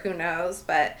safe, or who knows.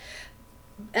 But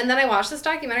and then I watched this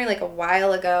documentary like a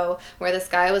while ago where this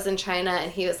guy was in China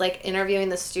and he was like interviewing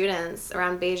the students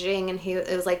around Beijing, and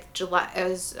it was like June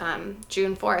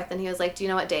 4th, and he was like, do you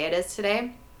know what day it is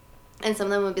today? And some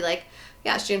of them would be like,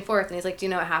 yeah, it's June 4th. And he's like, do you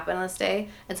know what happened on this day?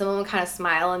 And someone would kind of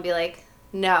smile and be like,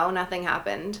 no, nothing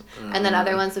happened. And then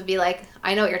other ones would be like,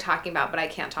 I know what you're talking about, but I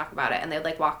can't talk about it. And they'd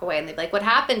like walk away, and they'd be like, what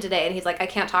happened today? And he's like, I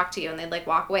can't talk to you. And they'd like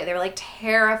walk away. They were like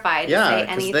terrified to say Yeah,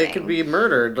 anything. because they could be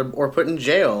murdered or put in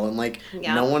jail, and like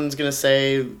Yeah. no one's gonna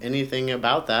say anything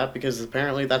about that because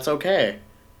apparently that's okay.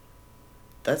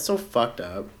 That's so fucked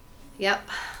up. Yep.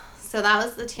 So that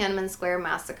was the Tiananmen Square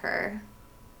massacre.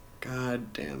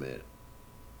 God damn it.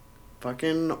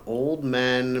 Fucking old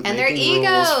men And their making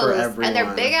rules for egos. everyone. And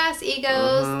their big ass egos.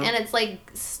 Uh-huh. And it's like,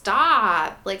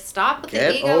 stop. Like, stop with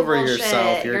Get the ego over bullshit.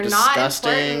 yourself. You're not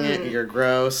disgusting. important. You're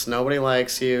gross. Nobody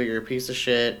likes you. You're a piece of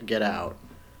shit. Get out.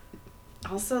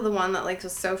 Also, the one that like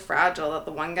was so fragile that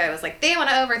the one guy was like, they want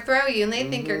to overthrow you and they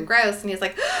think you're gross. And he's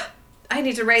like, I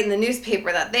need to write in the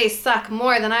newspaper that they suck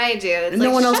more than I do. It's And like,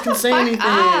 no one else shut can the say fuck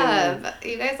anything. up.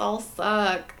 You guys all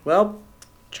suck. Well,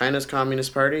 China's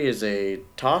Communist Party is a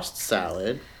tossed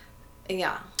salad.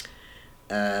 Yeah.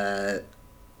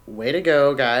 Way to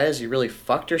go, guys. You really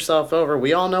fucked yourself over.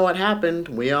 We all know what happened.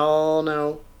 We all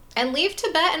know. And leave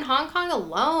Tibet and Hong Kong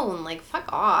alone. Like, fuck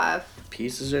off.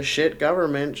 Pieces of shit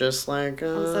government, just like,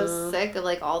 I'm so sick of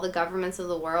like all the governments of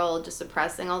the world just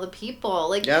oppressing all the people.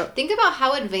 Like, Yep. think about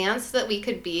how advanced that we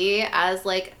could be as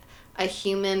like a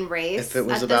human race. If it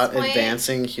was at about this point.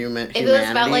 advancing If humanity. it was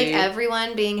about like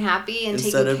everyone being happy and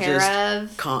Instead taken of care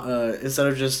just of, instead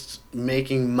of just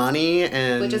making money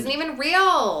and which isn't even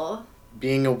real.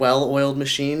 being a well-oiled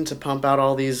machine to pump out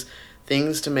all these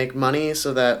things to make money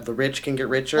so that the rich can get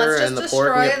richer Let's just and the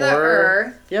poor can destroy get the poorer.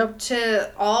 earth Yep.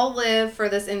 to all live for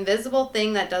this invisible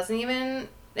thing that isn't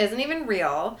even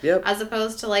real. Yep. As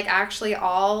opposed to like actually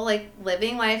all like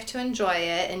living life to enjoy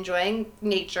it, enjoying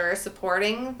nature,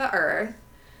 supporting the earth.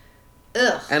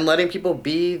 Ugh. And letting people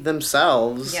be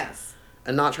themselves. Yes.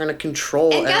 And not trying to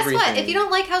control And guess everything. what? If you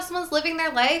don't like how someone's living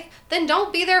their life, then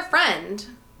don't be their friend.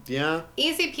 Yeah.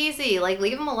 Easy peasy. Like,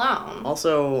 leave them alone.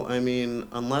 Also, I mean,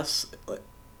 unless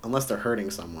unless they're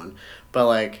hurting someone. But,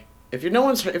 like, if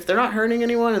they're not hurting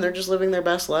anyone and they're just living their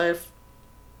best life,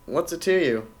 what's it to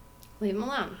you? Leave them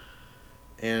alone.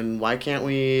 And why can't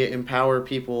we empower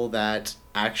people that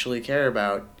actually care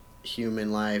about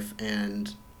human life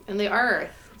and the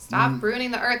earth? Stop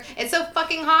ruining the earth. It's so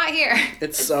fucking hot here.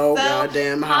 It's so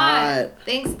goddamn hot.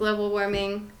 Thanks, global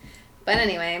warming. But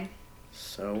anyway.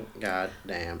 So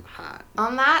goddamn hot.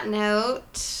 On that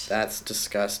note. That's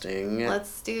disgusting.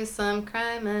 Let's do some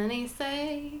criminy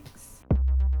sakes.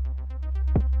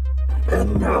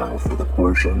 And now for the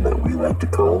portion that we like to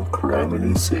call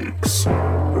Criminy Sakes,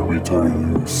 where we tell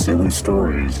you silly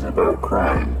stories about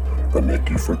crime that make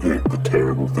you forget the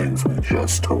terrible things we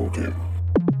just told you.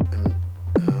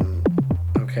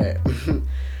 Okay.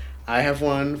 I have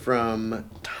one from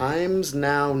Times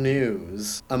Now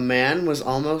News. A man was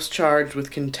almost charged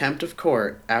with contempt of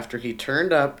court after he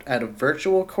turned up at a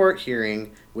virtual court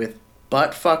hearing with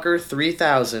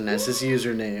Buttfucker3000 as his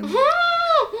username.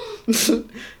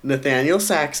 Nathaniel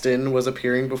Saxton was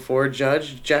appearing before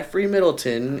Judge Jeffrey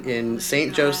Middleton in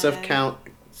St. Joseph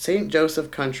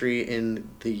Country in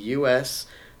the U.S.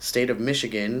 state of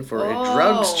Michigan for a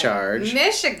drugs charge.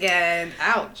 Michigan!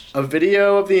 Ouch. A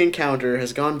video of the encounter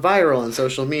has gone viral on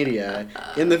social media.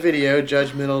 In the video,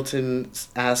 Judge Middleton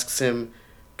asks him,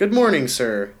 "Good morning,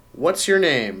 sir. What's your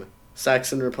name?"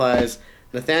 Saxton replies,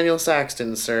 "Nathaniel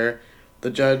Saxton, sir." The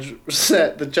judge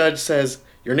says,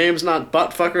 "Your name's not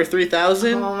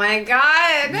Buttfucker3000? Oh my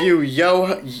god! You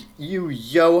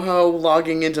yo-ho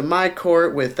logging into my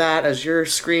court with that as your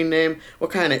screen name?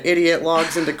 What kind of idiot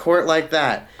logs into court like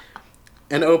that?"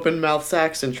 An open-mouthed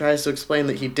Saxton tries to explain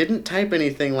that he didn't type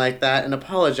anything like that and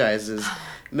apologizes.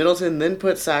 Middleton then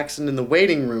put Saxton in the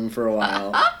waiting room for a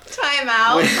while. Time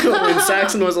out. When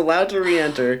Saxton was allowed to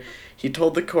re-enter, he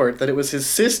told the court that it was his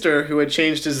sister who had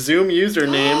changed his Zoom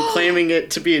username, claiming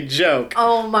it to be a joke.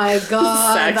 Oh my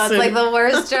god, Saxton. that's like the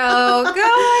worst joke. Oh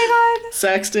my god.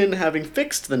 Saxton, having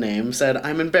fixed the name, said,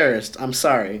 "I'm embarrassed. I'm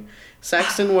sorry."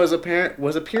 Saxton was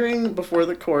appearing before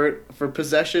the court for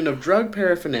possession of drug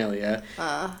paraphernalia.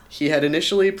 He had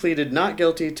initially pleaded not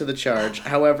guilty to the charge.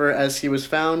 However, as he was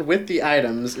found with the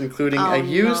items, including a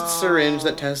used syringe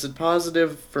that tested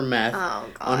positive for meth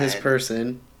on his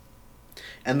person,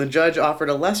 and the judge offered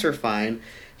a lesser fine,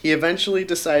 he eventually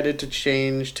decided to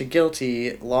change to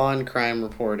guilty, Law and Crime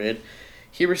reported.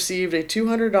 He received a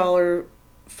 $200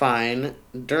 fine.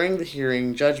 During the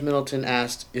hearing, Judge Middleton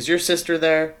asked, "Is your sister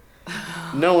there?"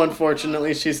 "No,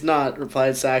 unfortunately, she's not,"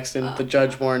 replied Saxton. The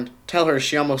judge warned, "Tell her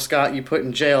she almost got you put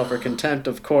in jail for contempt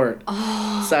of court."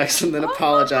 Saxton then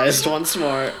apologized once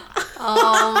more.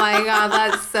 Oh my god,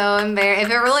 that's so embarrassing.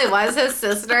 If it really was his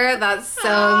sister, that's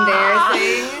so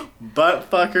embarrassing.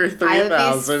 Buttfucker3000. I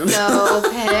would be so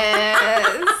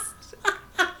pissed.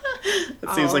 It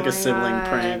seems like a sibling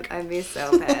prank. I'd be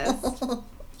so pissed.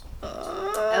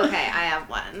 Okay, I have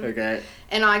one. Okay.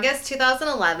 In August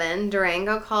 2011,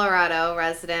 Durango, Colorado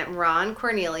resident Ron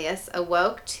Cornelius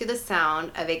awoke to the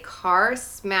sound of a car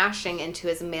smashing into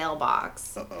his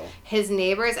mailbox. Uh-oh. His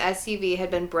neighbor's SUV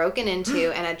had been broken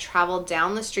into and had traveled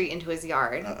down the street into his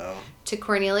yard. Uh-oh. To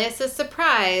Cornelius'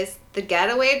 surprise, the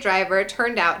getaway driver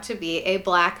turned out to be a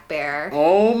black bear.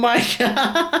 Oh my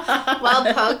god.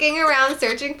 While poking around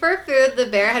searching for food, the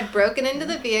bear had broken into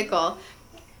the vehicle.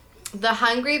 The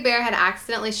hungry bear had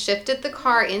accidentally shifted the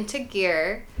car into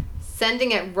gear,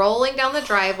 sending it rolling down the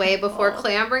driveway before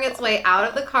clambering its way out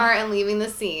of the car and leaving the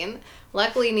scene.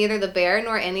 Luckily, neither the bear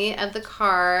nor any of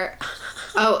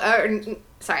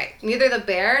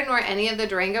the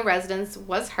Durango residents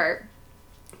was hurt,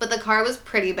 but the car was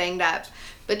pretty banged up.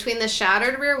 Between the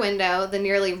shattered rear window, the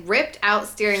nearly ripped out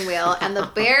steering wheel, and the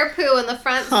bear poo in the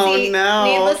front seat,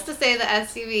 needless to say, the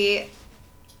SUV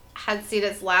had seen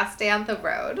its last day on the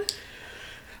road.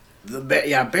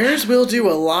 Bears will do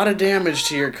a lot of damage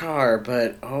to your car,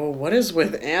 but what is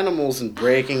with animals and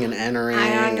breaking and entering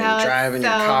and driving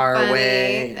your car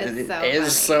away?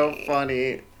 It's so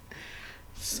funny.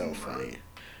 So funny.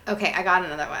 Okay, I got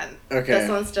another one. Okay. This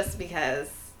one's just because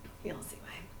you'll see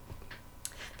why.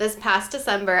 This past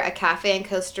December, a cafe in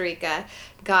Costa Rica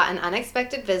got an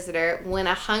unexpected visitor when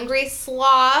a hungry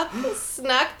sloth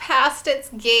snuck past its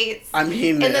gates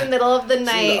in the middle of the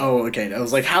night. Oh, okay. I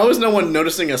was like, how is no one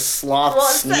noticing a sloth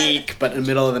sneak, but in the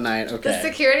middle of the night? Okay. The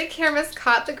security cameras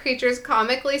caught the creature's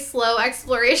comically slow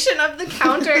exploration of the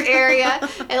counter area.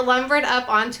 It lumbered up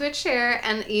onto a chair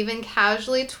and even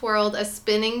casually twirled a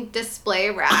spinning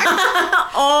display rack.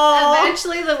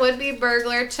 Eventually, the would-be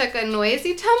burglar took a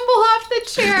noisy tumble off the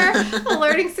chair picture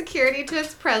alerting security to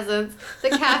its presence. The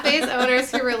cafe's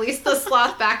owners who released the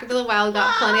sloth back into the wild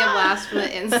got plenty of laughs from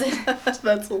the incident.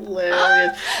 That's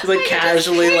hilarious. He's like I can just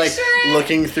casually like picture it.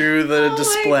 looking through the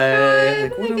display.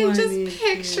 Like, what I do can I just need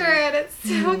picture here? it. It's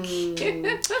so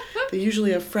cute. They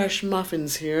usually have fresh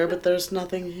muffins here, but there's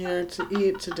nothing here to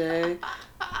eat today.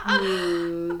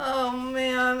 Oh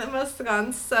man, it must have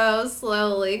gone so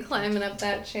slowly climbing up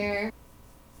that chair.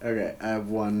 Okay, I have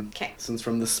one. Okay. This one's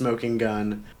from the Smoking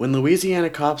Gun. When Louisiana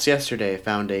cops yesterday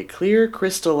found a clear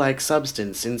crystal-like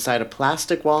substance inside a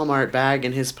plastic Walmart bag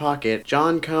in his pocket,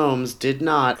 John Combs did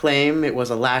not claim it was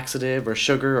a laxative or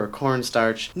sugar or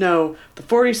cornstarch. No, the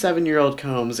 47-year-old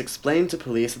Combs explained to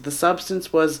police that the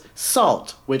substance was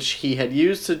salt, which he had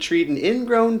used to treat an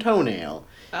ingrown toenail.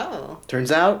 Oh.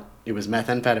 Turns out, it was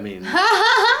methamphetamine.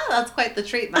 That's quite the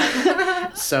treatment.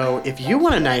 So, if you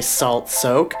want a nice salt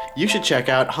soak, you should check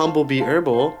out Humblebee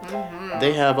Herbal.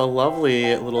 They have a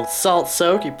lovely little salt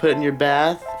soak you put in your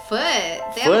bath. Foot.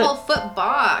 They have a whole foot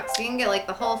box. You can get like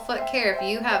the whole foot care if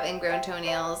you have ingrown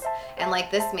toenails and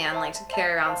like this man likes to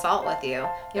carry around salt with you.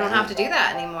 You don't have to do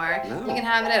that anymore. No. You can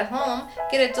have it at home,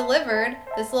 get it delivered,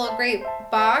 this little great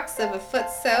box of a foot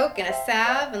soak and a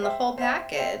salve and the whole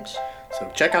package. So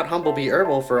check out Humblebee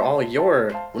Herbal for all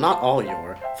your, well, not all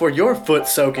your, for your foot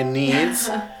soaking needs.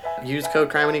 Use code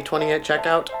CRIMINY20 at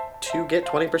checkout to get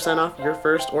 20% off your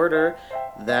first order.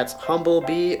 That's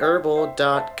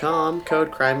humblebeeherbal.com,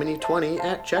 code CRIMINY20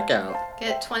 at checkout.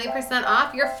 Get 20%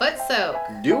 off your foot soak.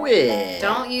 Do it!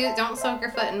 Don't soak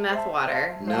your foot in meth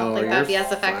water. I No, don't think that'd be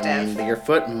as effective. Your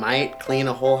foot might clean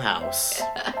a whole house.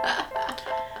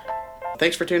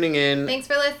 Thanks for tuning in. Thanks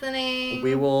for listening.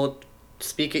 We will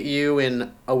speak at you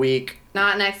in a week.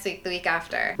 Not next week, the week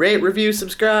after. Rate, review,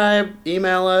 subscribe.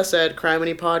 Email us at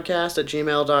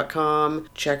crimeinypodcast@gmail.com.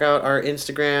 Check out our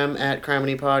Instagram at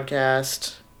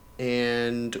crimeinypodcast.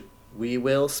 And we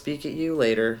will speak at you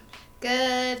later.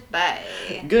 Goodbye.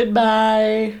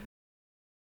 Goodbye.